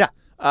Schrute. Yeah.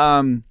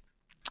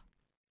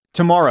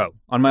 Tomorrow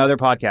on my other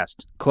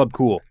podcast, Club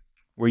Cool,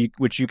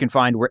 which you can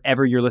find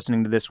wherever you're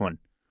listening to this one,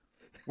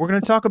 we're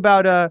going to talk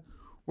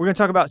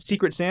about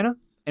Secret Santa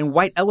and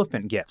white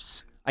elephant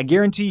gifts. I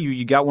guarantee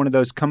you got one of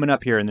those coming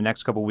up here in the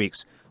next couple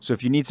weeks. So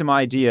if you need some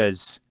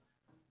ideas,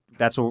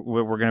 that's what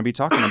we're going to be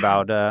talking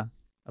about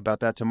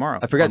that tomorrow.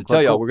 I forgot to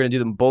tell y'all, we're going to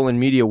do the Bolin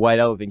Media white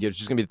elephant gift. It's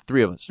just going to be the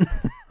three of us.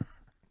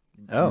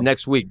 Oh.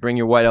 Next week, bring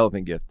your white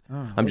elephant gift.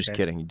 Oh, I'm just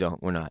kidding. You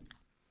don't. We're not.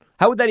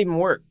 How would that even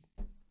work?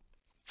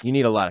 You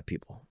need a lot of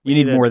people. You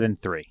need more than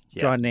 3.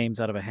 Yeah. Draw names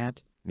out of a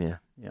hat. Yeah.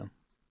 Yeah.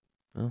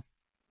 Well,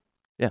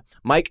 yeah.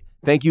 Mike,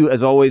 thank you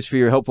as always for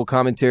your helpful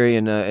commentary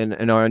and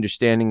our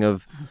understanding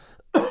of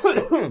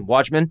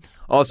Watchmen.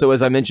 Also,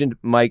 as I mentioned,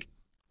 Mike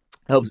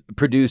helps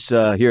produce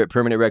here at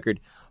Permanent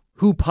Record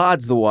Who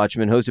Pods the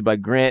Watchmen, hosted by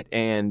Grant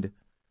and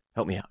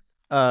help me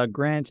out.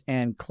 Grant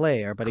and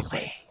Clay, our buddy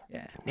Clay.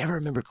 Yeah. Never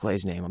remember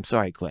Clay's name. I'm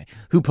sorry, Clay.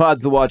 Who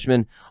Pods the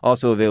Watchmen?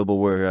 Also available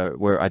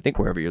where I think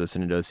wherever you're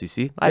listening to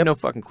OCC. I have no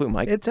fucking clue,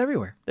 Mike. It's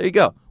everywhere. There you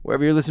go.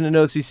 Wherever you're listening to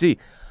OCC.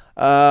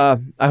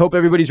 I hope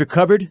everybody's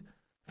recovered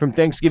from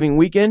Thanksgiving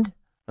weekend.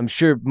 I'm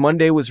sure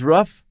Monday was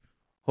rough.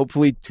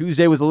 Hopefully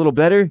Tuesday was a little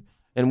better,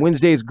 and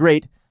Wednesday is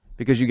great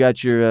because you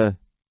got your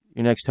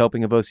next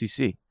helping of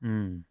OCC.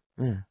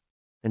 Yeah.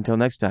 Until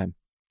next time.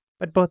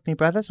 But both my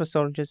brothers were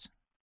soldiers.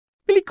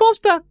 Billy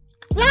Costa.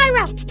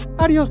 Lyra!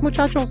 Adios,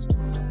 muchachos.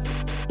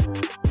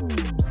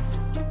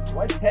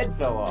 White's head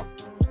fell off.